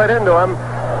Boone slid into him,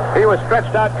 he was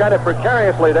stretched out kind of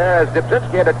precariously there as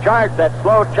Dubzinski had to charge that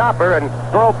slow chopper and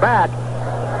throw back.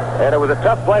 And it was a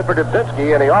tough play for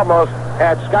Dubzinski, and he almost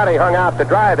had Scotty hung out to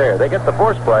dry there. They get the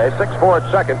force play, 6-4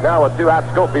 at second, now with 2 outs,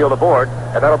 Schofield aboard,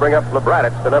 and that'll bring up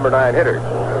Lebradich, the number 9 hitter.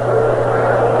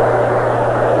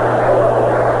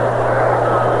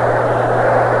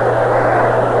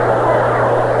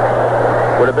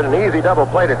 Would have been an easy double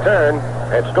play to turn,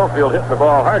 and Schofield hitting the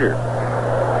ball harder.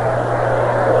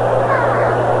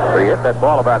 But he hit that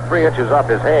ball about 3 inches off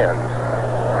his hands.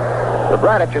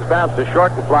 Lebradich has bounced to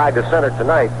short and fly to center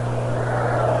tonight.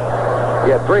 He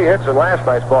had 3 hits in last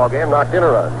night's ball game, knocked in a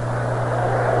run.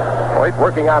 Hoyt,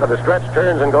 working out of the stretch,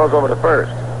 turns and goes over to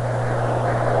first.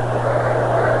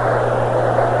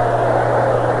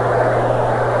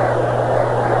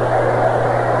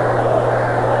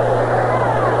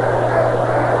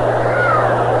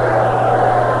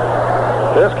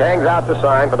 Fisk hangs out the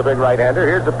sign for the big right-hander.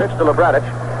 Here's the pitch to Lebradich.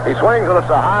 He swings, and it's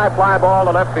a high fly ball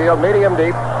to left field, medium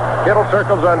deep. Kittle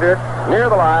circles under it, near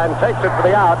the line, takes it for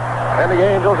the out, and the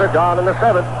Angels are gone in the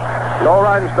 7th. No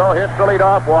runs, no hits, the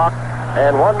leadoff walk,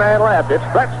 and 1 man left. It's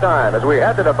stretch time as we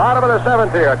head to the bottom of the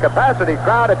 7th here. Capacity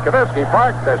crowd at Comiskey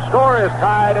Park. The score is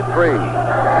tied at 3.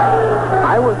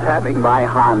 I was having my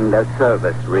Honda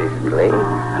serviced recently,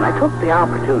 and I took the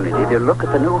opportunity to look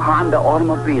at the new Honda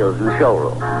automobiles in the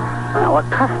showroom. Now, a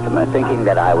customer, thinking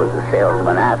that I was a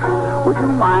salesman, asked, "Would you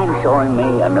mind showing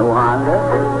me a new Honda?"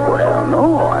 "Well,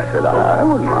 no," I said. "I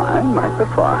wouldn't mind. Might be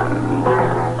fun."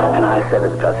 And I said to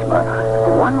the customer,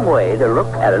 "One way to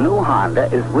look at a new Honda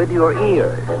is with your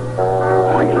ears."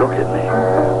 Well, he looked at me.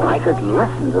 I said,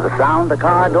 "Listen to the sound the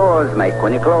car doors make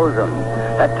when you close them.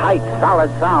 That tight, solid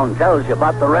sound tells you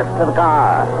about the rest of the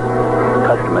car." The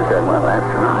customer said, "Well,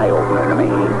 that's an eye-opener to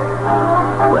me."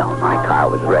 Well, my car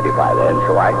was ready by then,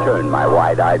 so I turned my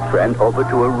wide-eyed friend over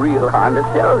to a real Honda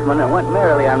salesman and went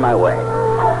merrily on my way.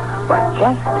 But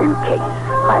just in case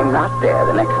I'm not there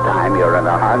the next time you're in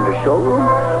a Honda showroom,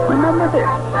 remember this.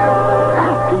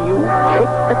 After you kick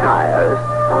the tires,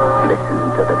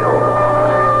 listen to the door.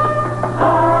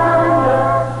 Honda,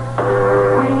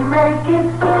 we make it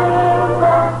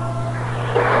simple.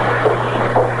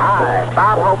 Hi,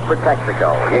 Bob Hope for Texaco.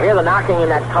 You hear the knocking in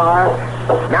that car?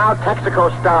 Now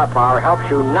Texaco Star Power helps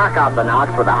you knock out the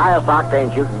knocks with the highest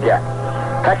octanes you can get.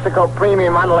 Texaco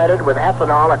Premium Unleaded with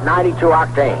ethanol at 92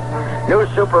 octane. New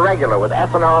Super Regular with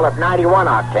ethanol at 91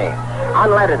 octane.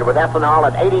 Unleaded with ethanol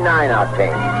at 89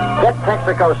 octane. Get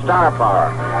Texaco Star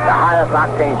Power, the highest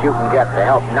octanes you can get to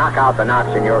help knock out the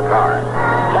knocks in your car.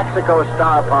 Texaco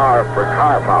Star Power for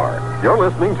car power. You're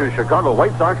listening to Chicago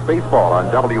White Sox Baseball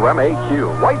on WMAQ.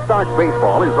 White Sox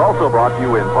Baseball is also brought to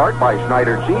you in part by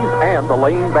Schneider Cheese and the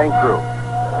Lane Bank Group.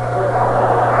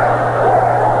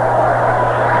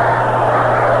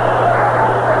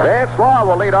 Vance Law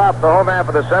will lead off the home half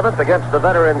of the 7th against the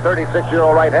veteran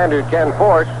 36-year-old right-hander Ken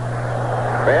Force.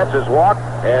 Vance has walked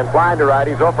and flying to right.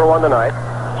 He's 0 for 1 tonight.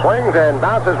 Swings and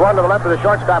bounces one to the left of the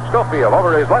shortstop Schofield.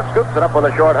 Over his left, scoops it up on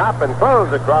the short hop and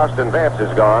throws across, and Vance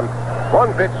is gone.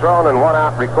 1 pitch thrown and 1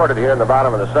 out recorded here in the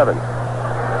bottom of the 7th.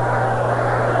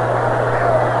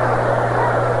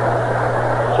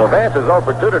 So Vance is 0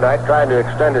 for 2 tonight, trying to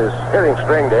extend his hitting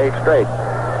string to 8 straight.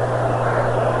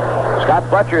 Scott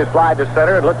Fletcher has flied to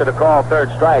center and looked at a call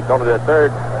third strike, only the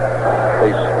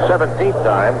 17th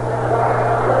time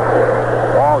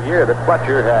all year that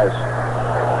Fletcher has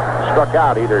struck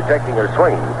out, either taking or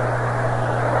swinging.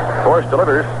 Force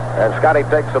delivers, and Scotty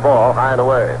takes the ball high and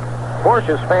away. Force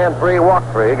has spanned 3, walked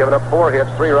 3, given up 4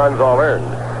 hits, 3 runs all earned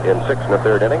in 6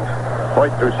 1/3 innings.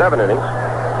 Hoyt through 7 innings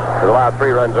has allowed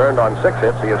 3 runs earned on 6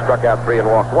 hits. He has struck out 3 and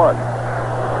walked 1.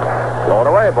 Going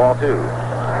away, ball 2.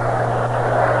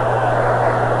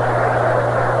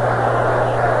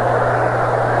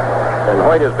 And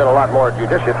Hoyt has been a lot more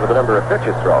judicious with the number of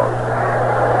pitches thrown.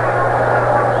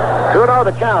 2-0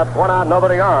 the count, 1 out,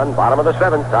 nobody on. Bottom of the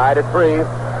 7th, tied at 3.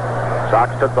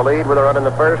 Sox took the lead with a run in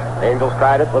the first. Angels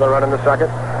tied it with a run in the second.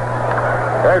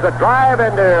 There's a drive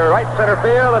into right center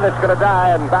field, and it's going to die,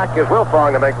 and back is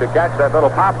Wilfong to make the catch. That little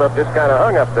pop-up just kind of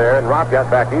hung up there, and Roth got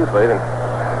back easily. And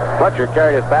Fletcher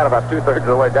carried his bat about 2/3 of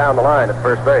the way down the line at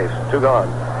first base. 2 gone.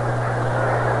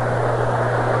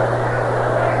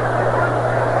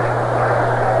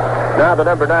 Now the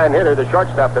number 9 hitter, the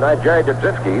shortstop tonight, Jerry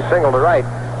Dubzinski, single to right,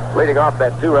 leading off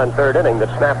that 2-run third inning that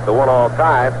snapped the 1-all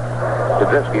tie.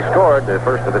 Dubzinski scored the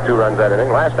first of the 2 runs that inning.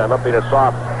 Last time up, he had a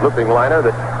soft looping liner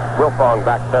that Wilfong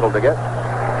backpedaled to get.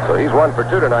 So he's 1 for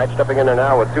 2 tonight, stepping in there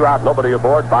now with 2 out, nobody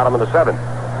aboard, bottom of the 7th.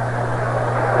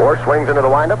 Moore swings into the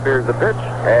windup. Here's the pitch,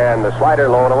 and the slider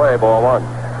low and away, ball 1.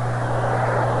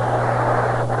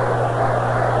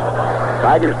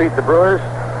 Tigers beat the Brewers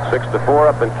 6-4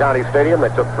 up in County Stadium. They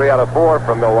took 3 out of 4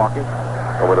 from Milwaukee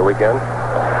over the weekend.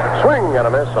 Swing and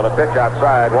a miss on a pitch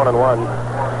outside, 1-1.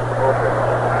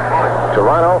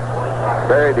 Toronto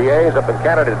buried the A's up in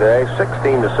Canada today,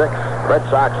 16-6. Red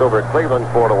Sox over at Cleveland,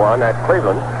 4-1 at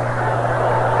Cleveland.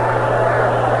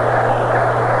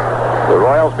 The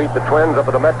Royals beat the Twins up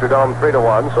at the Metrodome,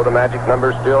 3-1, so the magic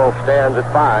number still stands at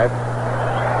 5.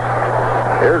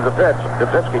 Here's the pitch.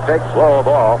 Dubzinski takes low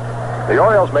ball. The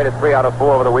Orioles made it 3 out of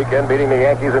 4 over the weekend, beating the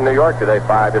Yankees in New York today,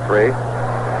 5-3.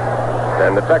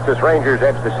 And the Texas Rangers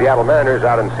edged the Seattle Mariners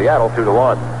out in Seattle,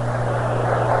 2-1.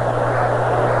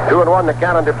 2-1 to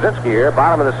count on Dubzinski here.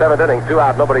 Bottom of the 7th inning, 2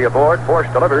 out, nobody aboard. Force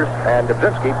delivers, and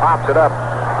Dubzinski pops it up.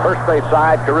 First base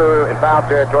side, Carew in foul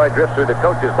territory, drifts through the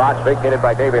coach's box, vacated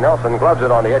by Davey Nelson, gloves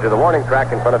it on the edge of the warning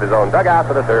track in front of his own dugout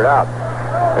for the 3rd out.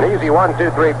 An easy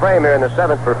 1-2-3 frame here in the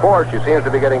 7th for Force, who seems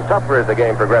to be getting tougher as the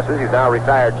game progresses. He's now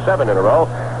retired 7 in a row.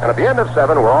 And at the end of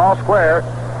 7, we're all square.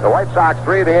 The White Sox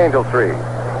 3, the Angels 3.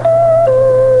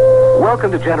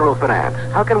 Welcome to General Finance.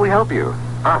 How can we help you?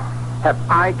 Have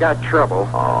I got trouble?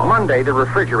 Oh. Monday, the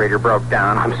refrigerator broke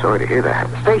down. I'm sorry to hear that.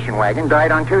 The station wagon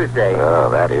died on Tuesday. Oh,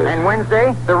 that is. And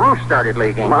Wednesday, the roof started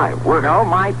leaking. My word. No,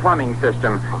 my plumbing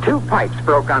system. 2 pipes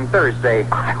broke on Thursday.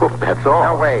 I hope that's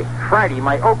all. No way. Friday,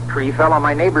 my oak tree fell on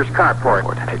my neighbor's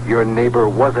carport. Your neighbor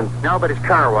wasn't... No, but his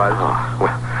car was. Oh,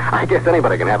 well, I guess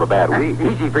anybody can have a bad week.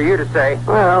 Easy for you to say.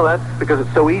 Well, that's because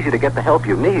it's so easy to get the help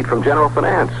you need from General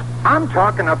Finance. I'm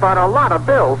talking about a lot of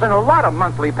bills and a lot of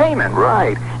monthly payments.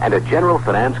 Right. And a General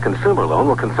Finance consumer loan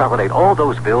will consolidate all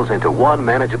those bills into one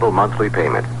manageable monthly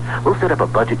payment. We'll set up a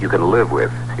budget you can live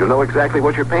with. You'll know exactly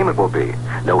what your payment will be.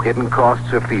 No hidden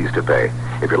costs or fees to pay.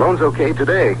 If your loan's okay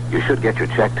today, you should get your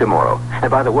check tomorrow.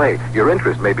 And by the way, your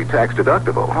interest may be tax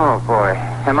deductible. Oh, boy.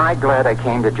 Am I glad I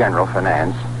came to General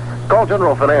Finance. Call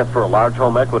General Finance for a large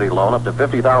home equity loan up to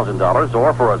 $50,000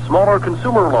 or for a smaller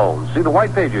consumer loan. See the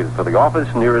white pages for the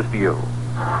office nearest you.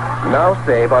 Now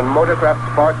save on Motorcraft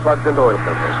spark plugs and oil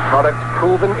filters. Products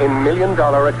proven in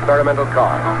million-dollar experimental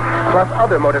cars. Plus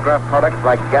other Motorcraft products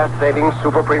like gas-saving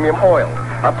super premium oil.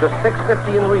 Up to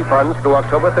 $6.50 in refunds through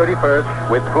October 31st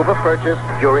with proof of purchase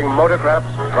during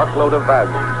Motorcraft's truckload of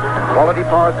value. Quality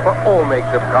parts for all makes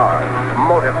of cars.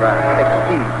 Motorcraft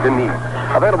exceeds the need.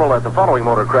 Available at the following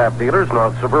Motorcraft dealers: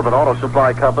 North Suburban Auto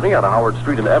Supply Company on Howard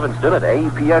Street in Evanston, at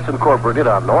APS Incorporated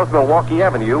on North Milwaukee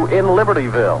Avenue in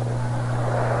Libertyville.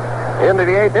 Into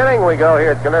the 8th inning we go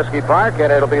here at Comiskey Park,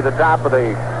 and it'll be the top of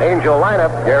the Angel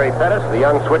lineup. Gary Pettis, the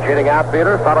young switch-hitting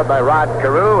outfielder, followed by Rod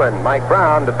Carew and Mike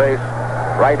Brown to face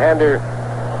right-hander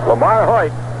Lamar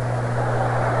Hoyt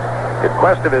in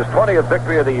quest of his 20th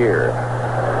victory of the year.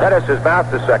 Pettis has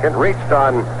bounced to second, reached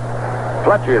on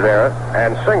Fletcher's error,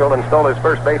 and singled and stole his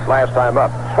first base last time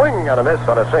up. Swing and a miss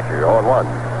on a sinker, 0-1.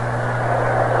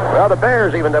 Well, the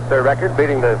Bears evened up their record,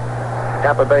 beating the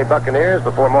Tampa Bay Buccaneers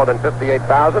before more than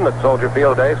 58,000 at Soldier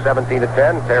Field Day,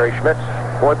 17-10. Terry Schmidt's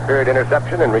 4th period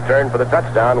interception in return for the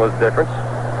touchdown was the difference.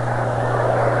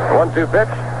 1-2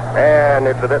 pitch, and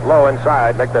it's a bit low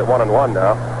inside. Make that 1-1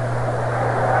 now.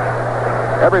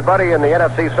 Everybody in the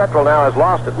NFC Central now has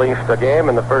lost at least a game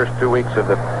in the first 2 weeks of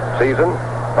the season.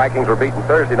 Vikings were beaten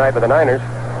Thursday night by the Niners.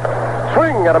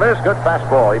 Swing and a miss. Good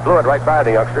fastball. He blew it right by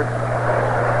the youngster.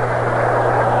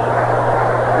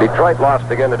 Detroit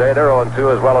lost again today. They're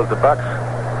 0-2 as well as the Bucks.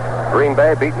 Green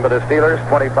Bay beaten by the Steelers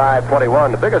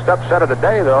 25-21. The biggest upset of the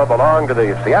day, though, belonged to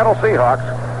the Seattle Seahawks,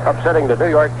 upsetting the New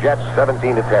York Jets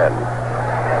 17-10.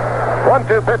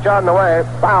 1-2 pitch on the way.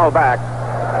 Foul back.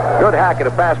 Good hack at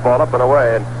a fastball up and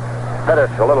away, and Pettis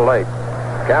a little late.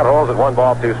 Count holds at 1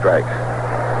 ball, 2 strikes.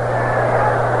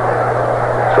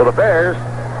 So the Bears,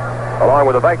 along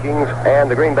with the Vikings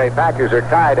and the Green Bay Packers, are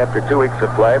tied after 2 weeks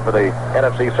of play for the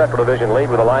NFC Central Division lead,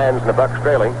 with the Lions and the Bucks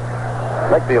trailing.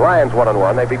 Make the Lions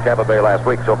 1-1. They beat Tampa Bay last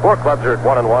week. So 4 clubs are at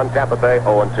 1-1. Tampa Bay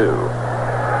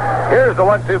 0-2. Here's the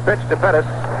 1-2 pitch to Pettis.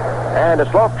 And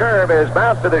the slope curve is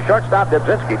bounced to the shortstop.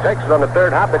 Dubzinski takes it on the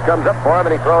 3rd hop. It comes up for him,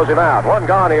 and he throws him out. 1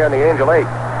 gone here in the Angel 8.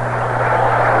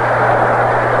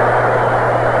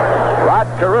 Rod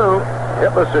Carew,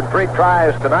 hitless in 3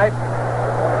 tries tonight.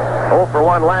 0 for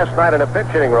 1 last night in a pinch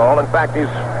hitting role. In fact,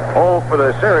 he's 0 for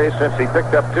the series since he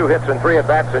picked up 2 hits and 3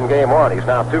 at-bats in game 1. He's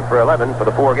now 2 for 11 for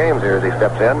the 4 games here as he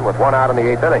steps in with 1 out in the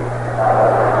 8th inning.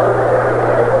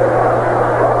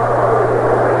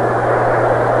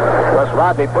 Thus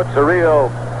Rodney puts a real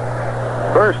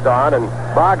burst on, and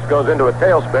Boggs goes into a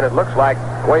tailspin. It looks like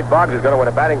Wade Boggs is going to win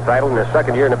a batting title in his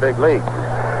second year in the big league.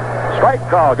 Strike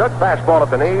call. Good fastball at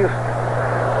the knees.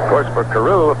 Of course, for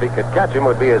Carew, if he could catch him,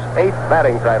 would be his 8th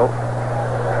batting title.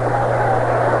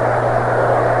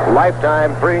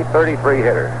 Lifetime .333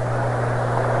 hitter.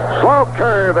 Slow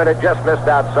curve, and it just missed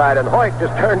outside, and Hoyt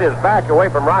just turned his back away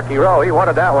from Rocky Rowe. He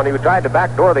wanted that one. He tried to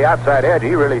backdoor the outside edge.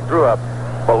 He really threw a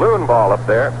balloon ball up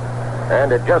there,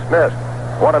 and it just missed.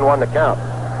 1-1 to count.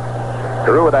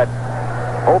 Carew with that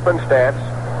open stance,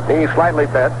 knees slightly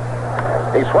bent.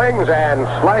 He swings and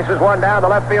slices one down the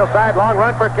left field side. Long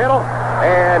run for Kittle.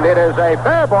 And it is a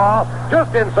fair ball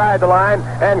just inside the line.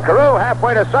 And Carew,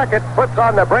 halfway to second, puts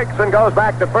on the brakes and goes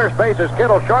back to first base as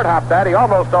Kittle short-hopped that. He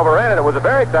almost overran it. It was a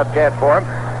very tough chance for him.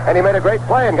 And he made a great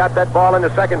play and got that ball into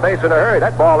second base in a hurry.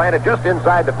 That ball landed just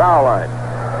inside the foul line.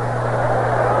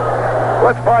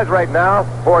 Let's pause right now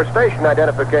for station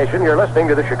identification. You're listening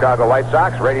to the Chicago White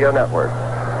Sox Radio Network.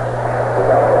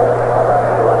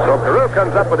 So Carew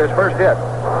comes up with his first hit.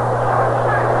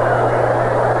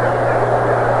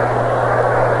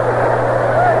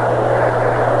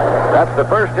 That's the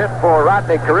first hit for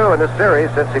Rodney Carew in this series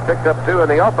since he picked up 2 in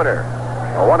the opener.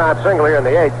 A 1-out single here in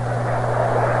the 8th.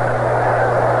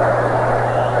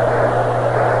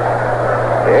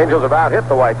 The Angels have out-hit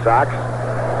the White Sox.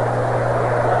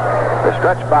 The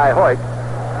stretch by Hoyt.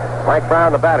 Mike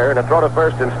Brown, the batter, and a throw to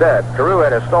first instead. Carew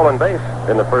had a stolen base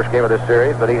in the first game of this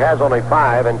series, but he has only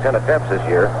 5 in 10 attempts this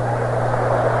year.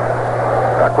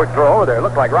 A quick throw over there.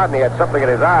 Looked like Rodney had something in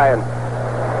his eye, and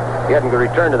he hadn't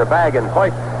returned to the bag, and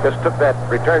Hoyt just took that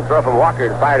return throw from Walker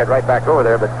and fired it right back over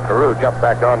there, but Carew jumped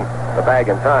back on the bag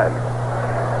in time.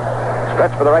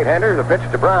 Stretch for the right-hander, the pitch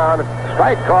to Brown.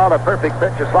 Strike call, a perfect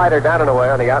pitch, a slider down and away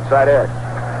on the outside edge.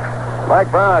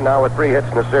 Mike Brown now with 3 hits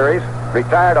in the series.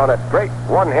 Retired on a great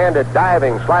one-handed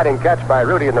diving sliding catch by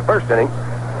Rudy in the first inning.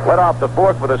 Led off the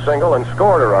 4th with a single and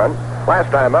scored a run.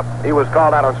 Last time up, he was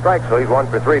called out on strike, so he's 1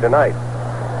 for 3 tonight.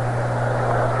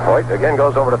 Hoyt again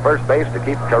goes over to first base to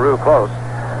keep Carew close.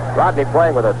 Rodney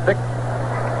playing with a thick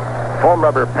foam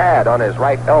rubber pad on his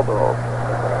right elbow.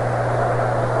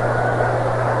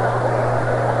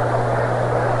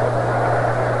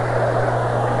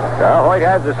 Now Hoyt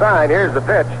has the sign. Here's the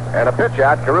pitch. And a pitch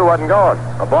out. Carew wasn't going.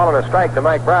 A ball and a strike to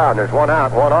Mike Brown. There's 1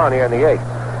 out, 1 on here in the 8th.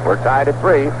 We're tied at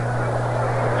 3.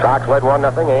 Sox led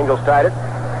 1-0. Angels tied it.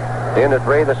 In the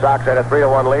 3, the Sox had a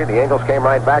 3-1 lead. The Angels came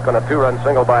right back on a 2-run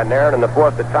single by Nairn in the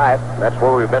 4th to tie it. That's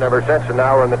where we've been ever since, and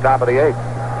now we're in the top of the 8th.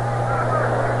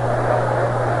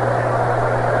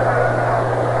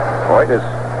 Hoyt has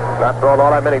not thrown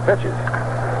all that many pitches.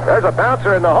 There's a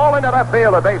bouncer in the hole into left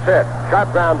field, a base hit.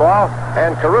 Sharp ground ball,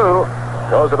 and Carew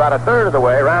goes about a third of the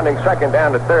way, rounding second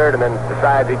down to third, and then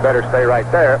decides he'd better stay right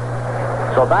there.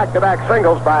 So back-to-back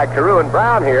singles by Carew and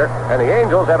Brown here, and the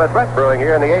Angels have a threat brewing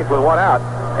here in the 8th with 1 out.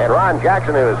 And Ron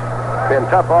Jackson, who has been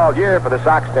tough all year for the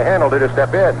Sox to handle, did a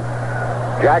step in.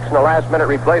 Jackson, a last-minute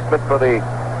replacement for the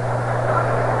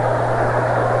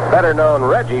better-known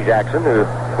Reggie Jackson, who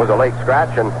was a late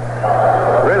scratch, and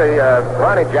really,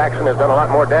 Ronnie Jackson has done a lot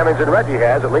more damage than Reggie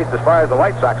has, at least as far as the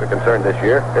White Sox are concerned this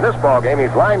year. In this ball game,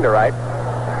 he's lined to right,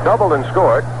 doubled and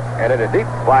scored, and hit a deep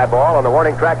fly ball on the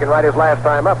warning track and right his last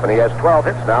time up, and he has 12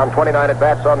 hits now and 29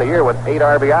 at-bats on the year with 8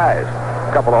 RBIs.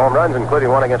 A couple of home runs, including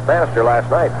one against Bannister last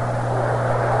night.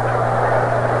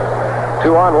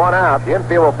 2 on, 1 out. The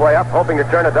infield will play up, hoping to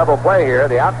turn a double play here.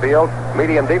 The outfield,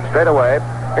 medium deep straight away.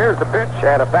 Here's the pitch,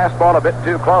 and a fastball a bit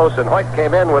too close, and Hoyt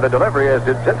came in with a delivery as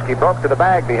Dudzinski broke to the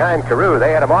bag behind Carew.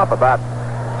 They had him off about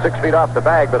 6 feet off the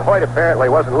bag, but Hoyt apparently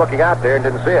wasn't looking out there and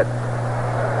didn't see it.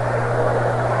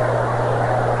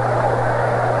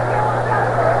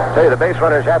 Tell you, the base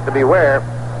runners have to beware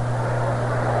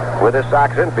with this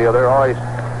Sox infield. They're always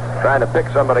trying to pick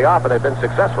somebody off, and they've been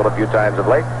successful a few times of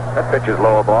late. That pitch is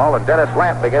low ball, and Dennis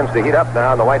Lamp begins to heat up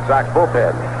now in the White Sox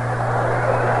bullpen.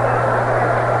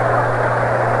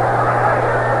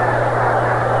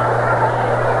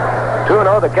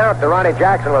 2-0 the count to Ronnie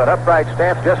Jackson with an upright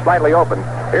stance just slightly open.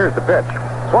 Here's the pitch.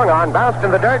 Swung on, bounced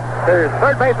in the dirt. There's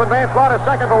third baseman Vance Law to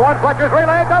second for 1. Fletcher's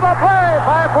relay, double play.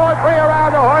 5-4-3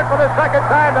 around the horn for the second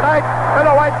time tonight. And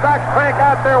the White Sox crank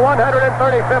out their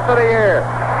 135th of the year.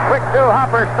 Quick 2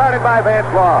 hopper started by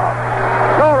Vance Law.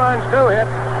 2 runs, 2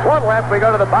 hits, 1 left. We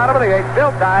go to the bottom of the 8th,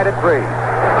 still tied at 3.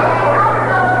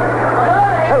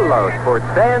 Hello, sports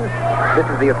fans. This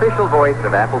is the official voice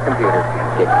of Apple Computers.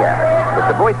 Kit Kat.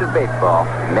 With the voice of baseball,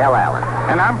 Mel Allen.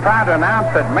 And I'm proud to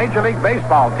announce that Major League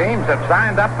Baseball teams have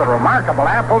signed up the remarkable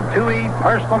Apple IIe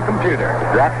personal computer.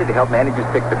 Drafted to help managers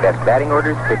pick the best batting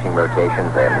orders, pitching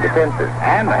rotations, and defenses.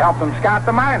 And to help them scout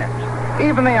the minors.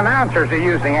 Even the announcers are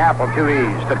using Apple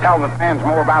IIes to tell the fans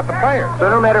more about the players. So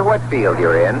no matter what field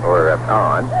you're in or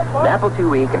on, an Apple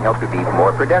IIe can help you be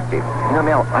more productive. You know,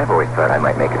 Mel, I've always thought I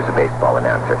might make it as a baseball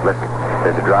announcer. Listen,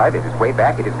 there's a drive, it is way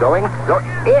back, it is going.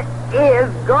 It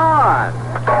is gone!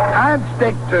 I'd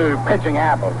stick to pitching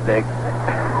apples, Dick.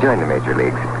 Join the major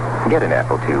leagues. Get an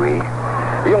Apple IIe.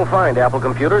 You'll find Apple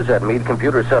computers at Meade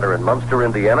Computer Center in Munster,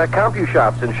 Indiana,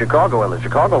 CompuShops in Chicago and the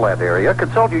Chicagoland area.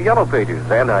 Consult your Yellow Pages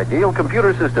and Ideal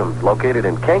Computer Systems located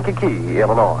in Kankakee,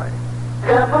 Illinois.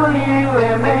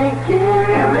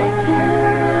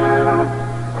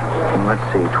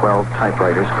 Let's see, 12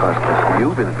 typewriters cost us.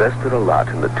 You've invested a lot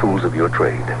in the tools of your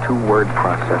trade. 2 word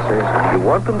processors. You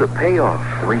want them to pay off.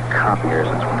 3 copiers.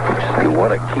 You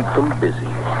want to keep them busy.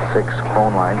 6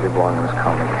 phone lines that belong in this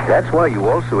company. That's why you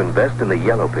also invest in the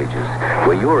Yellow Pages,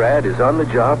 where your ad is on the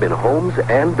job in homes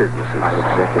and businesses.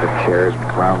 Executive chairs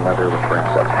with brown leather with frames.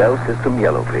 Bell System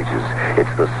Yellow Pages.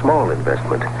 It's the small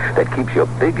investment that keeps your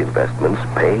big investments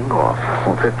paying off.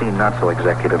 15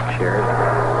 not-so-executive chairs.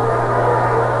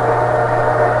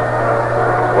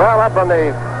 Well, up on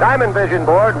the Diamond Vision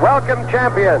board, welcome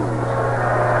champions.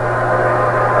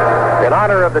 In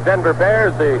honor of the Denver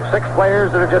Bears, the 6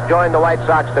 players that have just joined the White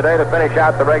Sox today to finish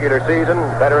out the regular season.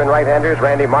 Veteran right-handers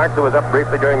Randy Martz, who was up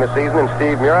briefly during the season, and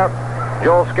Steve Mura.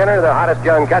 Joel Skinner, the hottest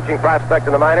young catching prospect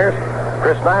in the minors.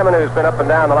 Chris Nyman, who's been up and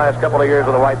down the last couple of years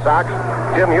with the White Sox.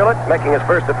 Jim Hewlett, making his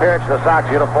first appearance in the Sox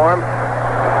uniform.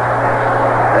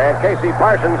 And Casey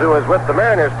Parsons, who was with the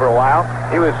Mariners for a while.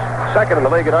 He was second in the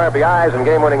league in RBIs and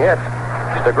game-winning hits.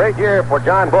 Just a great year for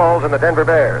John Bowles and the Denver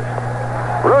Bears.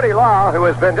 Rudy Law, who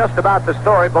has been just about the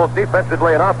story both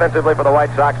defensively and offensively for the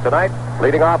White Sox tonight,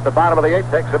 leading off the bottom of the 8th,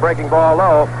 takes a breaking ball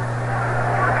low.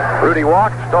 Rudy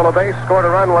walked, stole a base, scored a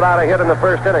run without a hit in the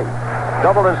first inning.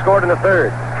 Doubled and scored in the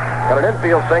 3rd. Got an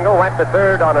infield single, went to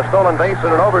 3rd on a stolen base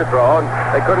and an overthrow, and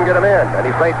they couldn't get him in. And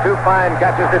he's made 2 fine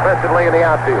catches defensively in the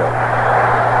outfield.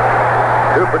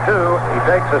 2 for 2. He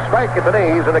takes a strike at the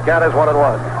knees, and the count is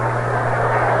 1-1.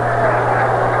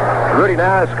 Rudy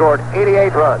now has scored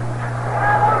 88 runs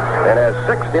and has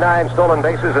 69 stolen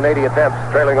bases and 80 attempts,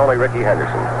 trailing only Ricky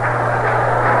Henderson.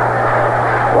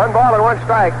 1 ball and 1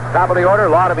 strike. Top of the order,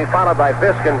 Law to be followed by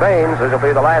Fisk and Baines. This will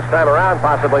be the last time around,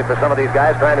 possibly, for some of these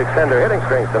guys trying to extend their hitting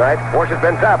strings tonight. Force has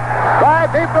been tough.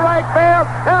 Drive deep to right field,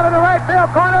 down to the right field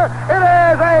corner. It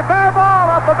is a fair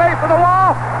ball off the base of the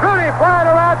wall. Rudy flying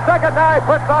around second now. He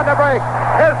puts on the brake.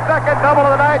 His second double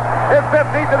of the night. His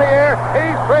 15th of the year.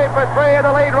 He's 3 for 3, and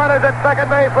the lead runners at second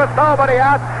base with nobody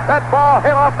out. That ball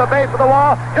hit off the base of the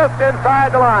wall just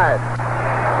inside the line.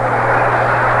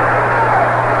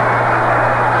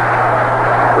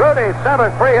 Rudy's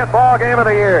 7th free-hit ball game of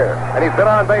the year, and he's been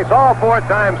on base all 4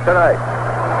 times tonight.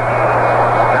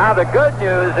 Now, the good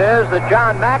news is that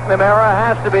John McNamara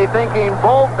has to be thinking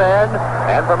bullpen,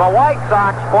 and from a White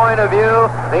Sox point of view,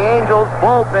 the Angels'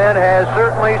 bullpen has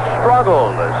certainly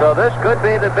struggled. So this could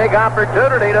be the big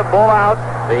opportunity to pull out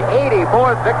the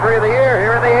 84th victory of the year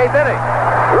here in the 8th inning.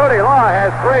 Rudy Law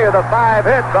has 3 of the 5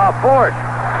 hits off Force.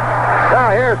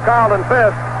 Now, here's Carlton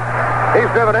Fisk. He's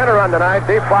driven in a run tonight.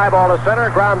 Deep fly ball to center,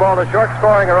 ground ball to short,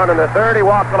 scoring a run in the 3rd. He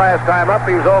walked the last time up.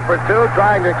 He's 0 for 2,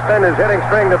 trying to extend his hitting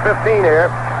string to 15 here.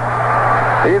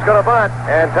 He's going to bunt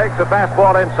and takes the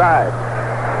fastball inside.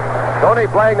 Tony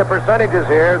playing the percentages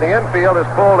here. The infield is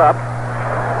pulled up.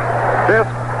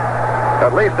 Fisk,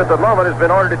 at least at the moment, has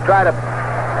been ordered to try to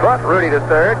bunt Rudy to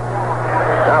 3rd.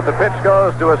 Now, if the pitch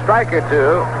goes to a strike or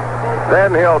 2,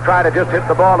 then he'll try to just hit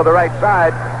the ball to the right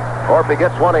side. Or if he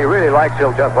gets one he really likes,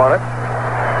 he'll jump on it.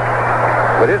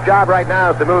 But his job right now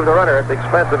is to move the runner at the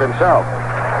expense of himself.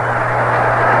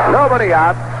 Nobody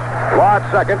out. Law at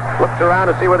second. Looks around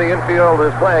to see where the infield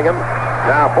is playing him.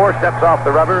 Now 4 steps off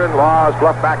the rubber, and Law is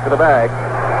bluffed back to the bag.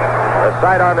 The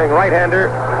side-arming right-hander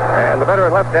and the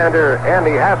veteran left-hander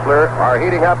Andy Hassler are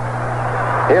heating up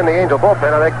in the Angel bullpen.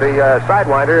 I think the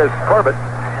sidewinder is Corbett.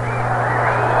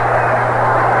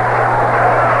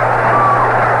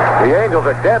 The Angels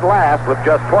are dead last with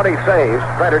just 20 saves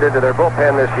credited into their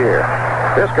bullpen this year.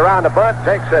 Fisk around the bunt,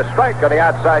 takes a strike on the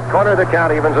outside corner. The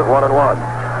count evens at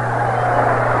 1-1.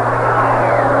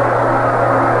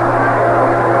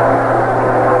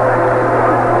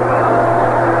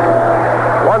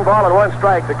 Ball and 1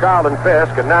 strike to Carlton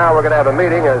Fisk, and now we're going to have a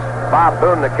meeting as Bob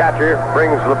Boone, the catcher,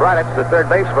 brings Lebranich, the 3rd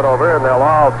baseman, over, and they'll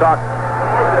all talk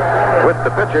with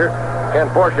the pitcher, Ken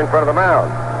Forsch, in front of the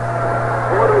mound.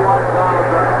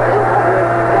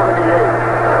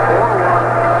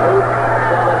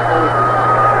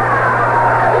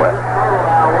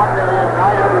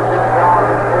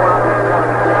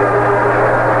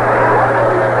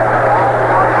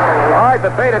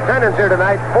 paid attendance here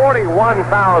tonight,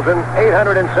 41,878.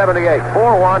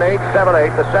 41878,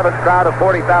 the seventh crowd of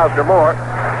 40,000 or more.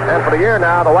 And for the year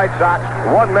now, the White Sox,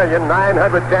 1,910,000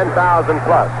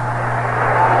 plus.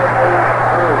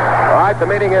 All right, the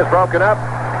meeting is broken up.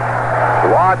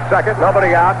 Ward second,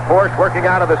 nobody out. Force working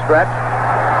out of the stretch.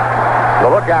 The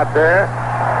lookout there.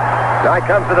 Now he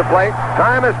comes to the plate.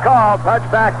 Time is called. Pudge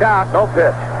backed out. No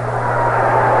pitch.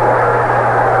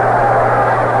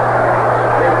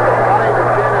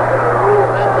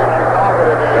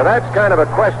 Now that's kind of a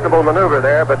questionable maneuver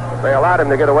there, but they allowed him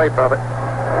to get away from it.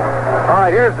 All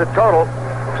right, here's the total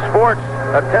sports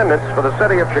attendance for the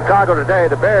city of Chicago today.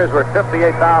 The Bears were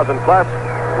 58,000 plus.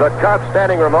 The Cubs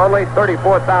standing room only,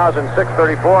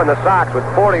 34,634, and the Sox with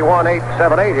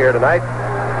 41,878 here tonight.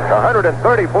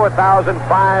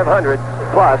 134,500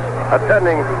 plus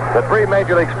attending the three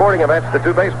Major League Sporting events, the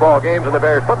two baseball games and the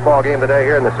Bears football game today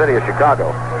here in the city of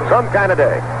Chicago. Some kind of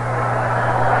day.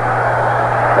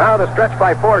 Now the stretch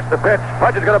by Force, the pitch.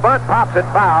 Pudge is going to bunt, pops it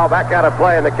foul, back out of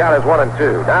play, and the count is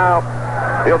 1-2. Now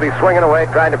he'll be swinging away,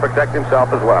 trying to protect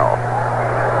himself as well.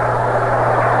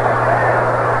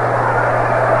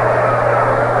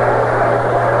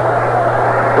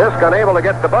 Fisk unable to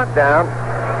get the bunt down.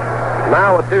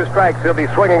 Now with two strikes, he'll be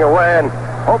swinging away, and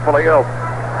hopefully he'll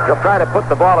try to put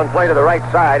the ball in play to the right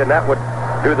side, and that would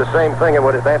do the same thing and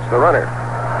would advance the runner.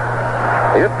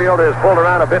 The infielder is pulled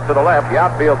around a bit to the left. The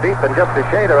outfield deep and just a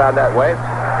shade around that way.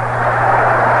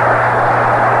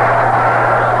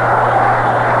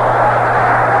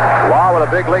 Law with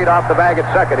a big lead off the bag at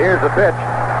second. Here's the pitch.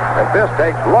 And Fisk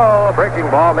takes low, a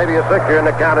breaking ball, maybe a sinker, and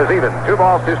the count is even. 2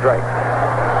 balls, 2 strikes.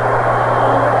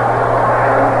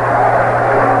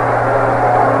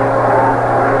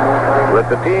 With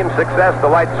the team's success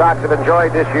the White Sox have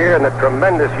enjoyed this year and the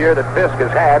tremendous year that Fisk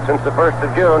has had since the 1st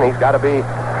of June, he's got to be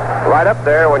right up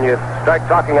there when you start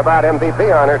talking about MVP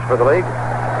honors for the league.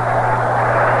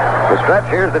 The stretch,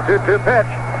 here's the 2-2 pitch.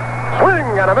 Swing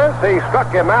and a miss. He struck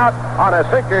him out on a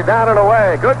sinker down and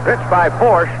away. Good pitch by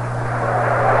Force.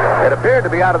 It appeared to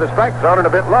be out of the strike zone and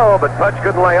a bit low, but Pudge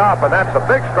couldn't lay off, and that's a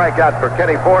big strikeout for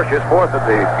Kenny Force, his 4th of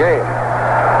the game.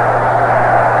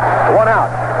 1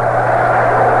 out.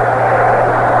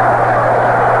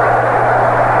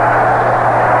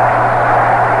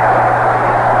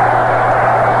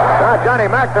 Johnny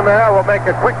McNamara will make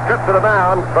a quick trip to the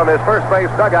mound from his first base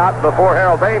dugout before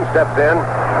Harold Baines steps in.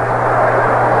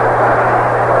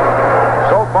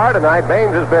 So far tonight,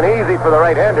 Baines has been easy for the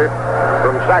right-hander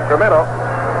from Sacramento.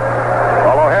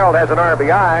 Although Harold has an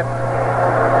RBI,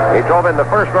 he drove in the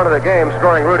first run of the game,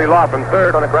 scoring Rudy Law from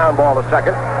third on a ground ball to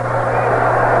second.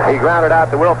 He grounded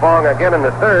out to Wilfong again in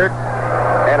the third,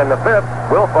 and in the fifth,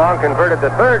 Wilfong converted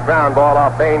the third ground ball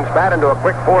off Baines' bat into a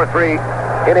quick 4-3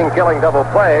 inning-killing double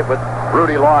play with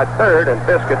Rudy Law at third and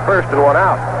Fisk at first and 1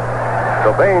 out.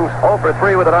 So Baines 0 for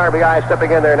 3 with an RBI stepping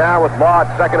in there now with Law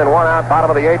at second and 1 out, bottom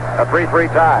of the 8th, a 3-3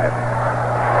 tie.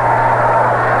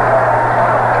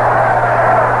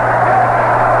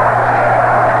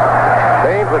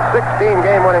 Baines with 16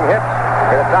 game-winning hits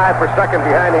in a tie for second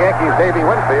behind the Yankees' Davey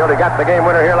Winfield. He got the game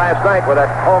winner here last night with that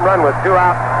home run with 2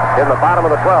 out in the bottom of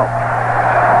the 12th.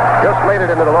 Just made it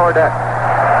into the lower deck.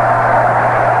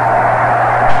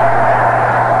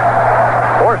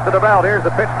 Force to the belt. Here's the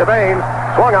pitch to Baines.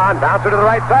 Swung on. Bouncer to the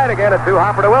right side again. A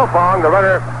 2-hopper to Wilfong. The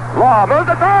runner, Law, moves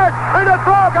to third. And the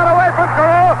throw got away from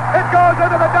Carew. It goes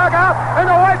into the dugout. And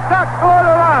the White Sox score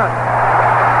the run.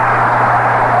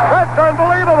 That's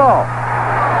unbelievable.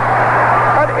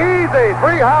 An easy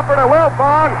 3-hopper to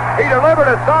Wilfong. He delivered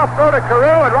a soft throw to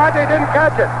Carew, and Rodney didn't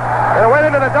catch it. And it went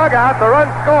into the dugout. The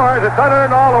run scores. It's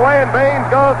unearned all the way, and Baines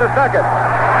goes to second.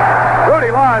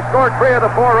 Rudy Law scored 3 of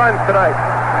the 4 runs tonight.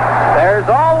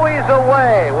 There's always a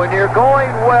way when you're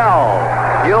going well.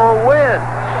 You'll win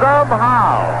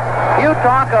somehow. You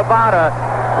talk about a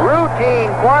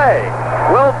routine play.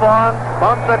 Wilfong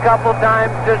bumps a couple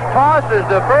times, just tosses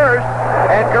to first,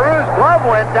 and Carew's glove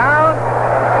went down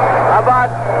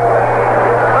about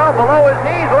below his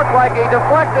knees. Looked like he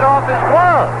deflected off his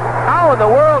glove. How in the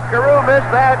world Carew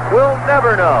missed that, we'll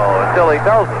never know until he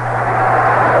tells us.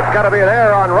 That's got to be an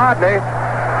error on Rodney.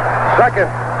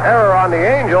 Second error on the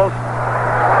Angels.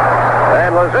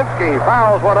 And Lazinski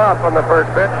fouls one up on the first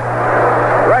pitch.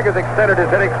 Gregg has extended his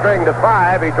hitting string to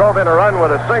 5. He drove in a run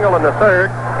with a single in the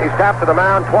third. He's tapped to the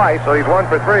mound twice, so he's 1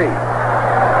 for 3.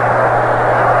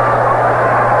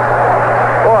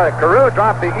 Boy, Carew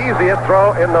dropped the easiest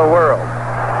throw in the world.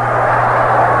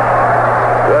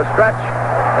 The stretch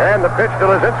and the pitch to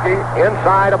Lazinski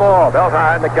inside a ball. Belt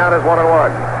high, and the count is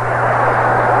 1-1.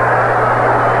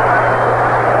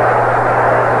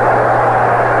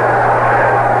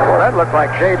 outside. Looks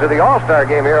like shades of the All-Star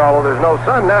game here, although there's no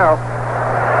sun now.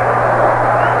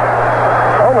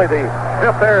 Only the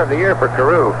 5th error of the year for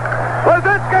Carew.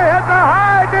 Comiskey hits a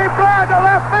high, deep drive to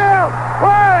left field.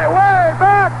 Way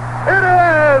back. It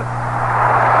is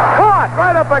caught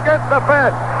right up against the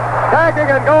fence. Tagging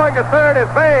and going to third is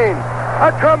Baines. A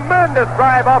tremendous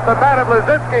drive off the bat of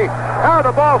Luzinski. How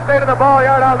the ball stayed in the ball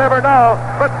yard, I'll never know.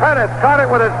 But Pettis caught it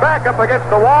with his back up against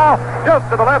the wall, just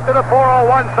to the left of the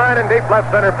 401 sign in deep left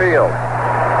center field.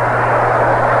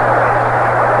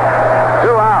 2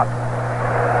 out.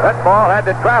 That ball had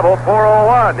to travel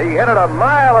 401. He hit it a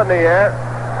mile in the air.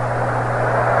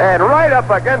 And right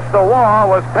up against the wall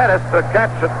was Pettis to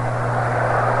catch it.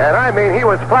 And I mean, he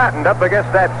was flattened up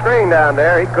against that screen down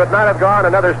there. He could not have gone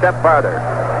another step farther.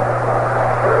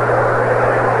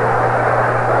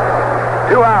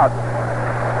 2 out.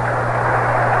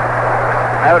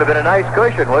 That would have been a nice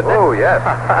cushion, wouldn't it? Oh, yes.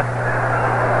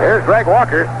 Here's Greg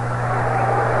Walker.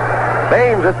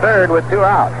 Baines at third with 2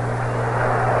 out.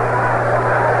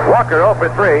 Walker 0 for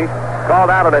 3. Called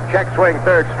out on a check swing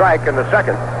third strike in the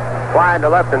second. Flying to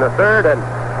left in the third and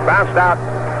bounced out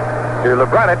to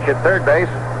Lebranich at third base.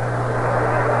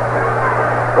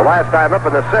 The last time up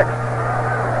in the 6th.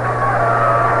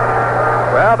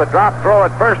 Well, the drop throw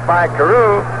at first by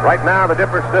Carew. Right now, the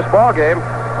difference in this ball game.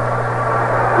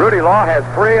 Rudy Law has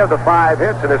 3 of the 5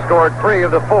 hits and has scored 3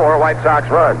 of the 4 White Sox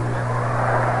runs.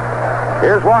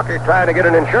 Here's Walker trying to get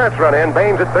an insurance run in.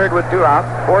 Baines at third with 2 out.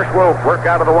 Force will work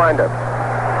out of the windup.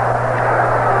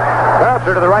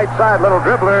 Bouncer to the right side, little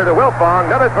dribbler to Wilfong.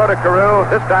 Another throw to Carew.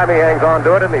 This time he hangs on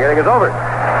to it, and the inning is over.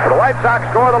 So the White Sox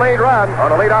score the lead run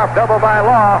on a leadoff double by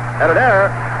Law and an error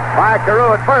by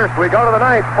Carew at first. We go to the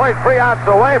 9th, 0.3 outs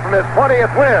away from his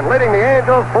 20th win, leading the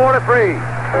Angels 4-3.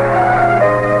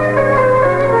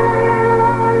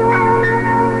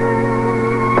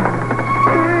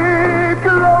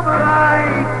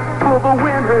 For the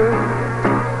winner.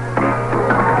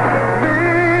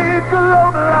 It's a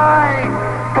low line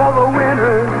for the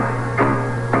winner.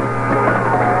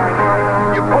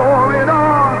 You pour it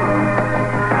on.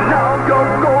 Now your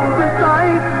goal is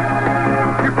tight.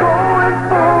 You're going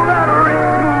for that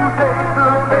ring. Who takes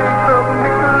the face of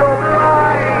Michelob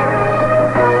Light?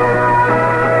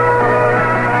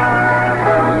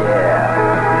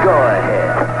 Yeah, go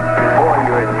ahead. Pour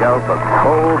yourself a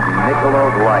cold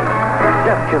Michelob Light.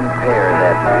 Just compare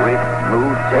that rich,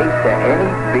 smooth taste to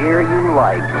any beer you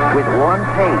like. With one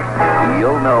taste,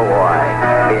 you'll know why.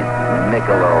 It's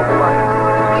Michelob Light.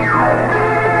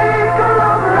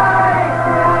 Michelob Light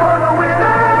for the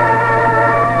winner.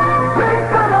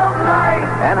 Michelob Light.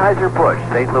 Anheuser-Busch,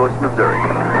 St. Louis, Missouri.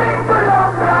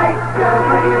 Michelob Light.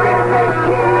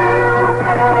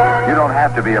 You don't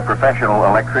have to be a professional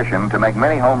electrician to make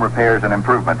many home repairs and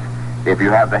improvements if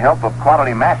you have the help of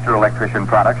quality Master Electrician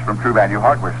products from True Value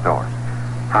Hardware stores.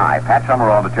 Hi, Pat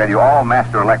Summerall to tell you all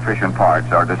Master Electrician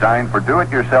parts are designed for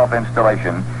do-it-yourself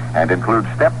installation and include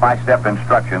step-by-step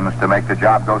instructions to make the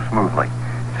job go smoothly.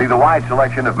 See the wide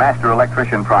selection of Master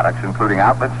Electrician products, including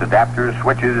outlets, adapters,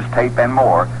 switches, tape, and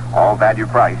more, all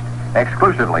value-priced,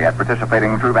 exclusively at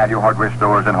participating True Value Hardware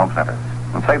stores and home centers.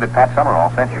 And say that Pat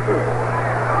Summerall sent you.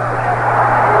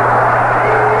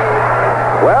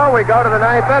 Well, we go to the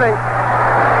 9th inning.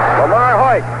 Lamar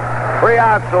Hoyt, 3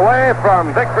 outs away from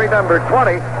victory number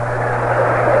 20.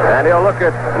 And he'll look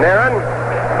at Nairn,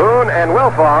 Boone, and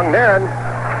Wilfong. Nairn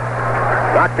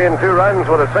knocked in 2 runs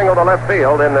with a single to left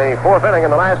field in the 4th inning,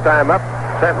 and the last time up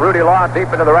sent Rudy Law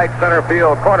deep into the right center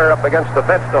field corner up against the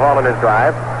fence to haul in his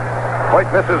drive.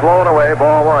 Hoyt misses low and away,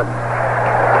 ball 1.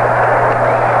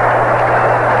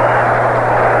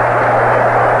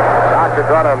 Sox have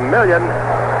drawn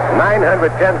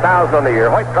 $1,910,000 on the year.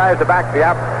 Hoyt tries to back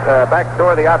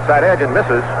door the outside edge and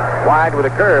misses wide with a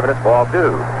curve, and it's ball 2.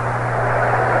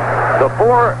 The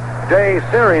 4-day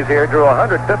series here drew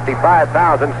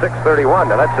 155,631.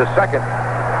 Now that's the second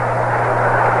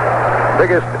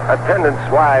biggest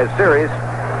attendance-wise series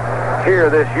here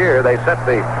this year. They set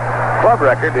the club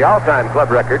record, the all-time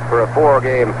club record for a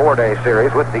 4-game, 4-day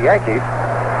series with the Yankees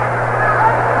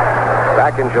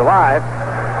back in July.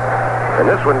 And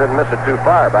this one didn't miss it too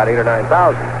far, about 8,000 or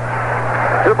 9,000.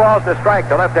 2 balls and a strike.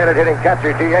 The left-handed hitting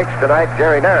catcher DH tonight,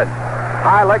 Jerry Nairn.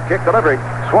 High leg kick delivery.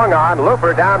 Swung on.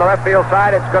 Looper down the left field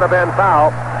side. It's going to bend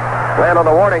foul. Land on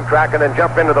the warning track and then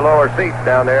jump into the lower seats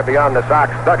down there beyond the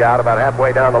Sox dugout about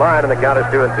halfway down the line, and the count is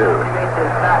 2-2.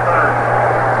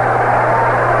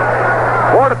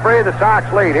 4-3, the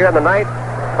Sox lead here in the 9th,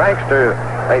 thanks to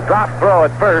a drop throw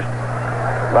at first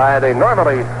by the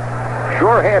normally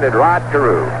sure-handed Rod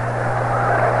Carew.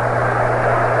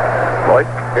 Boyd.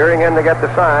 peering in to get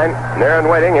the sign. Nairn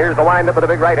waiting. Here's the windup of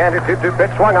the big right-hander. 2-2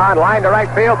 pitch swung on. Line to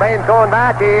right field. Baines going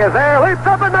back. He is there. Leaps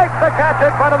up and makes the catch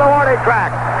in front of the warning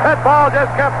track. That ball just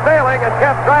kept sailing and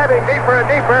kept driving deeper and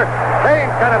deeper.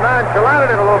 Baines kind of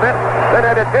nonchalanted it a little bit. Then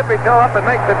had to tippy-toe up and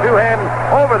make the two-hand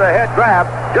over-the-head grab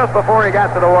just before he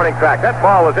got to the warning track. That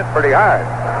ball was hit pretty hard.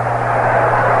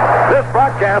 This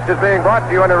broadcast is being brought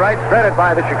to you under rights granted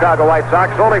by the Chicago White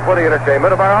Sox solely for the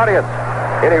entertainment of our audience.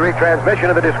 Any retransmission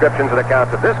of the descriptions and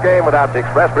accounts of this game without the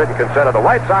express written consent of the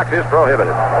White Sox is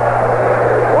prohibited.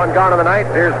 One gone in the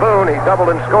ninth. Here's Boone. He doubled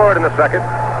and scored in the second.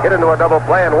 Hit into a double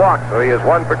play and walked, so he is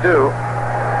 1 for 2.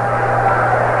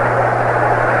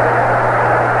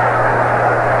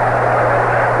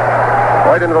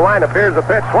 Right into the lineup. Here's the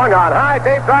pitch. Swung on high.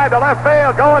 Deep drive to left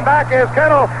field. Going back is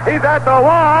Kittle. He's at the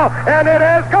wall, and it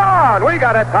is gone. We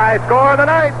got a tie score in the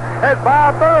ninth as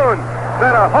Bob Boone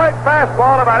sent a Hoyt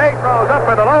fastball about 8 rows up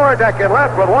in the lower deck and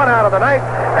left with 1 out of the ninth,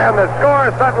 and the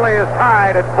score suddenly is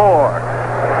tied at 4.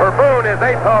 For Boone, his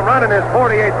 8th home run and his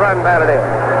 48th run batted in.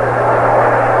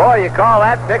 Boy, you call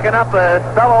that picking up a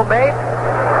fellow mate?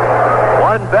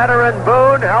 One veteran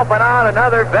Boone helping out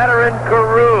another veteran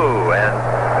Carew, and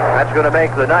that's going to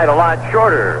make the night a lot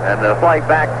shorter and the flight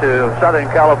back to Southern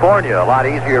California a lot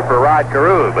easier for Rod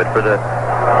Carew. But for the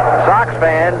Sox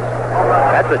fans,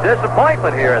 that's a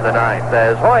disappointment here in the ninth,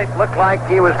 as Hoyt looked like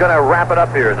he was going to wrap it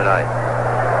up here in the ninth.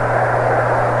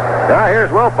 Now here's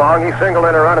Wilfong. He singled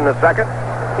in a run in the second.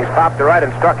 He's popped to right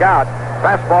and struck out.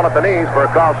 Fastball at the knees for a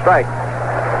called strike.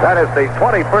 That is the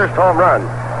 21st home run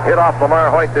hit off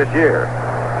Lamar Hoyt this year.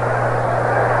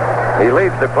 He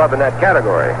leads the club in that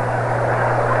category.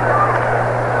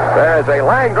 There's a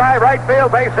line drive right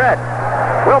field base hit.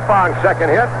 Wilfong's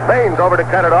second hit. Baines over to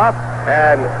cut it off,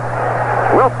 and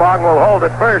Wilfong will hold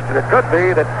it first, and it could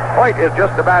be that Hoyt is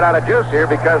just about out of juice here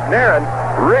because Nairn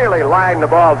really lined the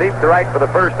ball deep to right for the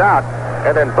first out,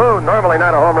 and then Boone, normally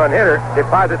not a home run hitter,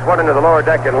 deposits one into the lower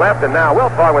deck and left, and now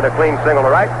Wilfong with a clean single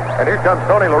to right, and here comes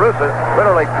Tony La Russa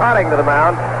literally trotting to the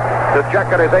mound to check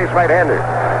on his ace right-hander.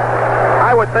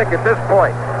 I would think at this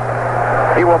point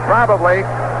he will probably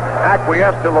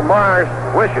acquiesce to Lamar's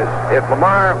wishes. If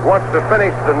Lamar wants to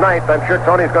finish the ninth, I'm sure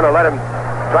Tony's going to let him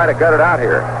try to gut it out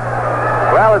here.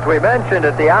 Well, as we mentioned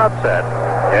at the outset,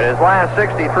 in his last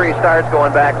 63 starts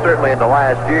going back certainly in the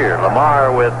last year,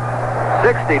 Lamar with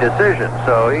 60 decisions,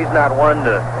 so he's not one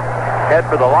to head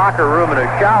for the locker room in a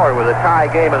shower with a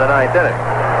tie game in the ninth inning.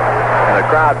 And the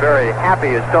crowd very happy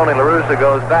as Tony La Russa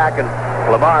goes back and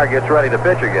Lamar gets ready to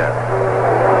pitch again.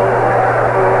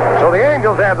 So the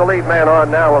Angels have the lead man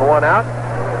on now with 1 out,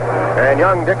 and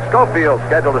young Dick Schofield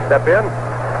scheduled to step in.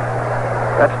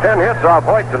 That's 10 hits off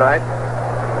Hoyt tonight.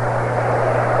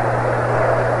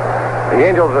 The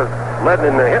Angels have led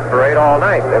in the hit parade all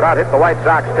night. They've out hit the White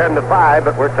Sox 10-5,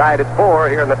 but we're tied at 4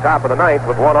 here in the top of the ninth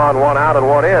with 1 on, 1 out, and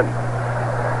 1 in.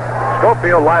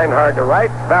 Schofield lined hard to right,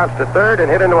 bounced to third,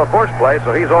 and hit into a force play,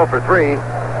 so he's 0 for 3.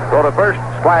 Go to first,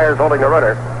 Squires holding the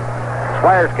runner.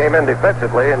 Squires came in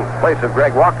defensively in place of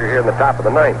Greg Walker here in the top of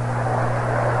the ninth.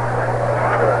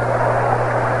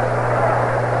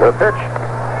 The pitch,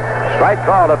 strike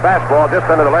call, a fastball just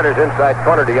under the letters inside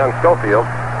corner to young Schofield.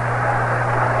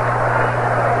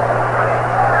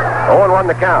 0-1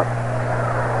 the count.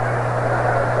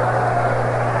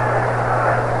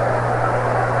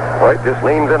 Hoyt just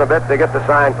leans in a bit to get the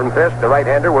sign from Fisk, the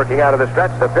right-hander working out of the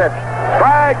stretch. The pitch,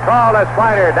 strike call, a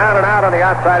slider down and out on the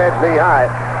outside edge, knee high.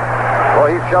 Well,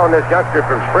 he's shown this youngster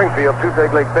from Springfield 2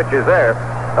 big league pitches there,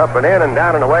 up and in and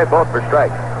down and away, both for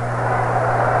strikes.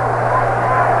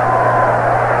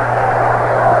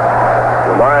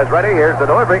 Lamar is ready. Here's the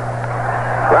delivery.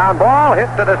 Ground ball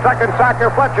hit to the second, Sacker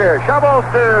Fletcher. Shovels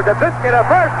to Comiskey to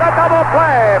first. A double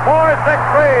play.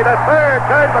 4-6-3. The third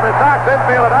turn for the Sox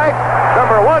infield tonight.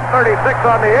 Number 136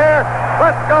 on the air.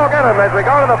 Let's go get him as we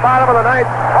go to the bottom of the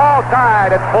ninth. All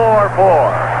tied at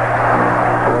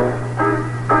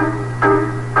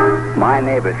 4-4. My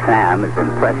neighbor Sam is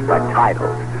impressed by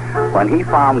titles. When he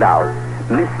found out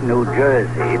Miss New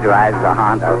Jersey drives a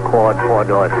Honda Accord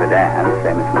 4-door sedan,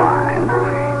 same as mine,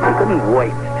 he couldn't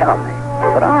wait to tell me.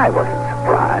 But I wasn't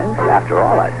surprised. After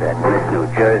all, I said, Miss New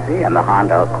Jersey and the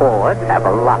Honda Accord have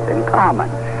a lot in common.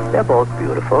 They're both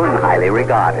beautiful and highly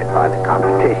regarded by the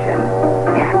competition.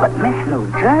 Yeah, but Miss New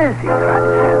Jersey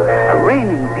drives a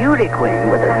reigning beauty queen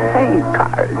with the same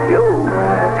car as you.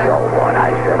 So what?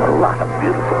 I said a lot of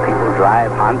beautiful people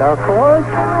drive Honda Accords.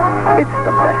 It's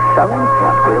the best-selling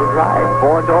front-wheel drive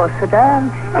 4-door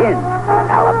sedan in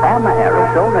Alabama,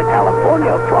 Arizona,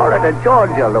 California, Florida,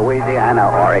 Georgia, Louisiana,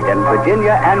 Oregon,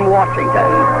 Virginia, and Washington.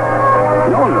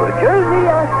 No New Jersey,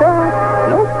 I said.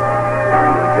 Nope.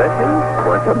 New Jersey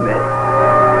was a miss.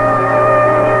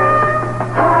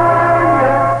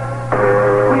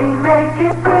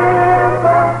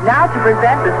 Now to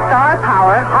present the Star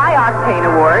Power High Octane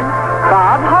Award,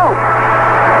 Bob Hope.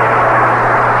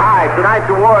 Hi, tonight's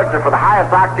awards are for the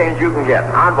highest octanes you can get.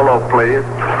 Envelope, please.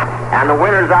 And the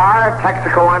winners are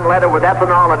Texaco Unleaded with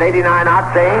ethanol at 89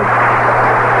 octane,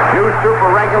 New Super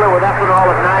Regular with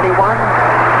ethanol at 91,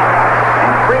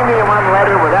 and Premium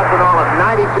Unleaded with ethanol at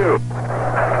 92.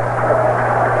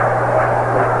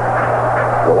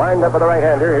 The windup of the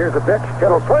right-hander. Here's the pitch.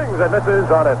 Kittle swings and misses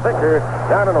on a sinker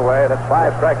down and away. That's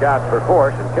 5 strikeouts for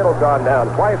Force, and Kittle's gone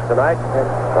down twice tonight,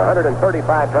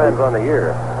 135 times on the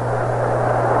year.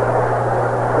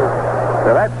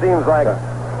 Now that seems like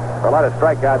a lot of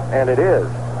strikeouts, and it is,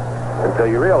 until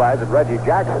you realize that Reggie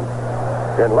Jackson,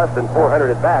 in less than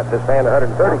 400 at-bats, has fanned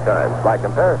 130 times by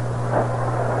comparison.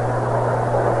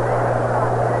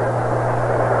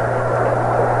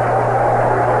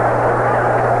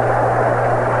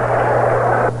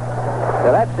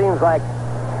 Now that seems like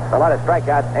a lot of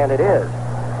strikeouts, and it is,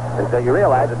 until you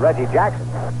realize that Reggie Jackson,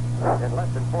 in less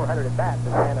than 400 at-bats,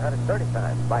 has fanned 130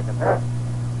 times by comparison.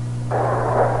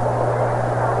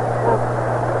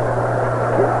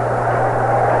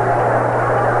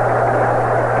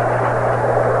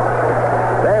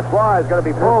 Law is going to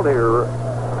be pulled here,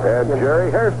 and Jerry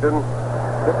Hairston,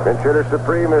 pinch hitter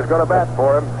supreme, is going to bat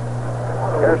for him.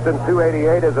 Hairston,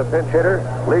 288 as a pinch hitter,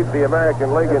 leads the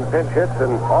American League in pinch hits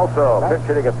and also pinch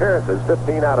hitting appearances,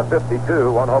 15 out of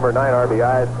 52, 1 homer, 9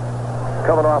 RBIs,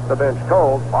 coming off the bench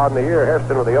cold. On the year,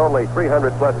 Hairston with the only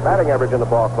 300-plus batting average in the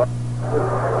ball club.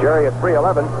 Jerry at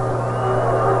 311,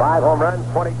 5 home runs,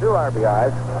 22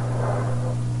 RBIs.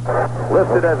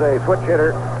 Listed as a switch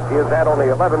hitter, he has had only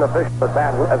 11 official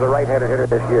at-bats as a right-handed hitter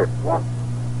this year.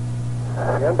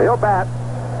 He'll bat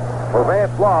for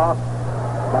Vance Law,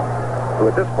 who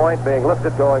at this point, being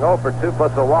listed going 0 for 2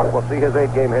 plus a walk, will see his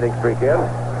 8-game hitting streak in. 1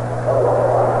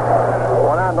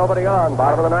 out, nobody on.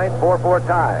 Bottom of the ninth, 4-4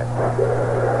 tie.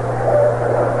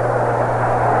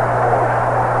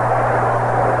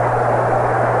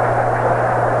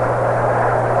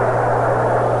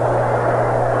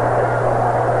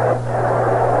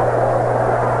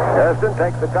 Hairston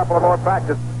takes a couple of more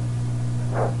practice.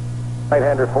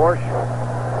 Right-hander Force.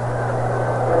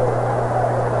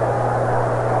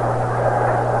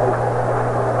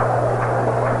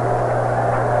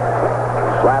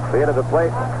 Slaps the end of the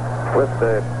plate with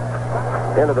the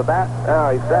end of the bat. Now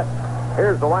he's set.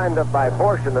 Here's the windup by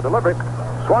Force in the delivery.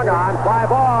 Swung on, fly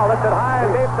ball, lifted high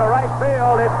and deep to right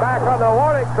field. It's back on the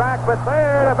warning track, but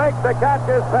there to make the catch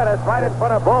is Pettis right in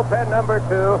front of bullpen number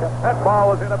 2. That ball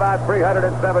was in about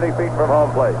 370 feet from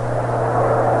home plate.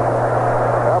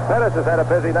 Well, Pettis has had a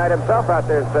busy night himself out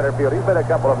there in center field. He's made a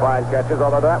couple of fine catches,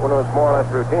 although that one was more or less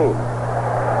routine.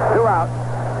 2 out.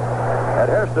 And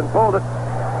Hairston pulled it.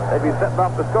 They'd be setting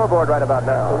off the scoreboard right about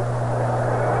now.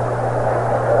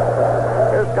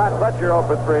 Here's Scott Fletcher 0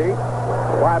 for 3.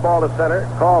 Fly ball to center,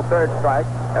 call third strike,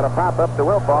 and a pop up to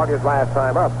Wilfog his last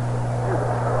time up.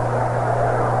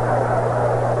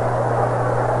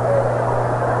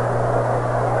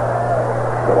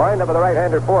 The windup of the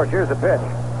right-hander Force. Here's the pitch.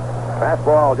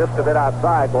 Fastball just a bit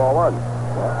outside, ball 1.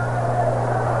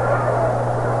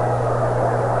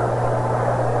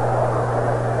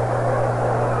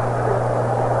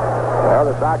 Well,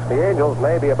 the Sox and the Angels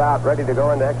may be about ready to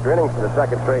go into extra innings for the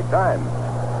second straight time.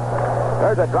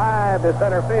 There's a drive to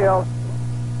center field.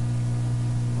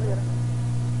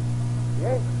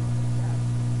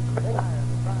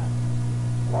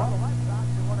 Well, the White Sox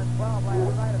are 1-12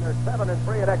 last night, and they're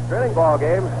 7-3 in extra inning ball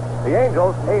games. The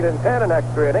Angels 8-10 in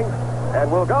extra innings,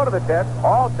 and we'll go to the 10th,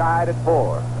 all tied at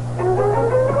 4.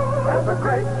 Have a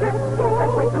great trip.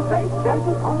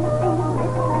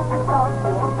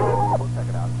 Check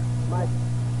it out. Mike.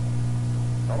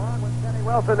 Along with Kenny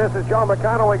Wilson, this is Joe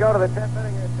McConnell. We go to the 10th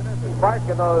inning at Park,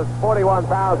 and those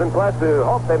 41,000 plus who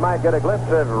hope they might get a glimpse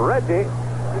of Reggie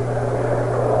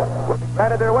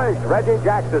granted their wish. Reggie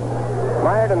Jackson,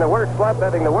 mired in the worst slump,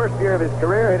 having the worst year of his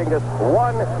career, hitting just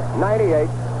 198,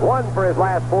 1 for his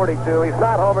last 42. He's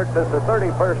not homered since the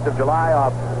 31st of July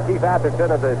off Keith Atherton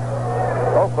of the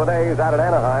Oakland A's out at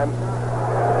Anaheim.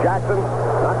 Jackson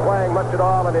not playing much at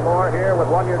all anymore here with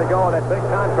 1 year to go on that big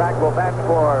contract. Will bat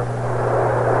for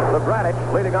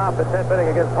Lebranich, leading off the 10th inning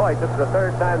against Hoyt. This is the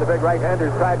 3rd time the big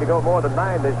right-handers tried to go more than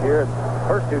 9 this year.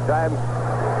 First 2 times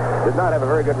did not have a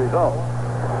very good result.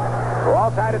 We're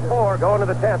all tied at 4, going to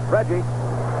the 10th. Reggie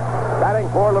batting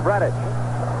for Lebranich.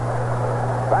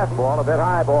 Fastball a bit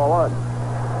high, ball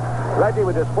 1. Reggie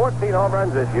with his 14 home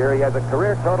runs this year, he has a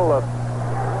career total of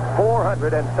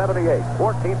 478,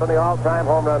 14th on the all-time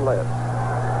home run list.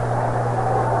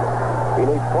 He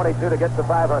needs 22 to get to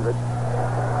 500.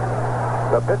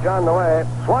 The pitch on the way.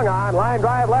 Swung on. Line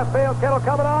drive left field. Kittle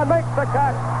coming on. Makes the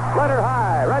catch. Leonard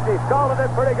high. Reggie scolded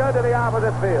it pretty good to the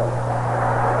opposite field.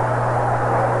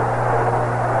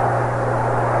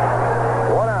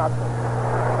 One out.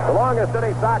 The longest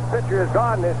inning Sox pitcher has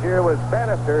gone this year was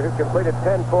Bannister, who completed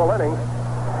 10 full innings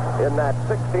in that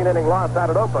 16-inning loss out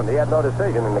at Oakland. He had no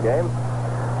decision in the game.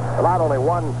 Allowed only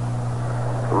one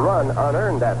run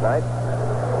unearned that night.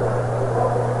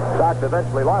 Sox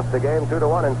eventually lost the game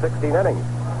 2-1 in 16 innings.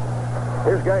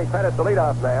 Here's Gary Pettis, the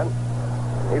leadoff man.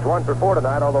 He's 1 for 4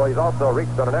 tonight, although he's also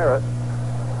reached on an error.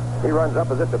 He runs up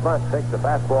as if to bunt, takes the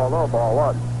fastball low, ball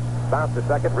 1. Bounced to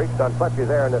second, reached on Fletcher's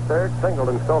error in the third, singled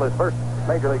and stole his first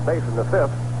major league base in the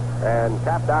fifth, and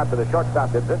tapped out to the shortstop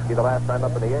Dubzinski the last time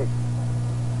up in the eighth.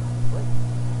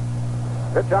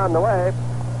 Pitch on the way.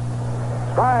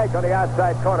 Strike on the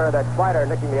outside corner. That slider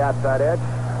nicking the outside edge.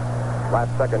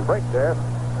 Last second break there.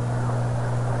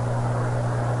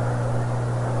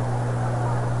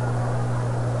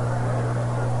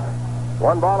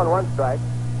 One ball and one strike.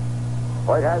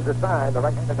 Hoyt has the sign. The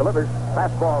right-hander delivers.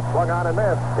 Fastball swung on and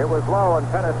missed. It was low, and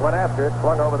Pettis went after it.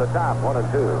 Swung over the top.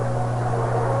 1-2.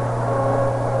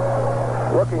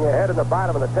 Looking ahead in the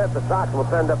bottom of the 10th, the Sox will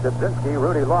send up Dubzinski,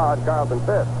 Rudy Law, and Carlton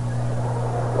Fisk.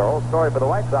 The whole story for the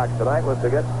White Sox tonight was to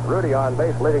get Rudy on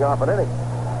base leading off an inning.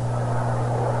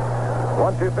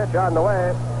 1-2 pitch on the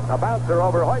way. A bouncer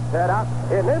over Hoyt's head out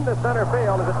and into center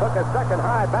field as it took a second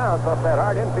high bounce off that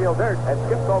hard infield dirt and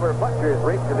skipped over Fletcher's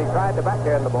reach as he tried to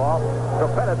backhand the ball. So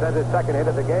Pettis has his second hit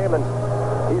of the game, and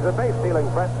he's a base stealing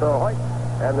threat, so Hoyt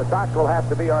and the Sox will have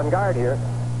to be on guard here.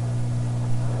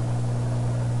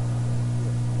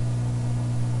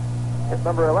 Hit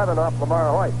number 11 off Lamar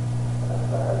Hoyt.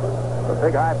 A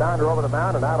big high bounder over the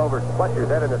mound and out over Fletcher's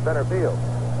head into center field.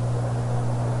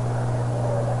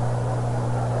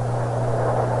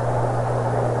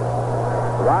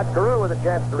 Rod Carew with a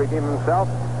chance to redeem himself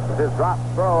with his drop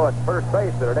throw at first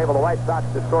base that enabled the White Sox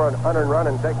to score an unearned run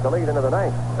and take the lead into the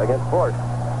ninth against Force.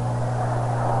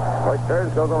 Hoyt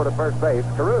turns, goes over to first base.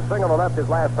 Carew singled left his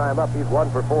last time up. He's 1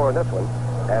 for 4 in this one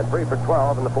and 3 for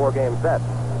 12 in the 4-game set.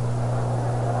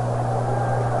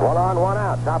 1 on, 1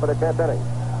 out, top of the 10th inning.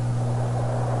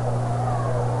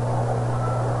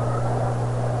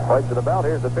 Hoyt to the belt.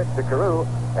 Here's the pitch to Carew.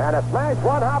 And a smash,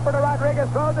 one hopper to Rodriguez.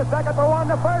 Throws to second for 1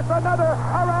 to first. Another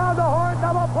around the horn,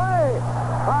 double play.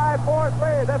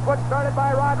 5-4-3. This one started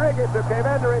by Rodriguez, who came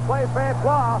in to replace Vance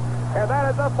Law. And that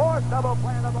is the 4th double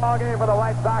play in the ball game for the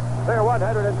White Sox. They're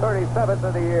 137th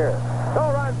of the year.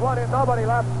 No runs, 1 hit, nobody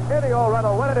left. Any old run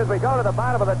will win it as we go to the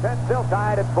bottom of the 10th, still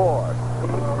tied at 4.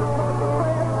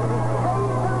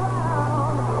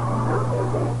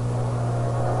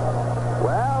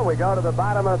 Well, we go to the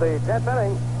bottom of the 10th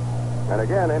inning. And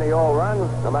again, any old run,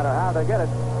 no matter how they get it,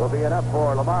 will be enough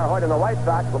for Lamar Hoyt and the White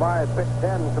Sox. Lamar has pitched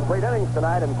 10 complete innings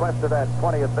tonight in quest of that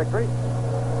 20th victory.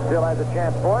 Still has a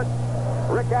chance for it.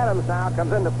 Rick Adams now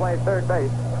comes in to play third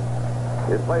base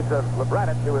in place of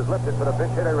LeBradett, who was lifted for the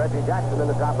pinch hitter Reggie Jackson in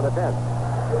the top of the 10th.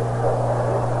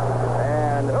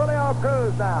 And Julio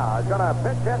Cruz now is going to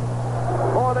pitch hit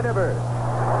for the Dibbers.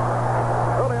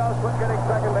 Julio quit getting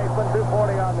second baseman,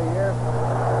 240 on the year.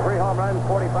 3 home runs,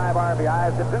 45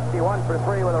 RBIs. Did 51 for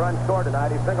 3 with a run scored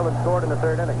tonight. He singled and scored in the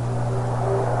 3rd inning.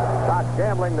 Sox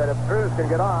gambling that if Cruz can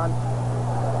get on,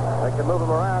 they can move him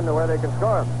around to where they can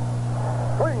score him.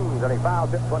 Swings, and he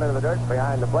fouls, hits one into the dirt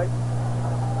behind the plate.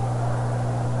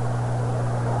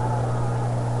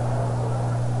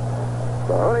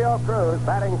 So Julio Cruz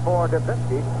batting for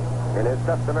Dubzinski in his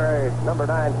customary number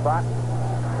 9 spot.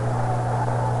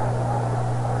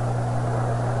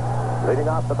 Leading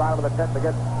off the bottom of the 10th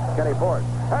against Kenny Ford.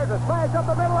 There's a smash up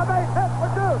the middle, a base hit for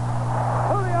Duke.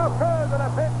 Julio Cruz and a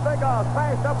pitch single.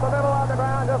 Smashed up the middle on the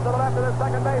ground just to the left of the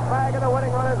second base bag, and the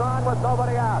winning run is on with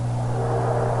nobody out.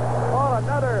 Oh,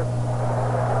 another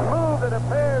move that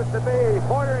appears to be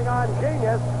bordering on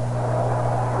genius.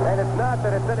 And it's not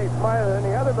that it's any smarter than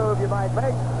any other move you might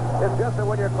make. It's just that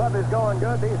when your club is going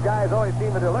good, these guys always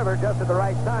seem to deliver just at the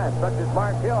right time, such as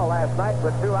Mark Hill last night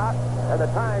with 2 out and the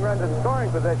tying runs in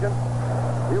scoring position.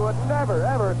 You would never,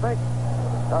 ever think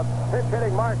of pitch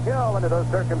hitting Mark Hill under those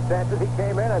circumstances. He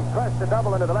came in and crushed a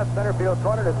double into the left center field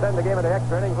corner to send the game into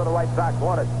extra innings where the White Sox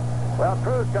wanted. Well,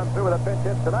 Cruz comes through with a pinch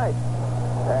hit tonight,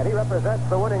 and he represents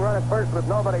the winning run at first with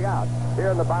nobody out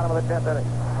here in the bottom of the 10th inning.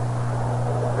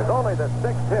 It's only the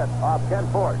 6th hit off Ken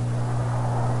Ford.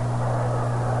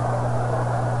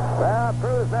 Well,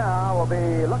 Cruz now will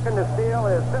be looking to steal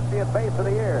his 50th base of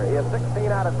the year. He has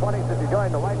 16 out of 20 since he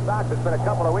joined the White Sox. It's been a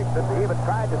couple of weeks since he even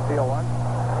tried to steal one.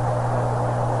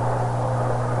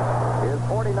 He is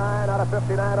 49 out of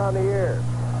 59 on the year.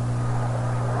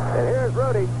 And here's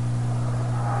Rudy.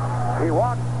 He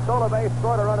walked, stole a base,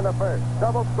 scored a run in the first.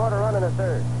 Double, scored a run in the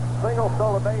third. Single,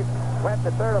 stole a base, went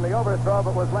to third on the overthrow,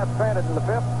 but was left stranded in the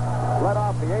fifth. Led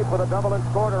off the eighth with a double and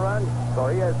scored a run. So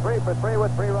he is 3 for 3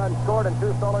 with 3 runs scored and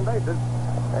 2 stolen bases.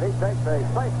 And he takes a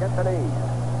sink at the knees.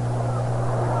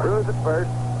 Cruz at first.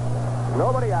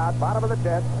 Nobody out. Bottom of the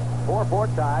 10th.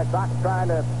 4-4 tie. Sox trying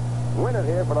to win it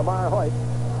here for Lamar Hoyt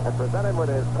and present him with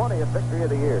his 20th victory of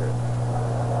the year.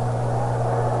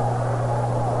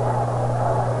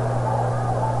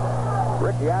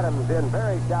 Ricky Adams in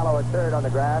very shallow at third on the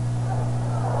grass.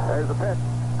 There's the pitch.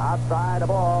 Outside the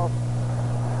ball.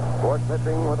 Force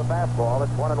pitching with a fastball.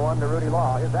 It's 1-1 to Rudy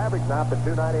Law. His average now to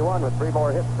 291 with 3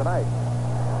 more hits tonight.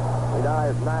 He now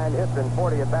has 9 hits and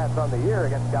 40 at-bats on the year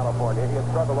against California. He had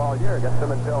struggled all year against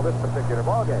them until this particular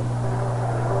ball game.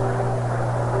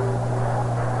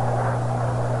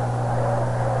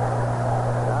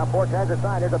 Now Force has a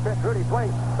sign. Here's a pitch. Rudy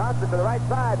swings. Bounces to the right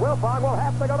side. Wilfong will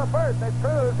have to go to first. As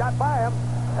Cruz got by him.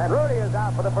 And Rudy is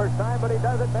out for the first time, but he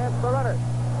does advance the runner.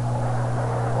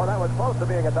 Well, that was close to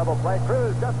being a double play.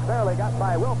 Cruz just barely got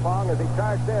by Wilfong as he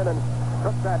charged in and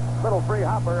took that little free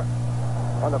hopper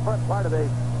on the front part of the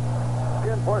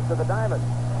skin portion of the diamond.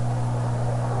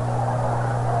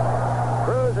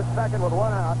 Cruz at second with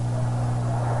 1 out.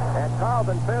 And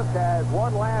Carlton Fisk has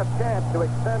one last chance to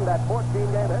extend that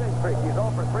 14-game hitting streak. He's 0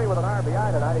 for 3 with an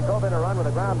RBI tonight. He drove in a run with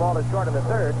a ground ball to short in the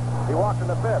third. He walked in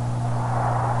the fifth.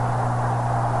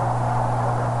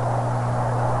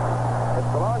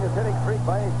 It's the longest hitting streak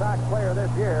by any Sox player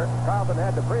this year. Carlton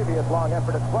had the previous long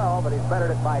effort at 12, but he's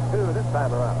bettered it by 2 this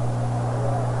time around.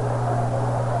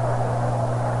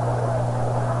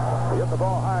 He hit the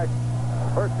ball hard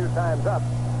first 2 times up.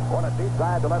 One a deep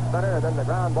drive to left center, and then the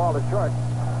ground ball to short.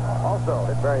 Also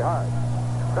hit very hard.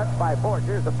 Stretched by Force.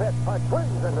 Here's the pitch. Punch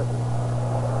swings and misses.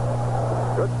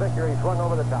 Good sinker. He swung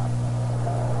over the top.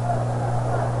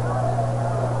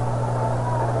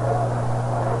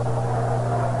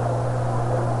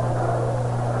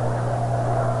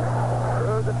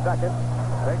 Cruz at second.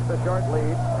 Takes the short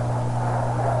lead.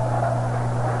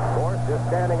 Force is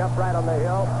standing upright on the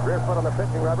hill. Rear foot on the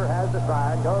pitching rubber. Has the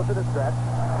sign. Goes to the stretch.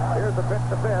 Here's the pitch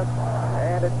to Fisk.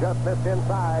 And it just missed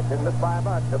inside. Didn't miss by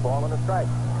much. A ball and a strike.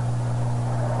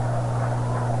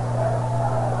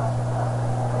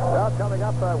 Well, coming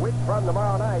up a week from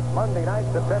tomorrow night, Monday night,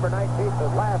 September 19th, the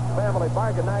last family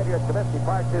bargain night here at Comiskey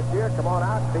Park this year. Come on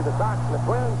out, see the Sox and the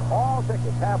Twins. All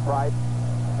tickets, half price.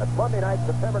 That's Monday night,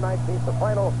 September 19th, the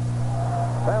final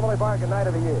family bargain night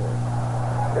of the year.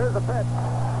 Here's the pitch.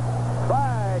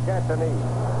 Strike at the knee.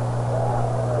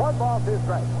 1 ball, 2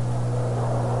 strikes.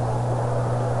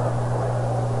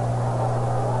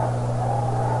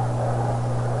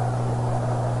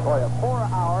 Boy, a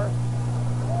 4-hour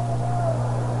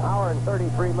and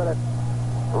 33-minute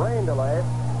rain delay.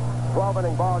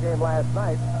 12-inning ball game last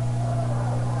night.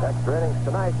 Extra innings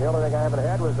tonight. The only thing I haven't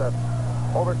had was a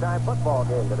overtime football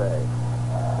game today.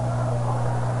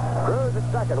 Cruz at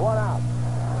second, 1 out.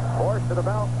 Force to the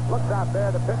belt. Looks out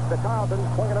there. The pitch to Carlton.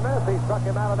 Swing and a miss. He struck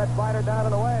him out of that slider down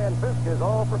and away. And Fisk is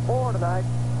 0 for 4 tonight.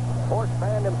 Force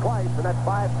fanned him twice, and that's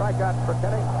 5 strikeouts for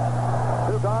Kenny.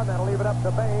 2 gone. That'll leave it up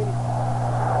to Bain,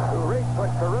 who reached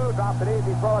when Carew dropped an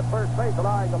easy throw at first base,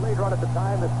 allowing the lead run at the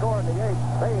time to score in the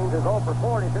 8th. Baines is 0 for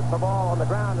 4, and he hits the ball on the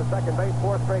ground to second base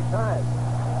 4 straight times.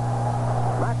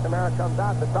 McNamara comes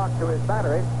out to talk to his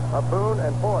battery of Boone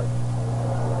and Force.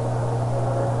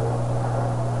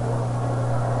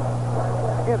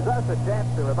 Gives us a chance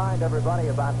to remind everybody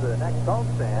about the next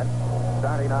homestand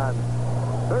starting on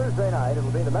Thursday night.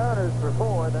 It'll be the Mariners for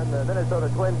 4, then the Minnesota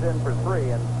Twins in for 3,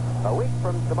 and a week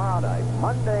from tomorrow night,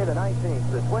 Monday the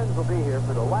 19th, the Twins will be here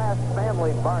for the last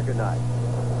family bargain night.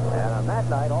 And on that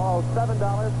night, all $7, $5,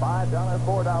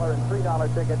 $4, and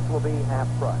 $3 tickets will be half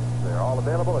price. They're all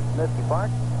available at Comiskey Park,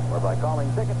 or by calling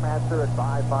Ticketmaster at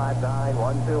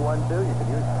 559-1212. You can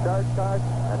use the charge card.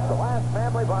 That's the last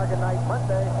family bargain night,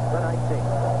 Monday the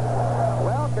 19th.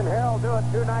 Well, can Harold do it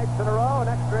 2 nights in a row,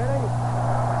 an extra inning?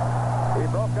 He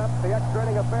broke up the extra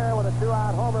inning affair with a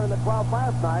 2-out homer in the 12th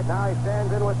last night. Now he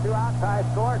stands in with 2 outs, high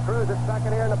score. Cruz at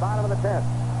second here in the bottom of the 10th.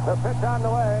 The pitch on the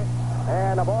way,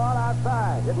 and a ball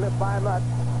outside. Didn't miss by much.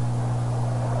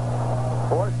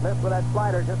 Force missed with that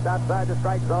slider just outside the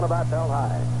strike zone, about held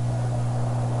high.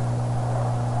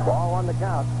 Ball 1 the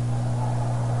count.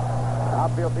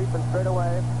 Outfield deep and straight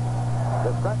away.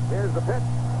 The stretch, here's the pitch.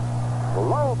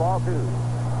 Low, ball 2.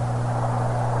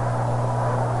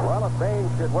 Well, if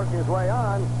Baines should work his way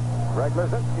on, Greg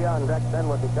Lizinski on deck then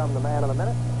would become the man of the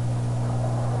minute.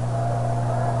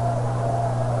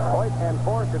 Hoyt and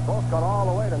Force have both gone all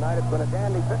the way tonight. It's been a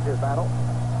dandy pitcher's battle.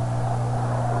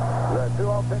 The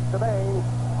 2-0 pitch to Baines.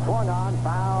 Swung on,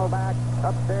 foul back,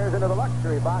 upstairs into the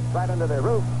luxury box, right under the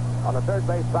roof. On the third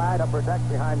base side, upper deck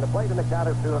behind the plate, and the count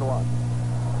is 2-1.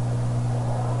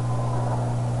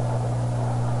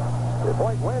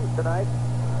 DuPont wins tonight.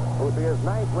 It would be his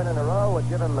 9th win in a row, would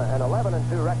give him an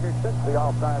 11-2 record since the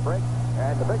All-Star break,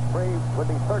 and the Big Three would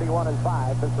be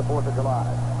 31-5 since the 4th of July.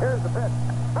 Here's the pitch.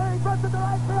 Hey, puts it to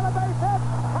right field, a base hit.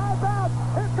 High bounce.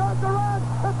 Here comes the run.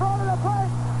 The throw to the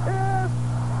plate is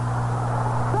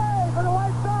saved, and the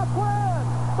White Sox win.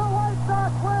 The White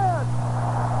Sox win.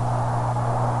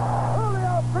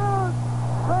 Julio Cruz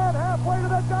ran halfway to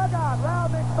the dugout,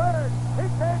 rounding third. He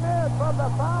came in from the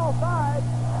foul side.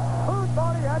 Cruz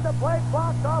thought he had the plate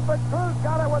blocked off, but Cruz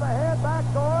got it with a hand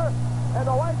backdoor, and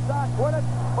the White Sox win it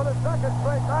for the second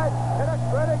straight night. And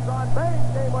extra innings on Bain's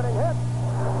game-winning hit.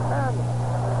 And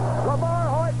Lamar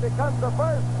Hoyt becomes the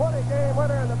first 20-game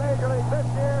winner in the Major League this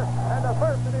year, and the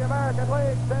first in the American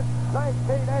League since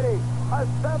 1980. A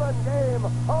 7-game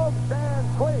homestand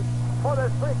sweep for the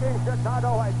streaking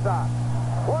Chicago White Sox.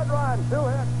 1 run, 2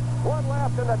 hits, 1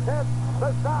 left in the 10th. The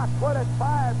Sox win it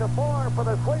 5-4 for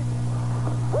the sweep.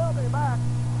 We'll be back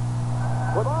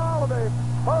with all of the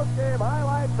post-game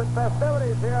highlights and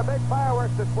festivities here. Big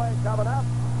fireworks display coming up.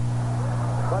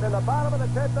 But in the bottom of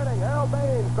the 10th inning, Harold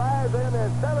Baines drives in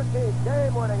his 17th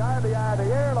game-winning RBI of the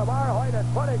year. Lamar Hoyt a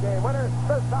 20-game winner.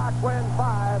 The Sox win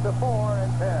 5-4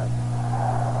 and 10.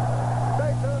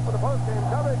 Stay tuned for the post-game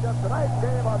coverage of tonight's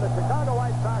game on the Chicago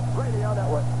White Sox Radio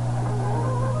Network.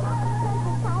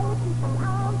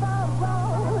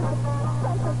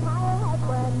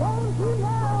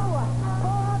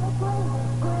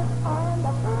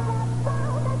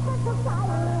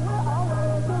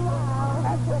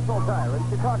 Central Tire in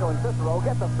Chicago and Cicero,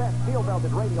 get the best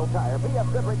steel-belted radial tire B.F.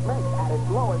 Goodrich makes at its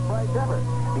lowest price ever.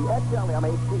 The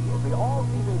XLMHT is the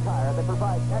all-season tire that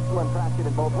provides excellent traction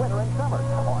in both winter and summer,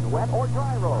 on wet or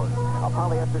dry roads. A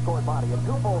polyester core body and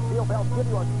 2-fold steel belts give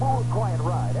you a smooth, quiet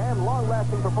ride and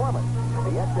long-lasting performance.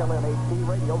 The XLMHT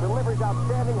radial delivers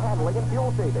outstanding handling and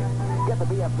fuel savings. Get the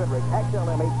B.F. Goodrich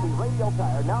XLMHT radial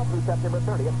tire now through September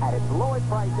 30th at its lowest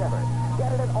price ever.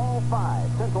 Get it at all 5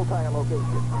 Central Tire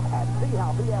locations and see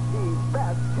how BFG's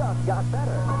best just got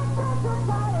better.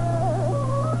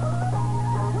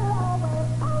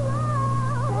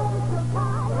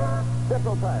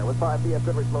 Central Tire with 5 B.F.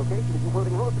 Goodrich locations,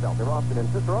 including Roosevelt, they're Austin and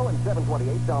Cicero, and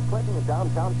 728 South Clinton in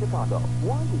downtown Chicago.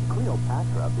 Why did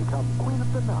Cleopatra become Queen of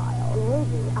the Nile?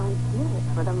 Baby, I did it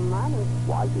for the money.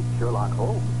 Why did Sherlock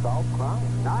Holmes solve crime?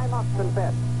 I must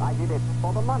confess, I did it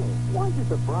for the money. Why did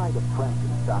the bride of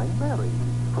Frankenstein marry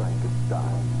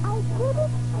Frankenstein? I did it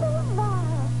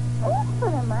just for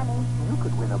the money. You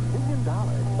could win $1 million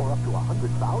or up to $100,000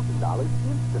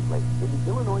 instantly in the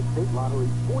Illinois State Lottery's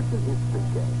Fortune Instant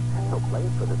game. So play it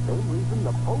for the same reason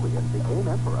Napoleon became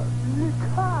emperor.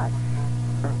 Cash!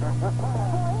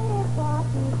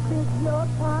 Fix your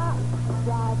car,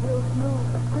 drive real smooth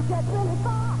to get really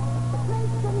far.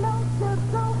 Place the note to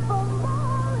go for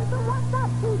more. It's a one-stop,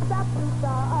 two-stop,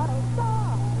 two-star auto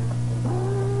store.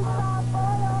 Two-star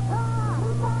for your car.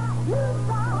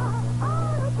 Two-star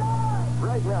auto store.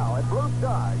 Right now at Blue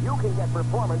Star, you can get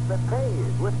performance that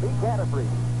pays with peak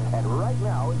antifreeze. And right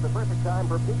now is the perfect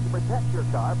time for Peak to protect your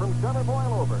car from summer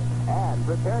boil-over. And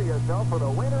prepare yourself for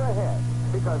the winter ahead.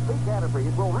 Because Peak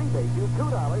antifreeze will rebate you $2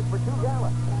 for 2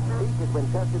 gallons. Peak has been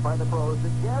tested by the pros to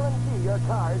guarantee your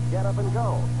cars get up and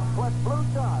go. Plus, Blue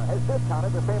Star has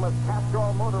discounted the famous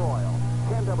Castrol motor oil.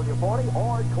 10W40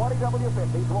 or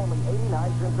 20W50 to only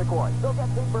 89 cents a quart. So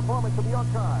get Peak performance of your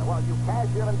car while you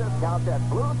cash in and discount at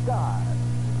Blue Star.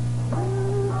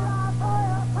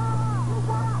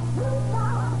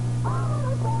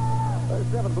 There's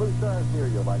 7 Blue Stars near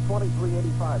you by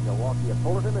 2385 Milwaukee at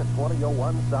Fullerton and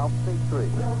 2001 South State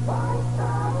Street. The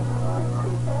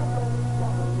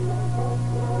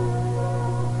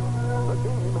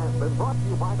game has been brought to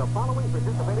you by the following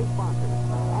participating sponsors.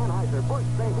 Anheuser-Busch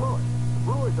St. Louis,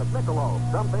 Brewers of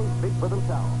Michelob, some things speak for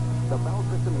themselves. The Bell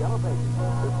System Yellow Pages,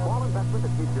 the small investment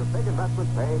that keeps your big investment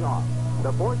paying off.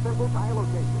 The 4 Central Tire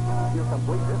locations, your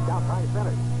complete discount tire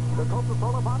centers. The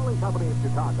Coca-Cola Bottling Company of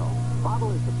Chicago. Bottle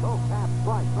is the Coke, Pabst,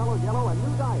 Sprite, Mellow Yellow, and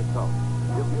New Diet Coke.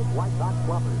 Dubuque White Sox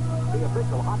Clubbers, the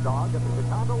official hot dog of the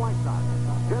Chicago White Sox.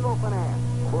 General Finance.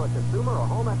 For a consumer or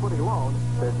home equity loan,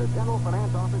 there's the General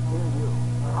Finance office near you.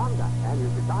 Honda and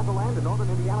your Chicagoland and Northern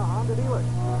Indiana Honda dealers.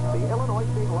 The Illinois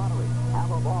State Lottery.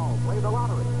 Have a ball, play the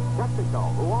lottery.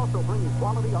 Texaco, who also bring you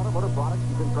quality automotive products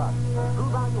you can trust. True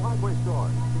Value Hardware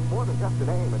Stores. More than just a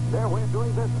name, it's their way of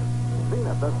doing business.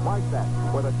 Zenith, the Smart Set,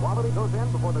 where the quality goes in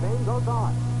before the name goes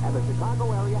on. And the Chicago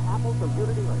area Apple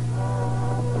Computer Dealers.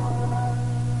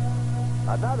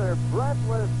 Another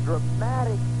breathless,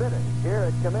 dramatic finish here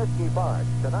at Comiskey Park.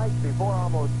 Tonight, before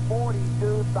almost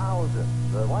 42,000.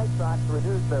 The White Sox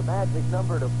reduced their magic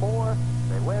number to 4.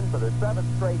 They win for the 7th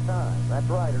straight time. That's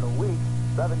right, in a week,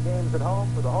 7 games at home.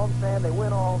 For the homestand, they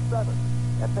win all 7.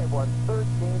 And they've won 13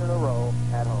 in a row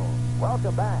at home.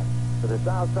 Welcome back to the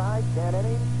South Side. 10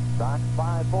 innings. Sox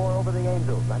 5-4 over the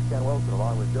Angels. I'm Ken Wilson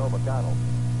along with Joe McConnell.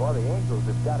 Boy, the Angels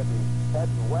have got to be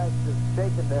heading west, just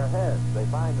shaking their heads. They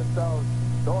find themselves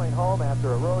going home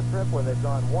after a road trip where they've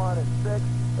gone 1-6.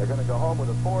 They're going to go home with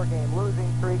a 4-game losing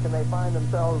streak, and they find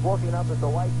themselves looking up at the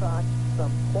White Sox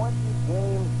some 20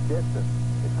 games distant.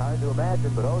 It's hard to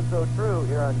imagine, but oh so true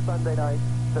here on Sunday night,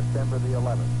 September the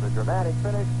 11th. The dramatic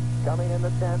finish coming in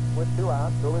the 10th with 2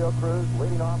 outs. Julio Cruz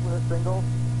leading off with a single,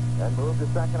 then moved to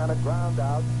second on a ground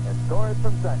out, and scores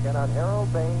from second on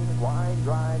Harold Bain's line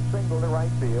drive single to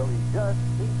right field. He just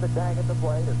beat the tag at the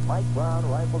plate as Mike Brown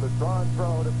rifled a strong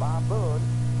throw to Bob Boone,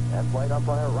 and plate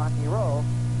umpire Rocky Rowe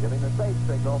giving the safe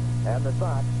signal, and the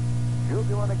Sox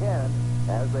jubilant again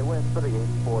as they win for the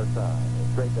 84th time.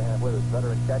 It's great to have with us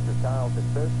veteran catcher Carlton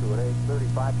Fisk, who at age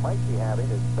 35 might be having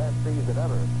his best season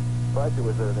ever. But it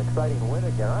was an exciting win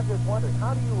again. I'm just wondering,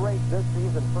 how do you rate this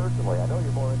season personally? I know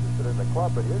you're more interested in the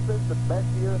club, but is this the best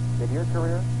year in your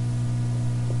career?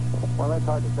 Well, that's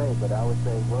hard to say, but I would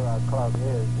say where our club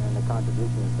is and the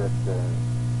contributions that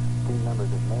team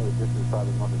members have made, this is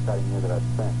probably the most exciting year that I've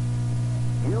spent.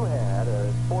 You had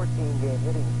a 14-game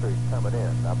hitting streak coming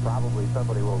in. Now, probably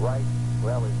somebody will write,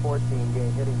 well, his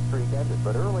 14-game hitting streak ended.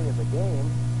 But early in the game,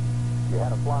 you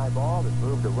had a fly ball that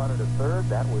moved a runner to third.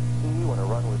 That was key when a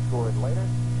run was scored later.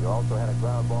 You also had a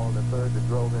ground ball in the third that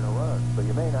drove in a run. So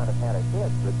you may not have had a hit,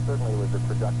 but certainly it was a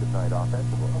productive night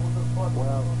offensively.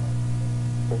 Well,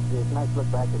 it's nice to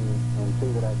look back and see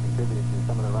that I contributed to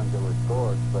some of the runs that were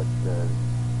scored, but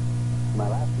my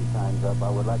last 2 times up,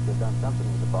 I would like to have done something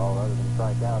with the ball other than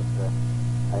strike out.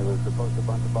 I was supposed to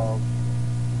bunt the ball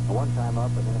one time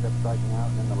up and ended up striking out,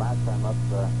 and then the last time up,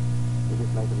 he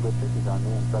just made some good pitches on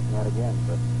me and struck me out again.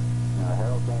 But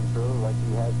Harold came through like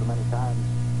he has so many times,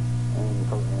 and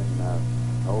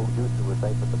old Juicer was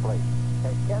safe at the plate.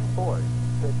 And Ken Ford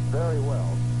pitched very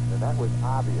well, and that was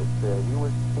obvious.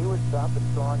 He was tough and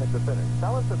strong at the finish.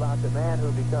 Tell us about the man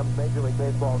who becomes Major League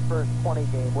Baseball's first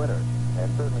 20-game winner,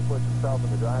 and certainly puts himself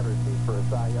in the driver's seat for a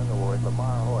Cy Young Award,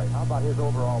 Lamar Hoyt. How about his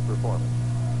overall performance?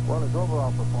 Well, his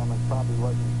overall performance probably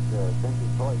wasn't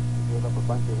Vince's choice. He gave up a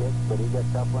bunch of hits, but he got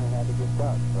tough when he had to get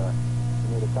tough. He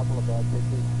made a couple of bad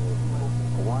pitches.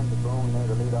 One to Boone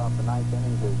there to lead off the 9th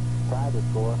inning to try to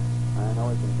score. I know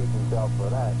he can kick himself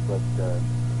for that, but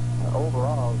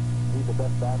overall, he's the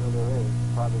best batter there is.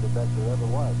 Probably the best there ever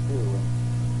was, too.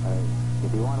 And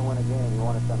if you want to win a game, you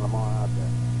want to send Lamar out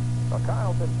there. Well,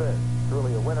 Carlton Fisk,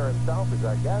 truly a winner himself, is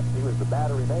our guest. He was the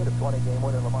battery mate of 20-game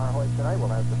winner Lamar Hoyt tonight.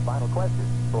 We'll have some final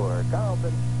questions for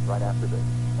Carlton right after this.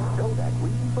 Kodak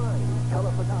redefines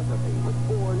color photography with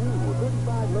 4 new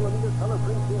 35mm color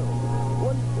print films.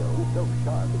 One film so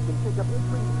sharp it can pick up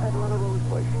every petal on a rose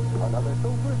bush. Another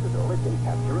so versatile it can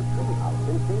capture a treehouse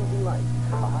in changing light.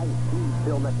 A high-speed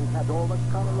film that can catch all the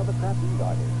color of a trapeze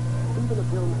artist. Even a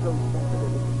film so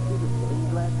sensitive it can see the stained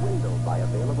glass window by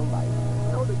available light.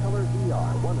 Kodacolor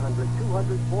VR, 100,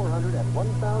 200, 400, and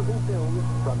 1,000 films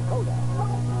from Kodak.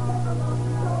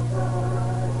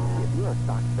 If you're a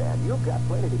Sox fan, you've got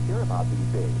plenty to hear about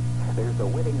these days. There's the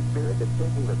winning spirit that's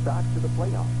taking the Sox to the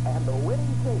playoffs, and the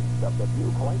winning taste of the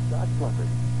Dubuque White Sox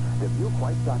Fluffers. The Dubuque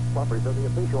White Sox Fluffers are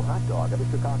the official hot dog of the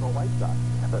Chicago White Sox.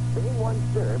 The same one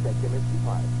served at Comiskey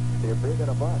Park. They're big in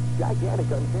a bun,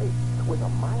 gigantic on taste, with a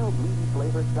mild, meaty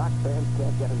flavor Sox fans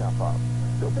can't get enough of.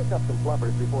 So pick up some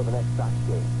Fluffers before the next Sox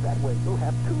game. That way you'll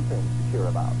have 2 things to cheer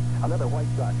about. Another White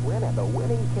Sox win and the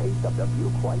winning taste of the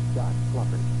Dubuque White Sox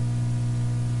Fluffers.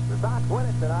 The Sox win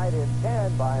it tonight in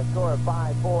 10 by a score of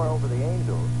 5-4 over the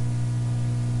Angels.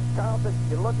 Carlton,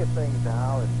 you look at things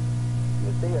now and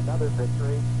you see another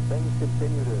victory. Things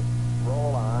continue to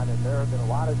roll on, and there have been a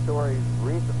lot of stories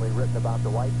recently written about the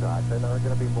White Sox, and there are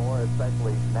going to be more,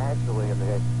 especially nationally, in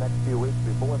the next few weeks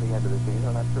before the end of the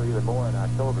season. I'm sure even more in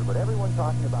October. But everyone's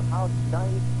talking about how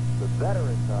nice the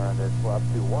veterans are in this club,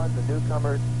 to 1, the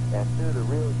newcomers, and 2, the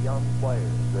real young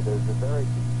players. That there's a very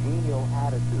congenial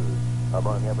attitude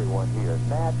among everyone here. And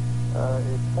that,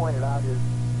 it's pointed out, is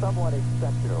somewhat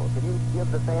exceptional. Can you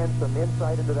give the fans some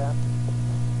insight into that?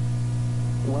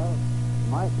 Well,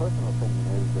 my personal opinion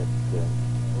is that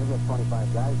we've got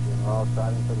 25 guys here, and we're all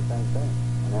striving for the same thing,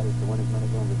 and that is to win as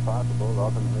many games as possible,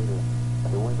 ultimately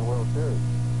to win the World Series.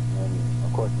 And,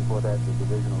 of course, before that, the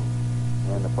divisional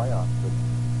and the playoffs. But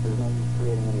there's no use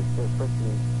creating any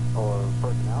friction or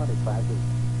personality classes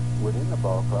within the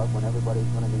ball club when everybody's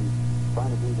going to be trying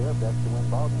to do their best to win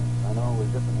ball games. I know it was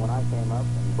different when I came up,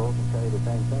 and Bo can tell you the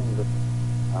same thing, but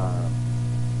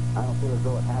I don't feel as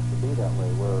though it has to be that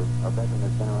way, where a veteran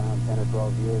that's been around 10 or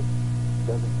 12 years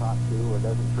doesn't talk to or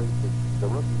doesn't treat the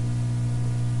rookie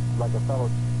like a fellow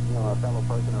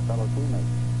person or fellow teammate.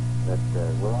 That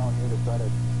we're all here to try to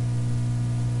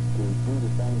do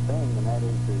the same thing, and that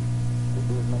is to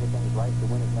do as many things right to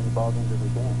win as many ball games as we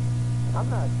can. I'm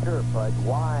not sure, Pudge,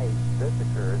 why this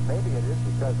occurs. Maybe it is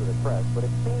because of the press, but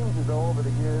it seems as though over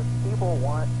the years people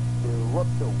want to look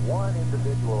to one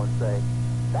individual and say,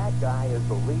 that guy is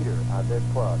the leader of this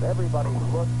club. Everybody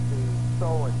looks to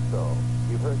so-and-so.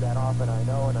 You've heard that often, I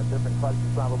know, and on different clubs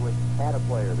you probably had a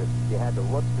player that you had to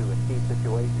look to in key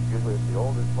situations. Usually it's the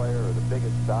oldest player or the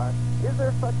biggest star. Is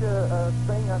there such a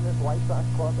thing on this White Sox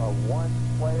club, a one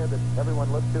player that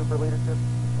everyone looks to for leadership?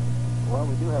 Well,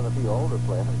 we do have a few older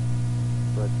players,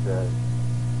 but a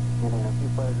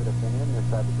few players that have been in this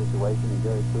type of situation, and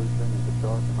Gary Koosman and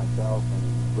Kachork and myself and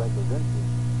Greg Lozinski.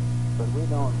 But we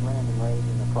don't rant and rave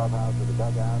in the clubhouse or the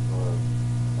dugout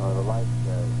or the like.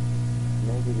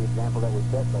 Maybe the example that we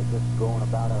set by just going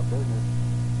about our business,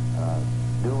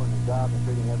 doing the job and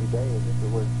treating every day as if it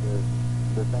was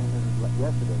the same as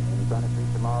yesterday, and trying to treat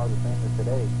tomorrow the same as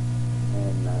today.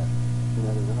 And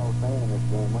there's an old saying in this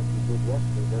game: what you did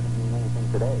yesterday doesn't mean anything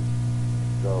today.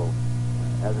 So,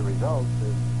 as a result,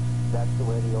 that's the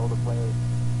way the older players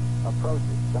approach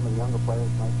it. Some of the younger players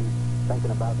might be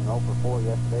thinking about an 0 for 4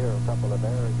 yesterday or a couple of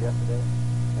errors yesterday,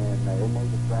 and it may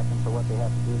distract them for what they have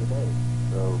to do today.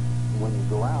 So when you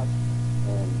go out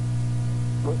and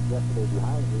put yesterday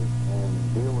behind you and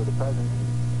deal with the present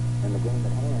and the game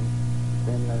at hand,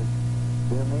 then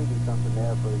there may be something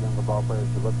there for the younger ball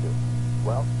players to look to.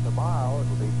 Well, tomorrow it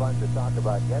will be fun to talk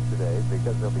about yesterday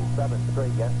because there'll be 7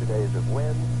 straight yesterdays of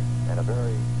wins and a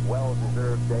very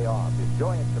well-deserved day off.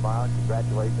 Enjoy it tomorrow, and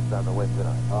congratulations on the win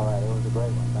tonight. All right, it was a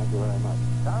great one. Thank you very much.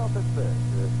 Carlton Fisk,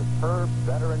 the superb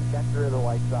veteran catcher of the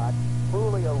White Sox,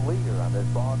 truly a leader on this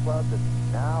ball club that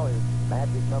now is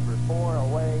magic number 4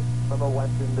 away from a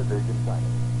Western Division title.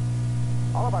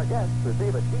 All of our guests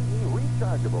receive a GE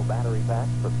rechargeable battery pack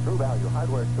from True Value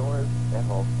hardware stores and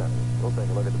home centers. We'll take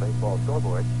a look at the baseball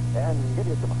scoreboard and give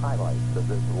you some highlights of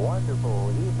this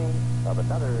wonderful evening of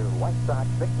another White Sox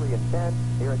victory in 10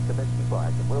 here at Comiskey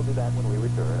Park. And we'll do that when we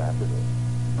return after this.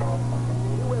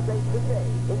 USA Today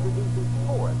introduces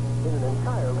sports in an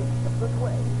entirely different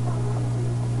way.